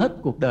đánh hư hết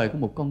cuộc đời của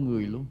một con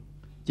người luôn.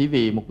 Chỉ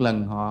vì một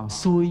lần họ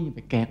xui như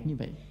vậy, kẹt như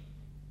vậy.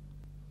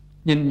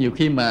 Nhưng nhiều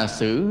khi mà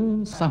xử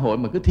xã hội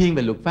mà cứ thiên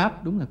về luật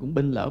pháp, đúng là cũng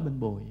bên lỡ bên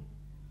bồi.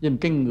 Nhưng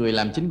cái người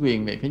làm chính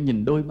quyền vậy phải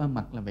nhìn đôi ba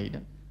mặt là vậy đó.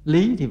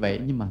 Lý thì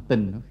vậy nhưng mà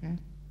tình nó khác,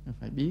 nó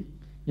phải biết.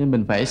 Nhưng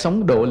mình phải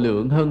sống độ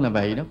lượng hơn là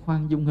vậy đó,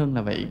 khoan dung hơn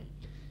là vậy.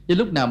 Chứ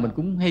lúc nào mình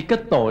cũng hay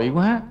kết tội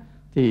quá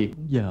thì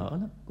cũng dở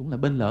lắm, cũng là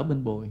bên lỡ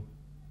bên bồi.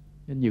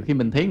 Nên nhiều khi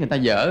mình thấy người ta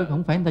dở,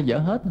 không phải người ta dở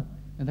hết,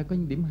 người ta có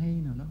những điểm hay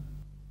nào đó.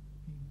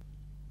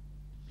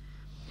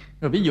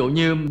 Rồi ví dụ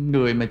như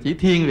người mà chỉ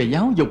thiên về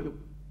giáo dục,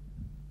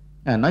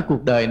 nói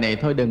cuộc đời này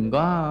thôi đừng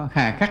có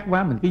hà khắc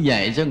quá, mình cứ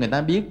dạy cho người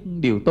ta biết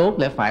điều tốt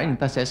lẽ phải, người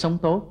ta sẽ sống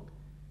tốt.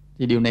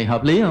 Thì điều này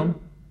hợp lý không?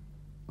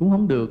 Cũng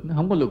không được, nó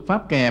không có luật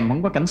pháp kèm,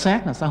 không có cảnh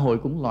sát là xã hội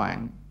cũng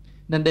loạn.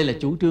 Nên đây là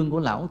chủ trương của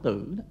Lão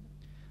Tử đó.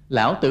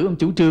 Lão Tử ông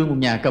chủ trương một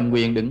nhà cầm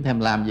quyền đừng thèm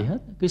làm gì hết,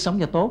 cứ sống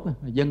cho tốt,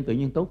 dân tự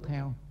nhiên tốt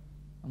theo.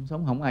 Ông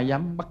sống không ai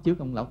dám bắt chước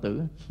ông Lão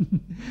Tử.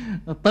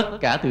 Tất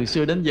cả từ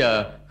xưa đến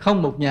giờ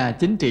không một nhà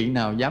chính trị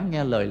nào dám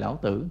nghe lời Lão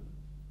Tử.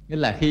 Nghĩa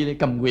là khi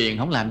cầm quyền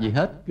không làm gì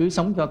hết, cứ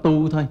sống cho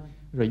tu thôi,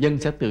 rồi dân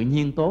sẽ tự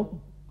nhiên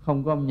tốt.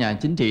 Không có nhà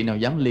chính trị nào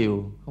dám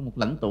liều, không một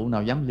lãnh tụ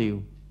nào dám liều.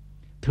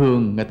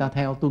 Thường người ta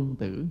theo tuân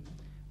tử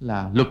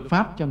là luật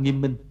pháp cho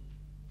nghiêm minh.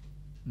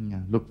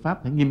 Luật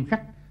pháp phải nghiêm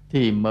khắc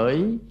thì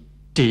mới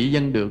trị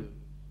dân được.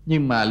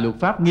 Nhưng mà luật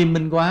pháp nghiêm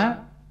minh quá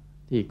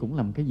thì cũng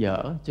là một cái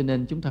dở. Cho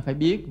nên chúng ta phải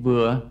biết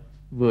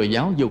vừa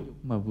giáo dục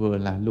mà vừa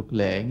là luật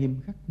lệ nghiêm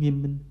khắc,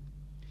 nghiêm minh.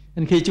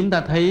 Nên khi chúng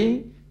ta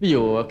thấy, ví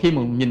dụ khi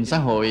mà nhìn xã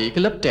hội,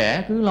 cái lớp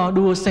trẻ cứ lo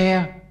đua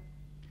xe,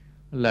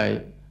 là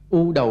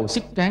u đầu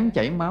sức tráng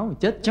chảy máu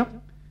chết chóc,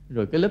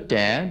 rồi cái lớp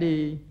trẻ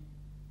đi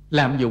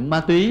lạm dụng ma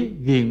túy,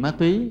 ghiền ma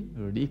túy,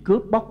 rồi đi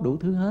cướp bóc đủ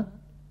thứ hết,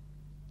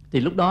 thì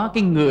lúc đó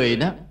cái người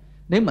đó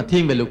nếu mà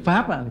thiên về luật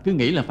pháp cứ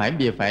nghĩ là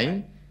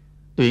phải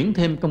tuyển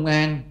thêm công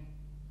an,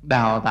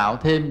 đào tạo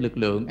thêm lực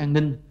lượng an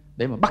ninh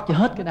để mà bắt cho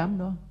hết cái đám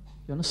đó,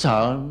 cho nó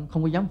sợ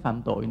không có dám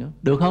phạm tội nữa.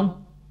 Được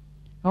không?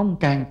 Không,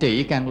 càng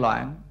trị càng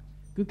loạn,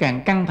 cứ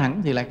càng căng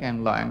thẳng thì lại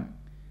càng loạn.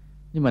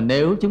 Nhưng mà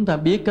nếu chúng ta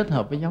biết kết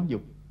hợp với giáo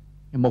dục,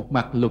 một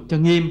mặt luật cho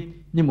nghiêm,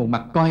 nhưng một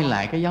mặt coi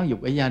lại cái giáo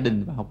dục ở gia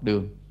đình và học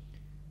đường,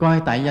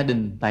 coi tại gia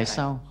đình tại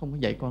sao không có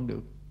dạy con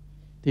được,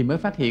 thì mới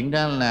phát hiện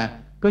ra là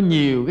có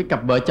nhiều cái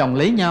cặp vợ chồng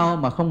lấy nhau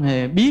mà không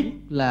hề biết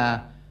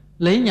là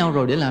lấy nhau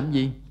rồi để làm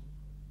gì.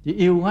 Chỉ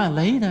yêu quá là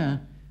lấy thôi.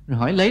 Rồi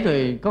hỏi lấy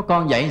rồi có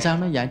con dạy sao?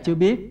 Nói dạ chưa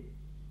biết.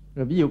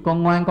 Rồi ví dụ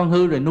con ngoan con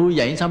hư rồi nuôi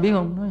dạy sao biết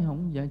không? Nói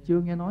không, dạ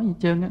chưa nghe nói gì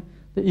trơn á.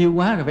 Thế yêu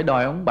quá rồi phải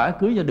đòi ông bả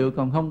cưới cho được,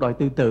 còn không đòi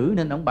tự tử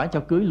nên ông bả cho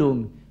cưới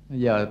luôn. Bây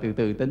giờ từ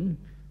từ tính.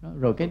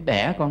 Rồi cái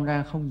đẻ con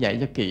ra không dạy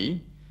cho kỹ.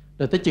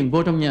 Rồi tới chừng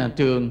vô trong nhà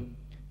trường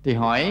thì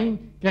hỏi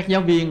các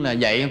giáo viên là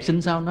dạy học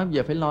sinh sao? Nói bây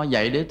giờ phải lo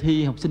dạy để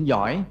thi học sinh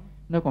giỏi.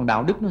 Nói còn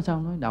đạo đức nó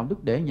sao? Nói đạo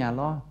đức để nhà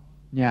lo.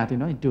 Nhà thì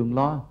nói trường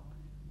lo.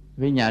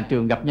 Vì nhà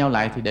trường gặp nhau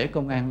lại thì để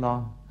công an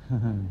lo.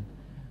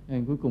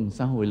 Nên cuối cùng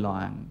xã hội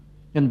loạn.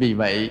 Nên vì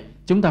vậy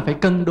chúng ta phải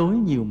cân đối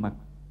nhiều mặt,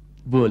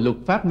 vừa luật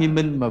pháp nghiêm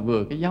minh mà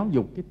vừa cái giáo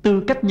dục, cái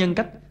tư cách nhân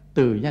cách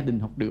từ gia đình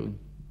học đường.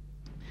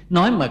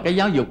 Nói mà cái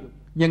giáo dục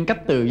nhân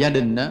cách từ gia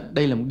đình đó,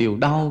 đây là một điều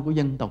đau của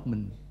dân tộc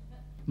mình.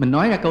 Mình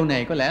nói ra câu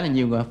này có lẽ là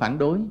nhiều người phản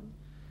đối.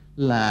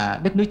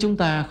 là đất nước chúng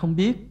ta không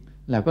biết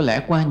là có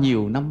lẽ qua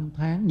nhiều năm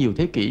tháng, nhiều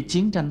thế kỷ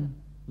chiến tranh,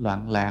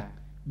 loạn lạc,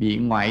 bị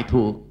ngoại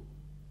thuộc,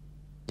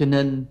 cho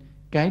nên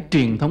cái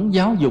truyền thống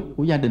giáo dục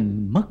của gia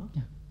đình mất.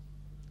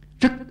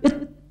 Rất ít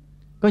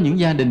có những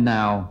gia đình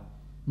nào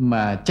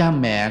mà cha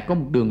mẹ có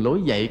một đường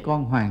lối dạy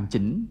con hoàn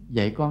chỉnh,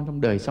 dạy con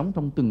trong đời sống,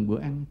 trong từng bữa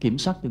ăn, kiểm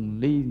soát từng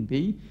ly từng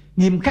tí,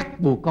 nghiêm khắc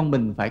buộc con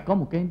mình phải có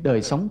một cái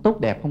đời sống tốt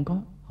đẹp. Không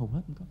có, hầu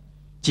hết không có.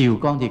 Chiều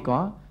con thì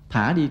có,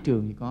 thả đi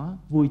trường thì có,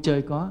 vui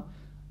chơi có,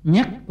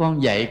 nhắc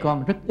con, dạy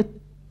con rất ít,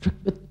 rất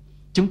ít.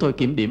 Chúng tôi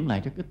kiểm điểm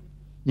lại rất ít.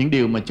 Những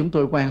điều mà chúng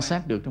tôi quan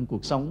sát được trong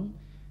cuộc sống,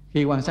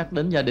 khi quan sát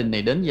đến gia đình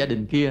này đến gia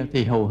đình kia,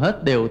 thì hầu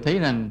hết đều thấy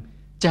rằng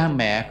cha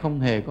mẹ không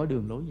hề có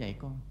đường lối dạy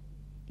con.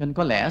 Cho nên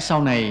có lẽ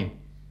sau này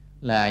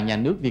là nhà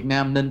nước Việt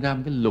Nam nên ra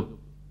một cái luật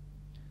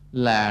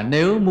là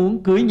nếu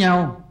muốn cưới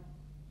nhau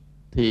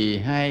thì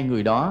hai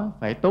người đó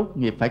phải tốt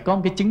nghiệp, phải có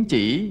một cái chứng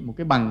chỉ, một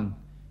cái bằng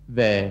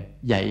về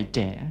dạy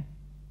trẻ.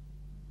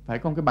 Phải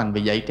có một cái bằng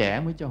về dạy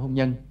trẻ mới cho hôn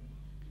nhân.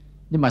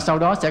 Nhưng mà sau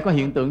đó sẽ có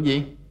hiện tượng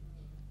gì?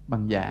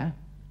 Bằng giả.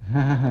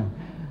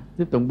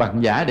 Tiếp tục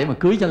bằng giả để mà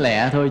cưới cho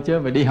lẹ thôi, chứ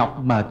mà đi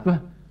học mệt quá,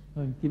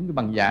 thôi kiếm cái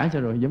bằng giả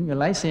cho rồi, giống như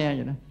lái xe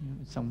vậy đó,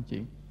 xong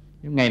chuyện.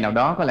 Nhưng ngày nào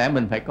đó có lẽ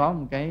mình phải có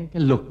một cái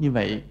luật như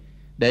vậy,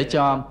 để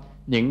cho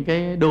những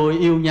cái đôi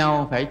yêu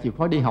nhau phải chịu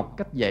khó đi học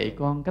cách dạy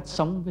con, cách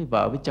sống với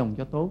vợ với chồng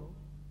cho tốt,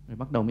 rồi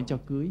bắt đầu mới cho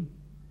cưới.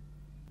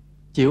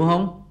 Chịu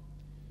không?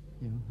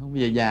 Chịu không?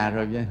 Bây giờ già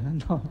rồi, giờ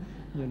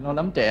nó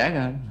lắm trẻ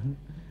kìa,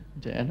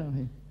 trẻ đó.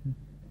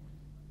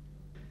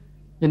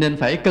 Cho nên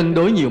phải cân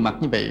đối nhiều mặt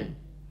như vậy.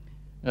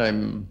 Rồi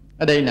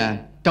ở đây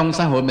nè, trong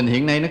xã hội mình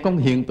hiện nay nó có một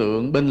hiện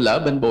tượng bên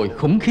lỡ bên bồi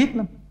khủng khiếp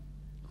lắm.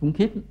 Khủng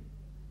khiếp lắm.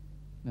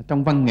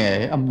 Trong văn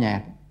nghệ âm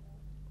nhạc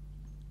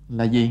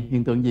là gì?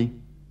 Hiện tượng gì?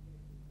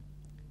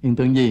 Hiện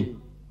tượng gì?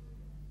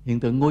 Hiện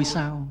tượng ngôi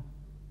sao.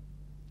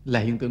 Là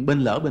hiện tượng bên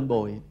lỡ bên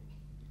bồi.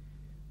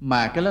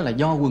 Mà cái đó là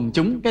do quần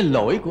chúng, cái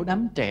lỗi của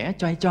đám trẻ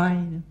choai choai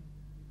nữa.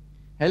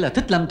 Hay là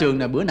thích Lam Trường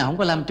nè, bữa nào không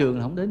có Lam Trường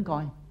là không đến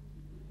coi.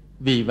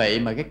 Vì vậy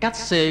mà cái cách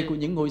xê của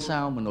những ngôi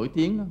sao mà nổi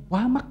tiếng nó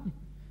quá mắc,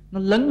 nó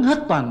lấn hết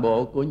toàn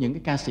bộ của những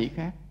cái ca sĩ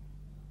khác.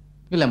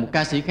 Tức là một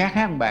ca sĩ khác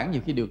hát một bản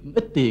nhiều khi được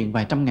ít tiền,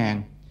 vài trăm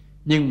ngàn,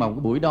 nhưng mà cái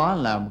buổi đó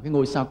là một cái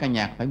ngôi sao ca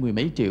nhạc phải mười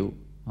mấy triệu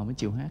họ mới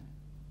chịu hát.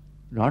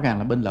 Rõ ràng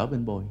là bên lỡ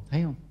bên bồi,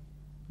 thấy không?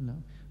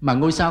 Mà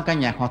ngôi sao ca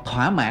nhạc họ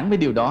thỏa mãn với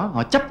điều đó,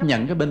 họ chấp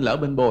nhận cái bên lỡ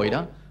bên bồi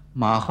đó,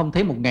 mà họ không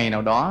thấy một ngày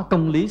nào đó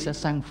công lý sẽ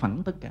sang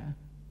phẳng tất cả.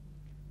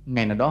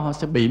 Ngày nào đó họ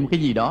sẽ bị một cái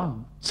gì đó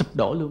sụp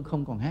đổ luôn,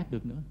 không còn hát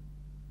được nữa.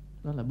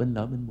 Đó là bên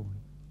lỡ bên bồi.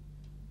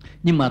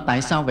 Nhưng mà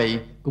tại sao vậy?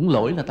 Cũng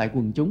lỗi là tại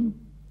quần chúng.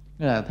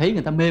 Là thấy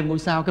người ta mê ngôi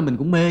sao, cái mình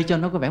cũng mê cho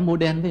nó có vẻ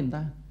modern với người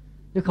ta,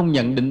 chứ không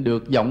nhận định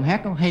được giọng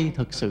hát nó hay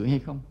thật sự hay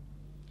không.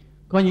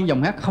 Có những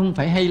giọng hát không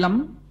phải hay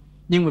lắm,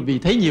 nhưng mà vì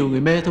thấy nhiều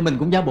người mê thôi mình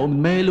cũng giả bộ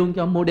mình mê luôn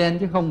cho modern,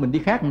 chứ không mình đi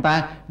khác người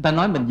ta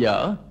nói mình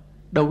dở.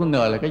 Đâu có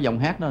ngờ là cái giọng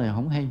hát đó là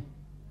không hay.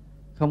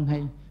 Không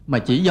hay. Mà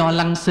chỉ do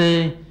lăng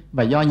xê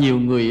và do nhiều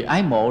người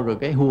ái mộ rồi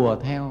cái hùa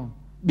theo,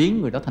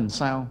 biến người đó thành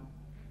sao.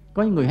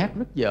 Có những người hát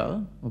rất dở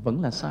mà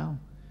vẫn là sao.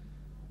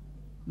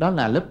 Đó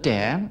là lớp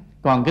trẻ.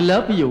 Còn cái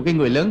lớp ví dụ cái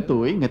người lớn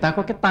tuổi, người ta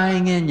có cái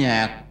tai nghe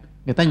nhạc,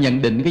 người ta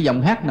nhận định cái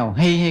giọng hát nào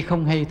hay hay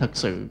không hay thật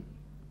sự,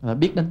 là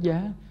biết đánh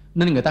giá.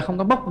 Nên người ta không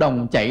có bốc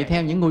đồng chạy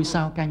theo những ngôi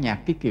sao ca nhạc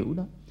cái kiểu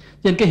đó.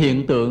 Cho nên cái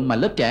hiện tượng mà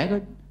lớp trẻ có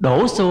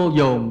đổ xô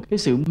dồn cái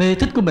sự mê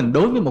thích của mình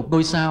đối với một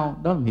ngôi sao,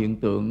 đó là hiện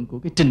tượng của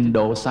cái trình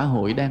độ xã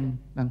hội đang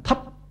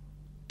thấp.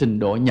 Trình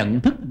độ nhận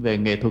thức về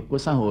nghệ thuật của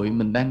xã hội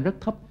mình đang rất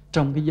thấp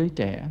trong cái giới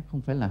trẻ,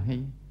 không phải là hay.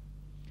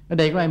 Ở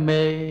đây có ai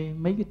mê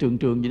mấy cái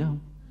trường gì đó không?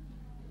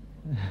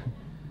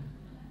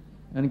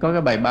 Anh có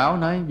cái bài báo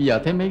nói bây giờ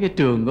thấy mấy cái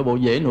trường của bộ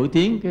dễ nổi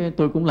tiếng, cái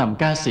tôi cũng làm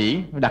ca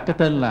sĩ, đặt cái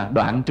tên là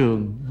Đoạn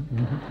Trường.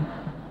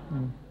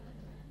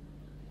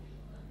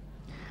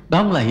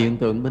 Đó là hiện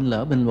tượng bên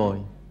lỡ bên bồi.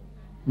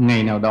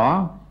 Ngày nào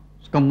đó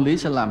công lý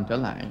sẽ làm trở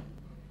lại.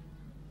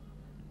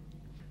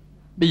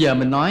 Bây giờ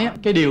mình nói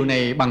cái điều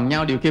này bằng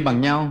nhau, điều kia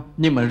bằng nhau,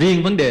 nhưng mà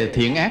riêng vấn đề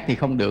thiện ác thì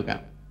không được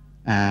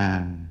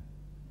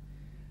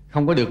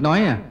không có được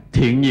nói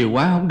thiện nhiều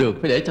quá không được,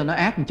 phải để cho nó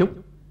ác một chút.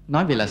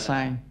 Nói vậy là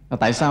sai. Là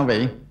tại sao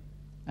vậy?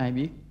 Ai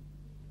biết?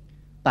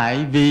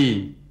 Tại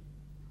vì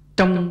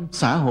trong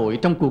xã hội,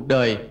 trong cuộc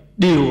đời,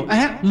 điều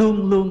ác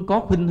luôn luôn có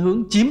khuynh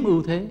hướng chiếm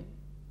ưu thế.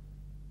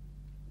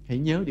 Hãy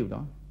nhớ điều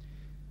đó.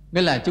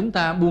 Nghĩa là chúng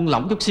ta buông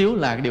lỏng chút xíu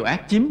là điều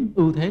ác chiếm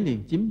ưu thế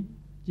liền,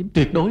 chiếm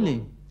tuyệt đối liền,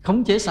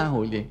 khống chế xã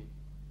hội liền.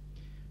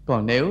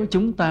 Còn nếu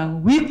chúng ta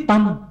quyết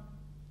tâm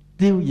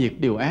tiêu diệt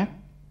điều ác,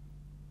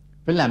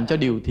 phải làm cho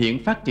điều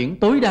thiện phát triển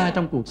tối đa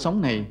trong cuộc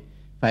sống này,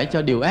 phải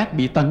cho điều ác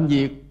bị tận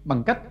diệt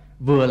bằng cách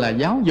vừa là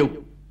giáo dục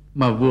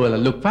mà vừa là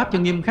luật pháp cho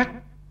nghiêm khắc,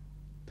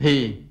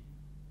 thì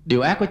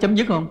điều ác có chấm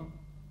dứt không?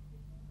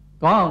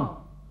 Có không?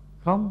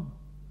 Không.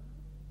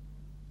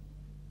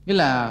 Nghĩa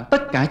là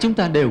tất cả chúng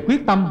ta đều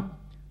quyết tâm,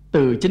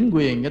 từ chính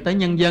quyền cho tới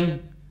nhân dân,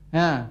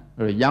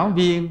 rồi giáo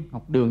viên,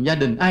 học đường, gia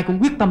đình, ai cũng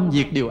quyết tâm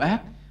diệt điều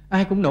ác,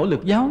 ai cũng nỗ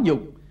lực giáo dục,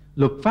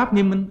 luật pháp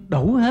nghiêm minh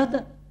đủ hết á,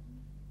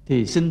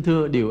 thì xin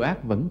thưa điều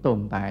ác vẫn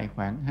tồn tại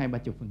khoảng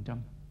 20-30%.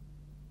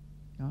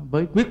 đó,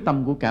 với quyết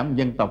tâm của cả một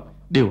dân tộc,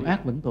 điều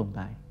ác vẫn tồn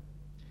tại.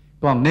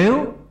 Còn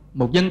nếu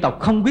một dân tộc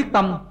không quyết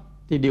tâm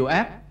thì điều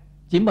ác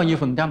chiếm bao nhiêu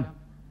phần trăm?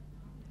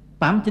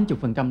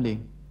 80-90% liền.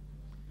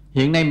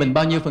 Hiện nay mình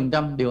bao nhiêu phần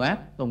trăm điều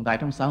ác tồn tại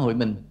trong xã hội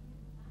mình?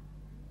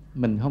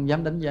 Mình không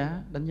dám đánh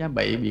giá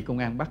bậy bị công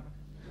an bắt.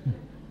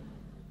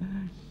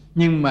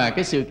 Nhưng mà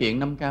cái sự kiện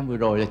Nam Cam vừa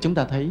rồi là chúng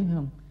ta thấy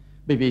không?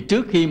 Bởi vì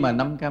trước khi mà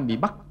Nam Cam bị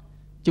bắt,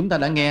 chúng ta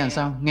đã nghe là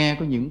sao? Nghe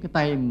có những cái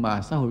tay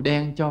mà xã hội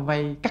đen cho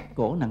vay cắt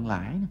cổ nặng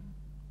lãi.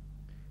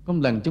 Có một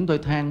lần chúng tôi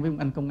than với một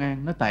anh công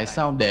an, nói tại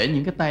sao để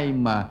những cái tay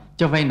mà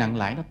cho vay nặng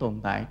lãi nó tồn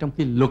tại, trong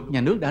khi luật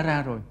nhà nước đã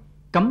ra rồi,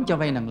 cấm cho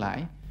vay nặng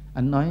lãi.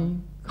 Anh nói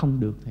không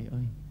được thầy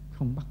ơi,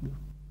 không bắt được.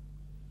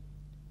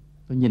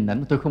 Tôi nhìn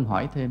ảnh tôi không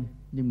hỏi thêm,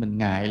 nhưng mình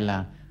ngại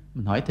là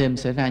mình hỏi thêm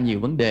sẽ ra nhiều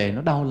vấn đề,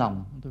 nó đau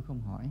lòng, tôi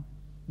không hỏi.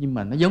 Nhưng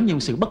mà nó giống như một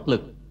sự bất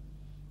lực.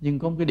 Nhưng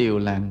có một cái điều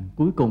là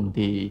cuối cùng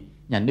thì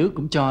nhà nước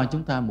cũng cho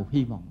chúng ta một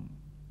hy vọng,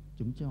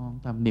 chúng cho chúng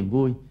ta một niềm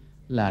vui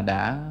là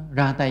đã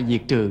ra tay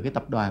diệt trừ cái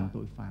tập đoàn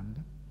tội phạm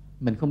đó.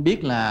 Mình không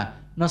biết là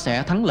nó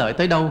sẽ thắng lợi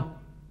tới đâu,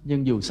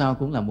 nhưng dù sao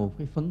cũng là một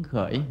cái phấn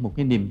khởi, một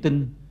cái niềm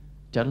tin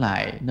trở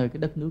lại nơi cái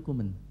đất nước của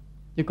mình.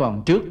 Chứ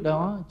còn trước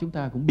đó chúng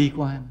ta cũng bi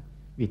quan,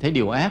 vì thấy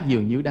điều ác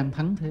dường như đang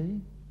thắng thế.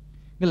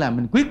 Nghĩa là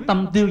mình quyết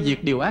tâm tiêu diệt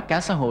điều ác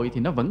cả xã hội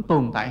thì nó vẫn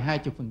tồn tại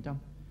 20%.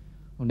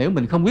 Còn nếu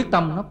mình không quyết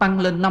tâm, nó tăng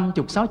lên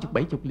 50, 60,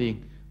 70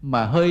 liền.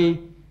 Mà hơi,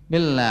 nghĩa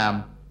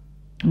là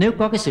nếu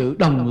có cái sự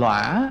đồng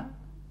lõa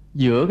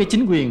giữa cái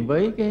chính quyền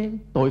với cái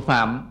tội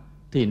phạm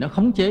thì nó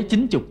khống chế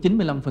 90,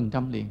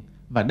 95% liền.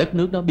 Và đất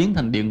nước đó biến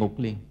thành địa ngục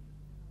liền.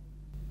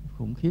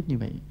 Khủng khiếp như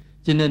vậy.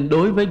 Cho nên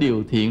đối với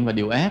điều thiện và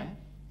điều ác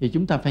thì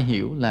chúng ta phải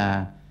hiểu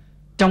là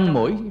trong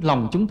mỗi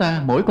lòng chúng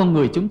ta, mỗi con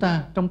người chúng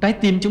ta, trong trái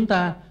tim chúng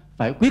ta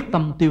phải quyết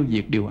tâm tiêu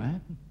diệt điều ác.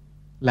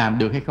 Làm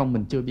được hay không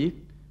mình chưa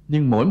biết,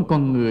 nhưng mỗi một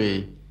con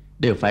người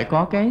đều phải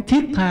có cái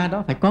thiết tha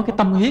đó, phải có cái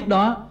tâm huyết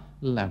đó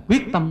là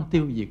quyết tâm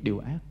tiêu diệt điều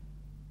ác.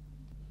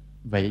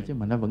 Vậy chứ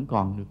mà nó vẫn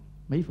còn được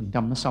mấy phần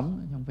trăm nó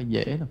sống, không phải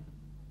dễ đâu.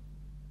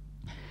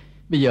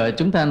 Bây giờ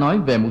chúng ta nói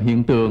về một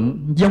hiện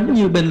tượng giống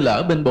như bên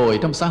lỡ bên bồi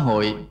trong xã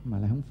hội mà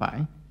lại không phải.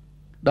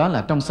 Đó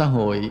là trong xã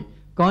hội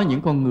có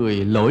những con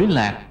người lỗi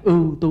lạc,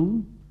 ưu tú.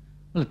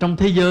 Là trong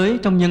thế giới,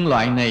 trong nhân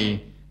loại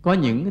này có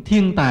những cái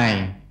thiên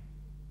tài,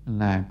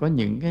 là có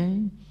những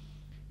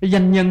cái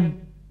danh nhân,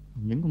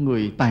 những con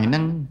người tài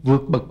năng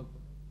vượt bậc.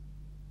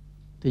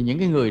 Thì những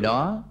cái người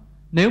đó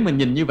nếu mình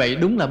nhìn như vậy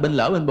đúng là bên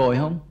lỡ bên bồi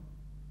không?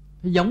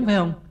 Thấy giống phải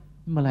không?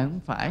 Nhưng mà lại không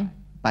phải.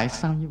 Tại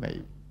sao như vậy?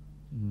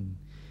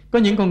 Có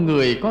những con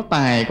người có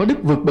tài, có đức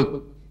vượt bậc,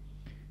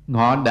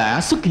 họ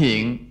đã xuất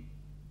hiện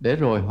để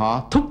rồi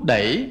họ thúc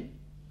đẩy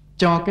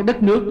cho cái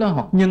đất nước đó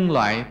hoặc nhân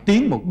loại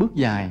tiến một bước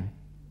dài.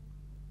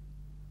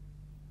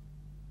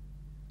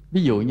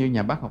 Ví dụ như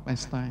nhà bác học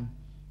Einstein,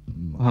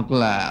 hoặc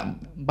là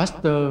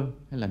Pasteur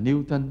hay là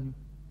Newton,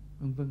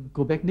 vân vân,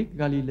 Copernic,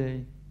 Galilei.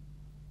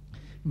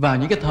 Vào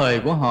những cái thời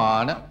của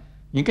họ đó,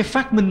 những cái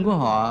phát minh của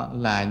họ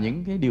là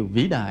những cái điều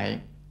vĩ đại,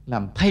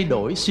 làm thay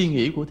đổi suy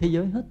nghĩ của thế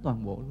giới hết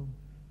toàn bộ luôn.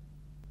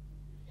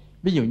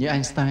 Ví dụ như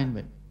Einstein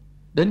vậy,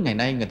 đến ngày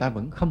nay người ta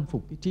vẫn khâm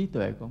phục cái trí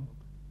tuệ của ông.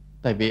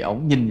 Tại vì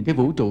ông nhìn cái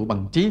vũ trụ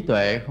bằng trí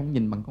tuệ, không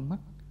nhìn bằng con mắt,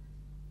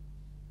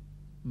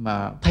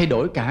 mà thay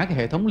đổi cả cái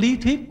hệ thống lý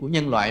thuyết của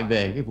nhân loại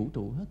về cái vũ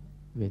trụ hết,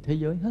 về thế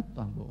giới hết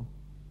toàn bộ.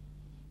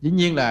 Dĩ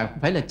nhiên là không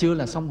phải là chưa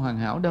là xong hoàn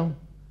hảo đâu,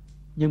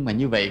 nhưng mà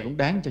như vậy cũng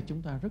đáng cho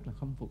chúng ta rất là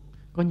khâm phục.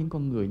 Có những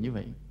con người như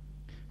vậy.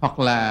 Hoặc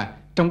là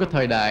trong cái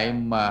thời đại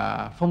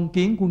mà phong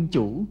kiến quân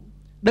chủ,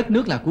 đất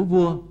nước là của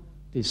vua,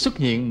 thì xuất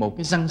hiện một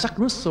cái Jean-Jacques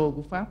Rousseau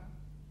của Pháp.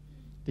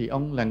 Thì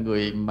ông là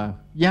người mà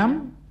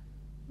dám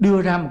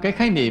đưa ra một cái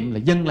khái niệm là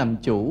dân làm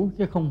chủ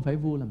chứ không phải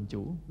vua làm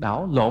chủ,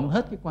 đảo lộn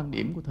hết cái quan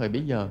điểm của thời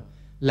bấy giờ,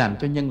 làm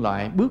cho nhân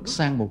loại bước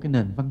sang một cái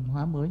nền văn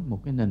hóa mới,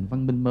 một cái nền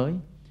văn minh mới.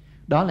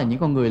 Đó là những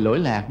con người lỗi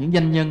lạc, những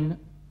danh nhân đó.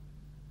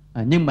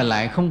 Nhưng mà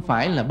lại không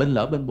phải là bên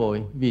lỡ bên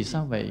bồi. Vì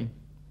sao vậy?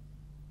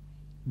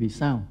 Vì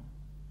sao?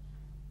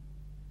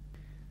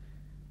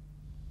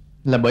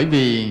 Là bởi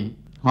vì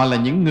họ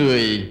là những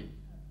người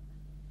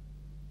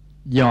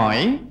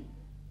giỏi,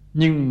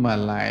 nhưng mà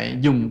lại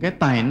dùng cái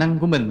tài năng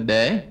của mình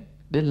để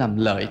làm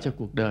lợi cho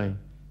cuộc đời,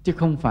 chứ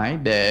không phải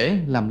để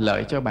làm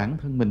lợi cho bản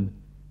thân mình,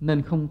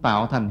 nên không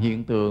tạo thành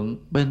hiện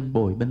tượng bên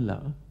bồi bên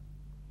lỡ.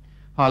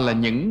 Họ là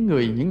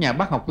những nhà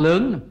bác học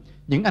lớn,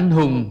 những anh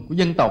hùng của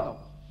dân tộc,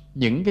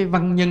 những cái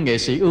văn nhân nghệ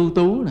sĩ ưu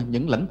tú,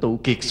 những lãnh tụ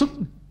kiệt xuất,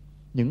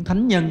 những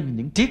thánh nhân,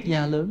 những triết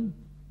gia lớn.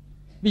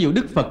 Ví dụ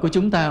Đức Phật của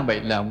chúng ta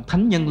vậy là một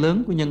thánh nhân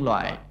lớn của nhân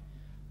loại,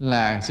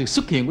 là sự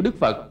xuất hiện của Đức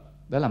Phật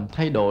đã làm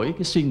thay đổi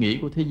cái suy nghĩ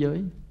của thế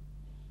giới.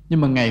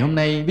 Nhưng mà ngày hôm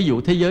nay, ví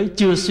dụ thế giới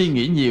chưa suy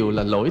nghĩ nhiều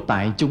là lỗi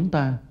tại chúng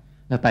ta,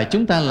 là tại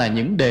chúng ta là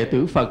những đệ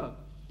tử Phật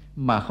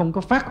mà không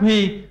có phát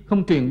huy,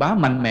 không truyền bá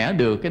mạnh mẽ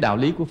được cái đạo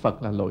lý của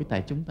Phật, là lỗi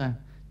tại chúng ta.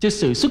 Chứ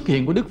sự xuất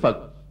hiện của Đức Phật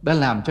đã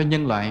làm cho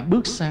nhân loại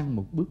bước sang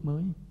một bước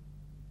mới,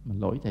 mà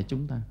lỗi tại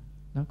chúng ta.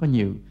 Nó có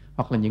nhiều.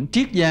 Hoặc là những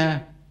triết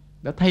gia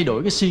đã thay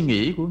đổi cái suy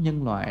nghĩ của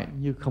nhân loại,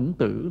 như Khổng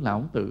Tử,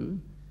 Lão Tử,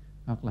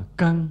 hoặc là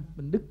Kant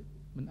bên Đức,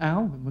 bên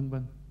Áo, vân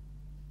vân.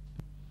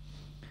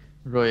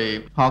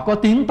 Rồi họ có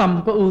tiếng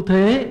tăm, có ưu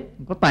thế,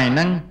 có tài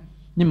năng,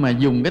 nhưng mà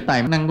dùng cái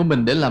tài năng của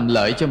mình để làm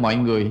lợi cho mọi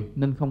người,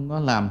 nên không có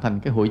làm thành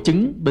cái hội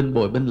chứng bên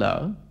bồi bên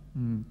lỡ.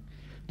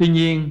 Tuy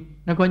nhiên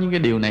nó có những cái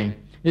điều này.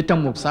 Để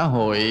trong một xã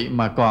hội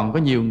mà còn có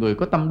nhiều người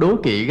có tâm đố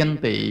kỵ, ganh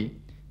tị,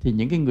 thì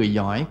những cái người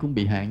giỏi cũng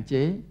bị hạn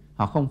chế.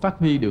 Họ không phát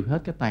huy được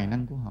hết cái tài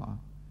năng của họ.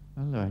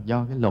 Đó là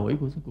do cái lỗi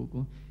của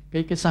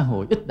cái xã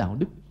hội ít đạo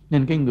đức.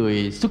 Nên cái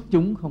người xuất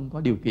chúng không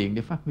có điều kiện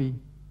để phát huy.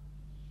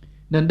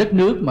 Nên đất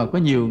nước mà có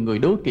nhiều người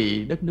đố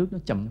kỵ, đất nước nó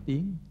chậm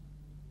tiến.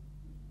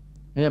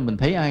 Thế là mình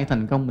thấy ai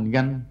thành công mình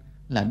ganh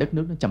là đất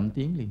nước nó chậm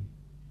tiến liền.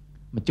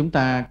 Mà chúng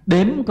ta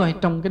đếm coi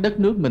trong cái đất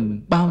nước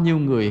mình bao nhiêu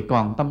người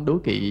còn tâm đố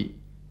kỵ,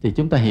 thì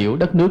chúng ta hiểu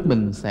đất nước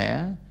mình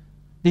sẽ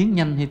tiến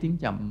nhanh hay tiến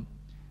chậm.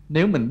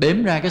 Nếu mình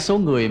đếm ra cái số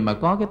người mà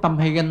có cái tâm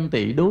hay ganh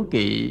tị, đố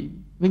kỵ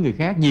với người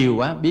khác nhiều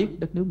quá, biết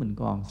đất nước mình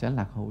còn sẽ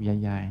lạc hậu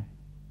dài dài.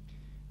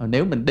 Còn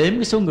nếu mình đếm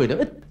cái số người đó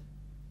ít,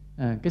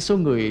 cái số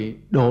người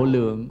độ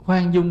lượng,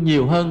 khoan dung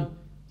nhiều hơn,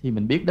 thì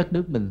mình biết đất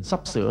nước mình sắp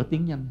sửa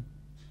tiến nhanh.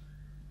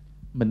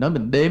 Mình nói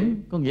mình đếm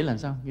có nghĩa là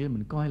sao? Nghĩa là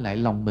mình coi lại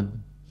lòng mình.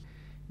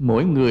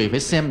 Mỗi người phải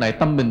xem lại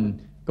tâm mình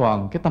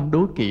còn cái tâm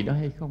đố kỵ đó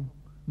hay không.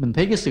 Mình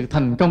thấy cái sự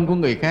thành công của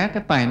người khác,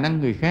 cái tài năng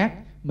người khác,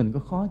 mình có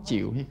khó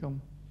chịu hay không?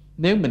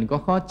 Nếu mình có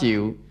khó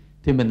chịu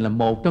thì mình là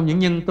một trong những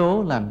nhân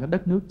tố làm cho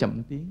đất nước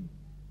chậm tiến.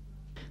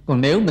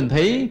 Còn nếu mình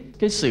thấy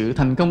cái sự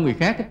thành công người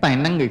khác, cái tài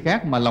năng người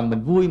khác mà lòng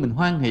mình vui, mình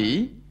hoan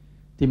hỷ,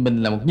 thì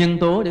mình là một nhân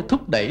tố để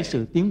thúc đẩy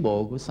sự tiến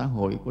bộ của xã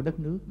hội, của đất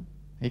nước.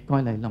 Hãy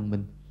coi lại lòng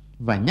mình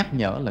và nhắc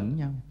nhở lẫn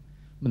nhau.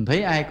 Mình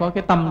thấy ai có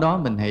cái tâm đó,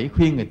 mình hãy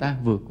khuyên người ta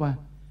vượt qua,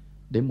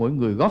 để mỗi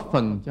người góp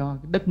phần cho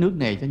đất nước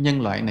này, cho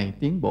nhân loại này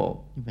tiến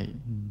bộ như vậy.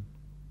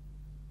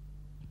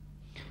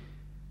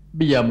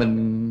 Bây giờ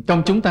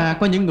trong chúng ta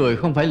có những người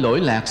không phải lỗi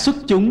lạc xuất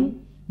chúng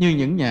như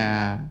những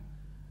nhà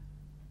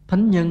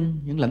thánh nhân,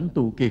 những lãnh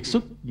tụ kiệt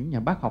xuất, những nhà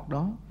bác học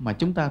đó, mà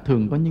chúng ta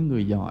thường có những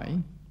người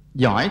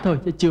giỏi thôi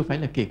chứ chưa phải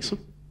là kiệt xuất.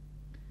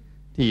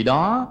 Thì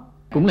đó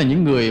cũng là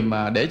những người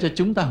mà để cho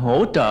chúng ta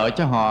hỗ trợ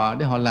cho họ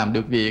để họ làm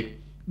được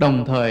việc,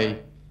 đồng thời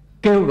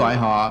kêu gọi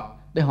họ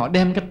để họ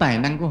đem cái tài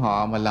năng của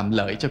họ mà làm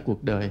lợi cho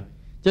cuộc đời.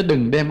 Chứ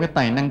đừng đem cái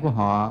tài năng của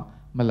họ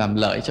mà làm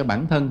lợi cho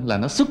bản thân, là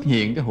nó xuất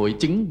hiện cái hội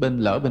chứng bên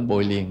lỡ bên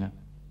bồi liền.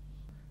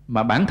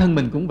 Mà bản thân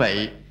mình cũng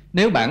vậy.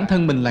 Nếu bản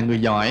thân mình là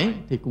người giỏi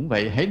thì cũng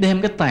vậy. Hãy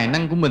đem cái tài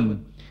năng của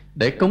mình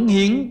để cống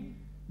hiến,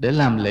 để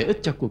làm lợi ích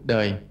cho cuộc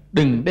đời.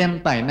 Đừng đem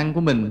tài năng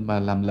của mình mà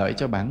làm lợi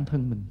cho bản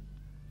thân mình.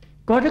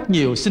 Có rất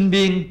nhiều sinh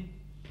viên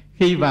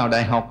khi vào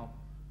đại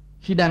học,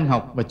 khi đang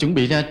học và chuẩn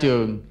bị ra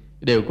trường,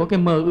 đều có cái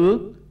mơ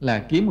ước là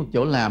kiếm một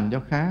chỗ làm cho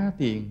khá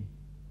tiền,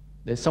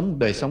 để sống một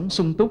đời sống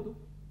sung túc,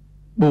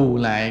 bù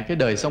lại cái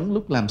đời sống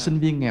lúc làm sinh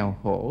viên nghèo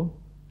khổ,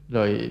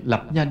 rồi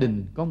lập gia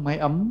đình, có mái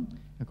ấm,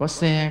 có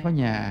xe, có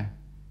nhà,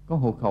 có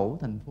hộ khẩu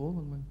thành phố,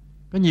 vân vân.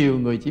 Có nhiều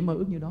người chỉ mơ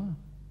ước như đó.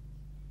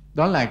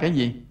 Đó là cái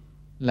gì?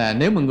 Là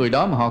nếu mà người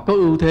đó mà họ có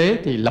ưu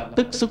thế thì lập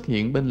tức xuất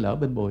hiện bên lỡ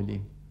bên bồi liền.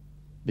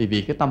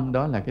 Vì cái tâm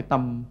đó là cái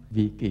tâm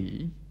vị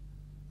kỷ.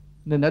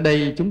 Nên ở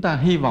đây chúng ta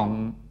hy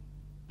vọng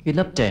cái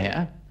lớp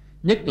trẻ,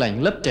 nhất là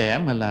những lớp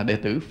trẻ mà là đệ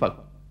tử Phật,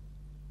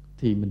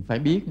 thì mình phải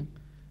biết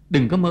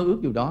đừng có mơ ước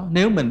điều đó.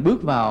 Nếu mình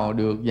bước vào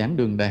được giảng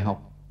đường đại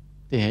học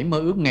thì hãy mơ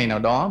ước ngày nào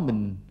đó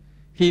mình,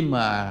 khi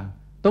mà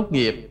tốt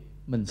nghiệp,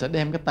 mình sẽ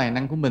đem cái tài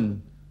năng của mình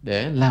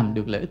để làm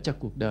được lợi ích cho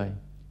cuộc đời.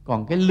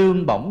 Còn cái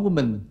lương bổng của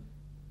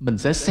mình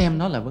sẽ xem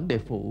nó là vấn đề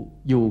phụ,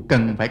 dù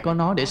cần phải có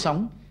nó để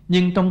sống,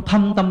 nhưng trong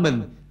thâm tâm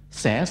mình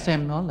sẽ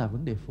xem nó là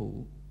vấn đề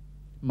phụ.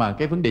 Mà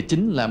cái vấn đề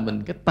chính là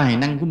cái tài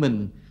năng của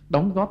mình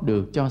đóng góp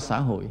được cho xã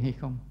hội hay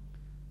không.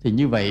 Thì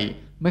như vậy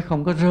mới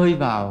không có rơi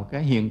vào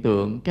cái hiện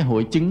tượng, cái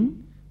hội chứng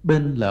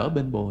bên lỡ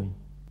bên bồi.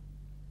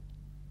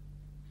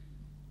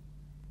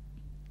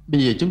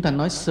 Bây giờ chúng ta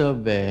nói sơ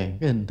về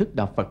cái hình thức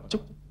đạo Phật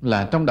chút.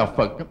 Là trong đạo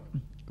Phật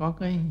có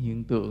cái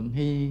hiện tượng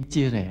hay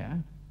chia rẽ.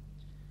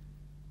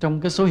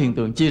 Trong cái số hiện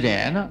tượng chia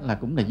rẽ đó là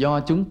cũng là do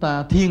chúng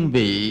ta thiên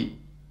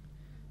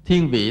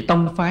vị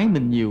tông phái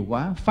mình nhiều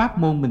quá, pháp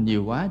môn mình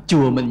nhiều quá,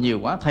 chùa mình nhiều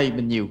quá, thầy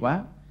mình nhiều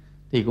quá,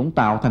 thì cũng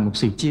tạo thành một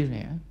sự chia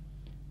rẽ.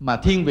 Mà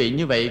thiên vị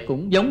như vậy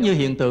cũng giống như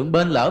hiện tượng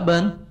bên lỡ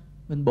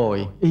bên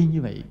bồi, y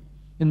như vậy.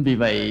 Nên vì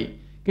vậy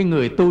cái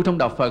người tu trong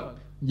đạo Phật,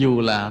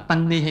 dù là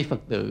tăng ni hay Phật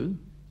tử,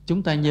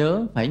 chúng ta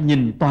nhớ phải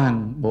nhìn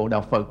toàn bộ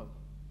đạo Phật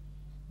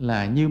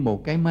là như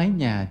một cái mái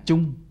nhà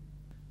chung.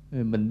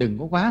 Mình đừng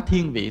có quá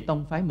thiên vị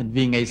tông phái mình,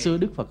 vì ngày xưa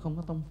Đức Phật không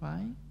có tông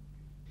phái.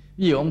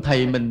 Ví dụ ông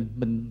thầy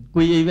mình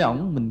quy y với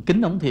ổng, mình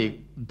kính ổng thiệt,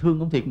 mình thương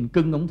ổng thiệt, mình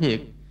cưng ổng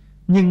thiệt.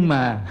 Nhưng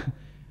mà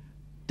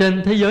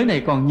trên thế giới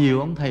này còn nhiều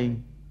ông thầy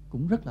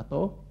cũng rất là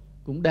tốt,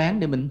 cũng đáng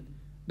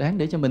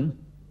để cho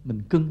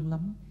mình cưng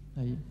lắm.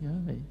 Thầy nhớ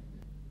vậy.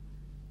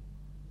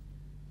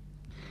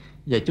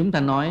 Giờ chúng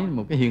ta nói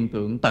một cái hiện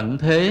tượng tận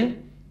thế,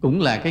 cũng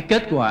là cái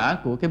kết quả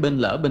của cái bên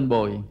lỡ bên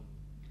bồi.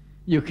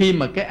 Dù khi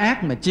mà cái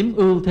ác mà chiếm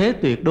ưu thế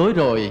tuyệt đối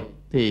rồi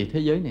thì thế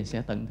giới này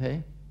sẽ tận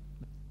thế.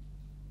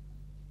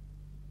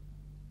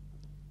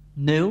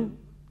 Nếu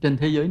trên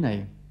thế giới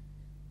này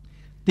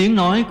tiếng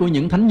nói của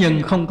những thánh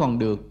nhân không còn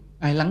được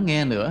ai lắng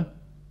nghe nữa,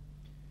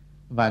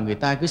 và người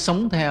ta cứ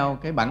sống theo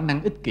cái bản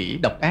năng ích kỷ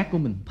độc ác của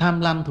mình,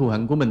 tham lam thù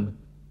hận của mình,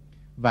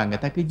 và người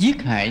ta cứ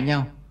giết hại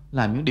nhau,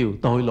 làm những điều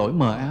tội lỗi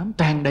mờ ám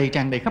tràn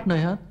đầy khắp nơi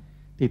hết,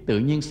 thì tự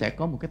nhiên sẽ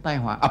có một cái tai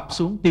họa ập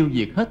xuống tiêu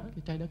diệt hết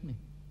cái trái đất này,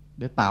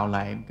 để tạo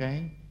lại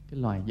cái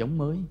loài giống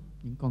mới,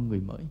 những con người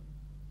mới.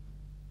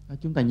 Đó,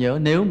 chúng ta nhớ,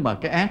 nếu mà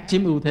cái ác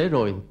chiếm ưu thế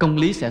rồi, công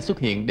lý sẽ xuất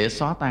hiện để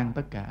xóa tan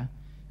tất cả.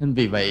 Nên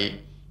vì vậy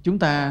chúng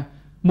ta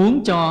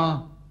muốn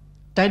cho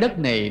trái đất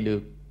này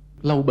được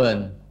lâu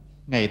bền,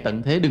 ngày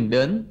tận thế đừng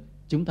đến,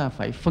 chúng ta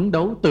phải phấn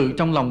đấu từ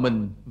trong lòng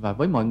mình và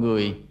với mọi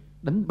người,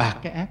 đánh bạc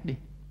cái ác đi,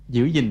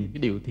 giữ gìn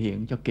cái điều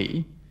thiện cho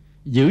kỹ,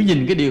 giữ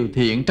gìn cái điều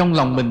thiện trong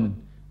lòng mình,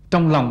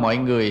 trong lòng mọi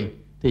người,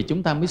 thì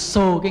chúng ta mới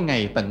xô cái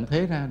ngày tận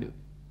thế ra được.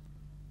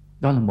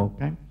 Đó là một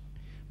cái.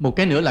 Một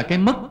cái nữa là cái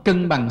mất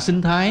cân bằng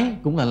sinh thái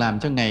cũng là làm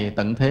cho ngày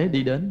tận thế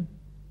đi đến.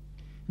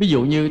 Ví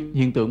dụ như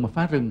hiện tượng mà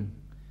phá rừng,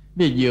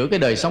 vì giữa cái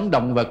đời sống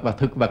động vật và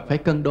thực vật phải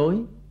cân đối.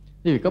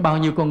 Vì có bao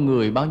nhiêu con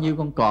người, bao nhiêu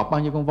con cọp, bao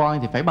nhiêu con voi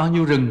thì phải bao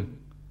nhiêu rừng.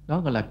 Đó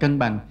gọi là cân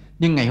bằng.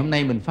 Nhưng ngày hôm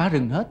nay mình phá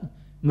rừng hết,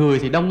 người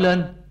thì đông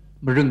lên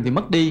mà rừng thì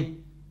mất đi,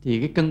 thì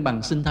cái cân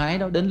bằng sinh thái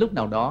đó đến lúc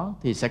nào đó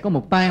thì sẽ có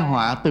một tai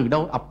họa từ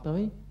đâu ập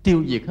tới,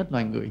 tiêu diệt hết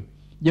loài người.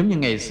 Giống như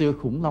ngày xưa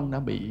khủng long đã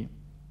bị.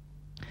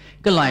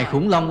 Cái loài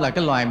khủng long là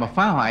cái loài mà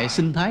phá hoại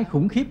sinh thái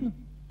khủng khiếp lắm.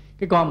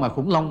 Cái con mà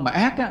khủng long mà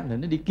ác á, là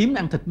nó đi kiếm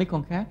ăn thịt mấy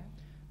con khác.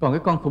 Còn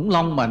cái con khủng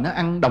long mà nó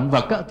ăn động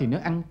vật á, thì nó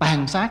ăn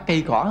tàn sát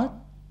cây cỏ hết.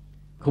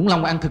 Khủng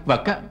long mà ăn thực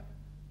vật á,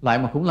 loại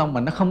mà khủng long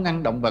mà nó không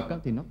ăn động vật á,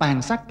 thì nó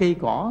tàn sát cây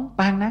cỏ,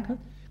 tan nát hết.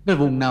 Cái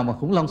vùng nào mà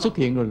khủng long xuất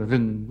hiện rồi là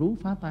rừng rú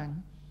phá tan.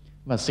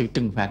 Và sự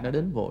trừng phạt đã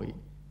đến vội.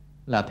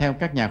 Là theo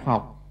các nhà khoa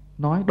học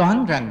nói,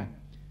 đoán rằng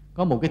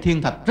có một cái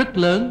thiên thạch rất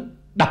lớn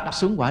đập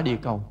xuống quả địa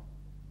cầu,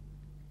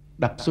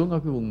 đập xuống ở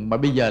cái vùng mà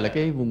bây giờ là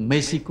cái vùng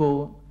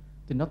Mexico,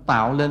 thì nó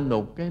tạo lên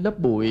một cái lớp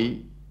bụi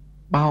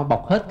bao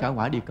bọc hết cả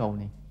quả địa cầu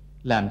này,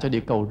 làm cho địa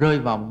cầu rơi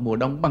vào một mùa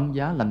đông băng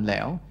giá lạnh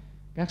lẽo,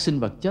 các sinh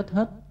vật chết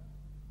hết,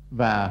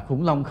 và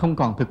khủng long không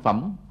còn thực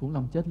phẩm, khủng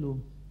long chết luôn.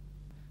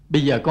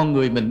 Bây giờ con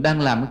người mình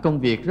đang làm cái công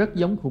việc rất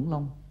giống khủng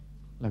long,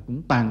 là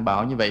cũng tàn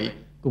bạo như vậy,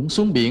 cũng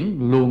xuống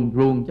biển luồn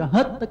ruồng cho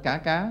hết tất cả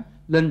cá,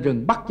 lên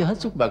rừng bắt cho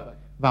hết súc vật,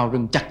 vào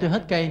rừng chặt cho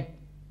hết cây.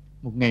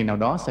 Một ngày nào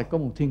đó sẽ có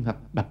một thiên thạch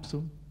đập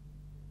xuống.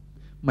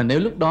 Mà nếu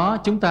lúc đó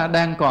chúng ta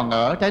đang còn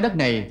ở trái đất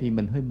này thì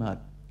mình hơi mệt,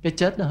 cái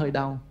chết nó hơi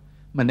đau.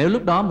 Mà nếu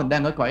lúc đó mình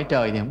đang ở cõi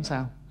trời thì không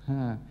sao.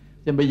 Cho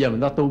nên bây giờ mình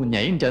lo tu, mình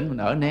nhảy lên trên, mình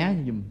ở né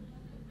dùm.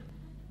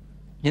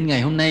 Nên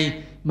ngày hôm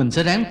nay mình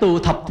sẽ ráng tu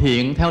thập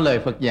thiện theo lời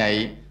Phật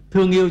dạy,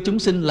 thương yêu chúng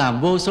sinh,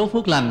 làm vô số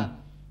phước lành,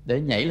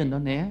 để nhảy lên đó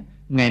né.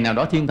 Ngày nào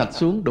đó thiên thạch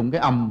xuống đụng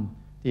cái ầm,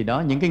 thì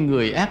đó những cái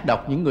người ác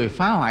độc, những người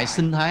phá hoại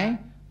sinh thái,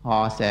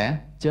 họ sẽ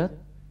chết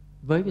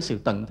với cái sự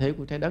tận thế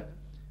của trái đất.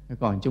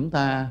 Còn chúng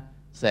ta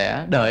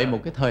sẽ đợi một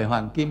cái thời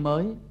hoàng kim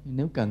mới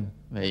nếu cần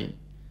vậy.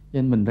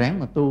 Nên mình ráng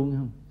mà tu,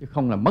 chứ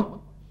không là mất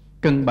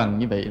cân bằng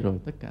như vậy rồi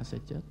tất cả sẽ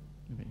chết.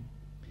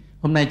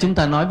 Hôm nay chúng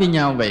ta nói với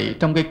nhau vậy,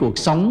 trong cái cuộc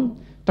sống,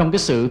 trong cái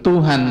sự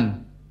tu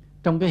hành,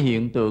 trong cái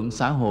hiện tượng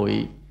xã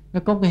hội, nó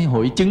có cái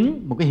hội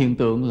chứng, một cái hiện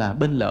tượng là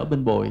bên lỡ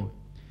bên bồi.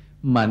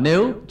 Mà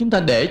nếu chúng ta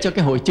để cho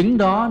cái hội chứng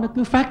đó nó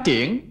cứ phát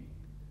triển,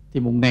 thì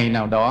một ngày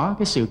nào đó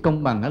cái sự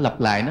công bằng nó lặp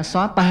lại, nó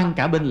xóa tan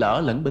cả bên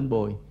lỡ lẫn bên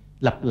bồi,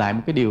 lặp lại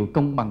một cái điều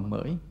công bằng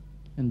mới.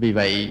 Nên vì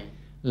vậy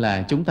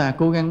là chúng ta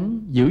cố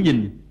gắng giữ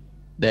gìn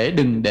để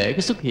đừng để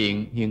cái xuất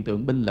hiện hiện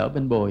tượng bên lỡ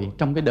bên bồi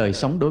trong cái đời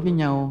sống đối với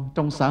nhau,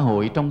 trong xã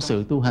hội, trong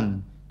sự tu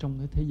hành, trong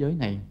cái thế giới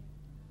này.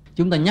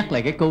 Chúng ta nhắc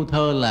lại cái câu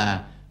thơ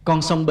là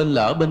con sông bên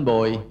lỡ bên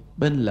bồi,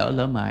 bên lỡ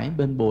lỡ mãi,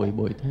 bên bồi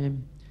bồi thêm.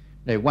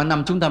 Rồi qua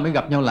năm chúng ta mới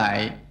gặp nhau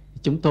lại.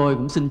 Chúng tôi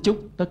cũng xin chúc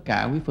tất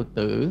cả quý Phật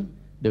tử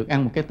được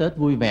ăn một cái Tết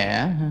vui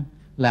vẻ,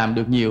 làm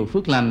được nhiều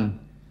phước lành,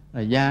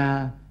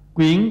 gia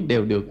quyến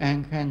đều được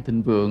an khang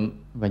thịnh vượng,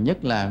 và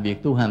nhất là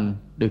việc tu hành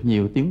được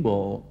nhiều tiến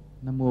bộ.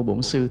 Nam mô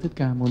Bổn Sư Thích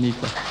Ca Mâu Ni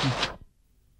Phật.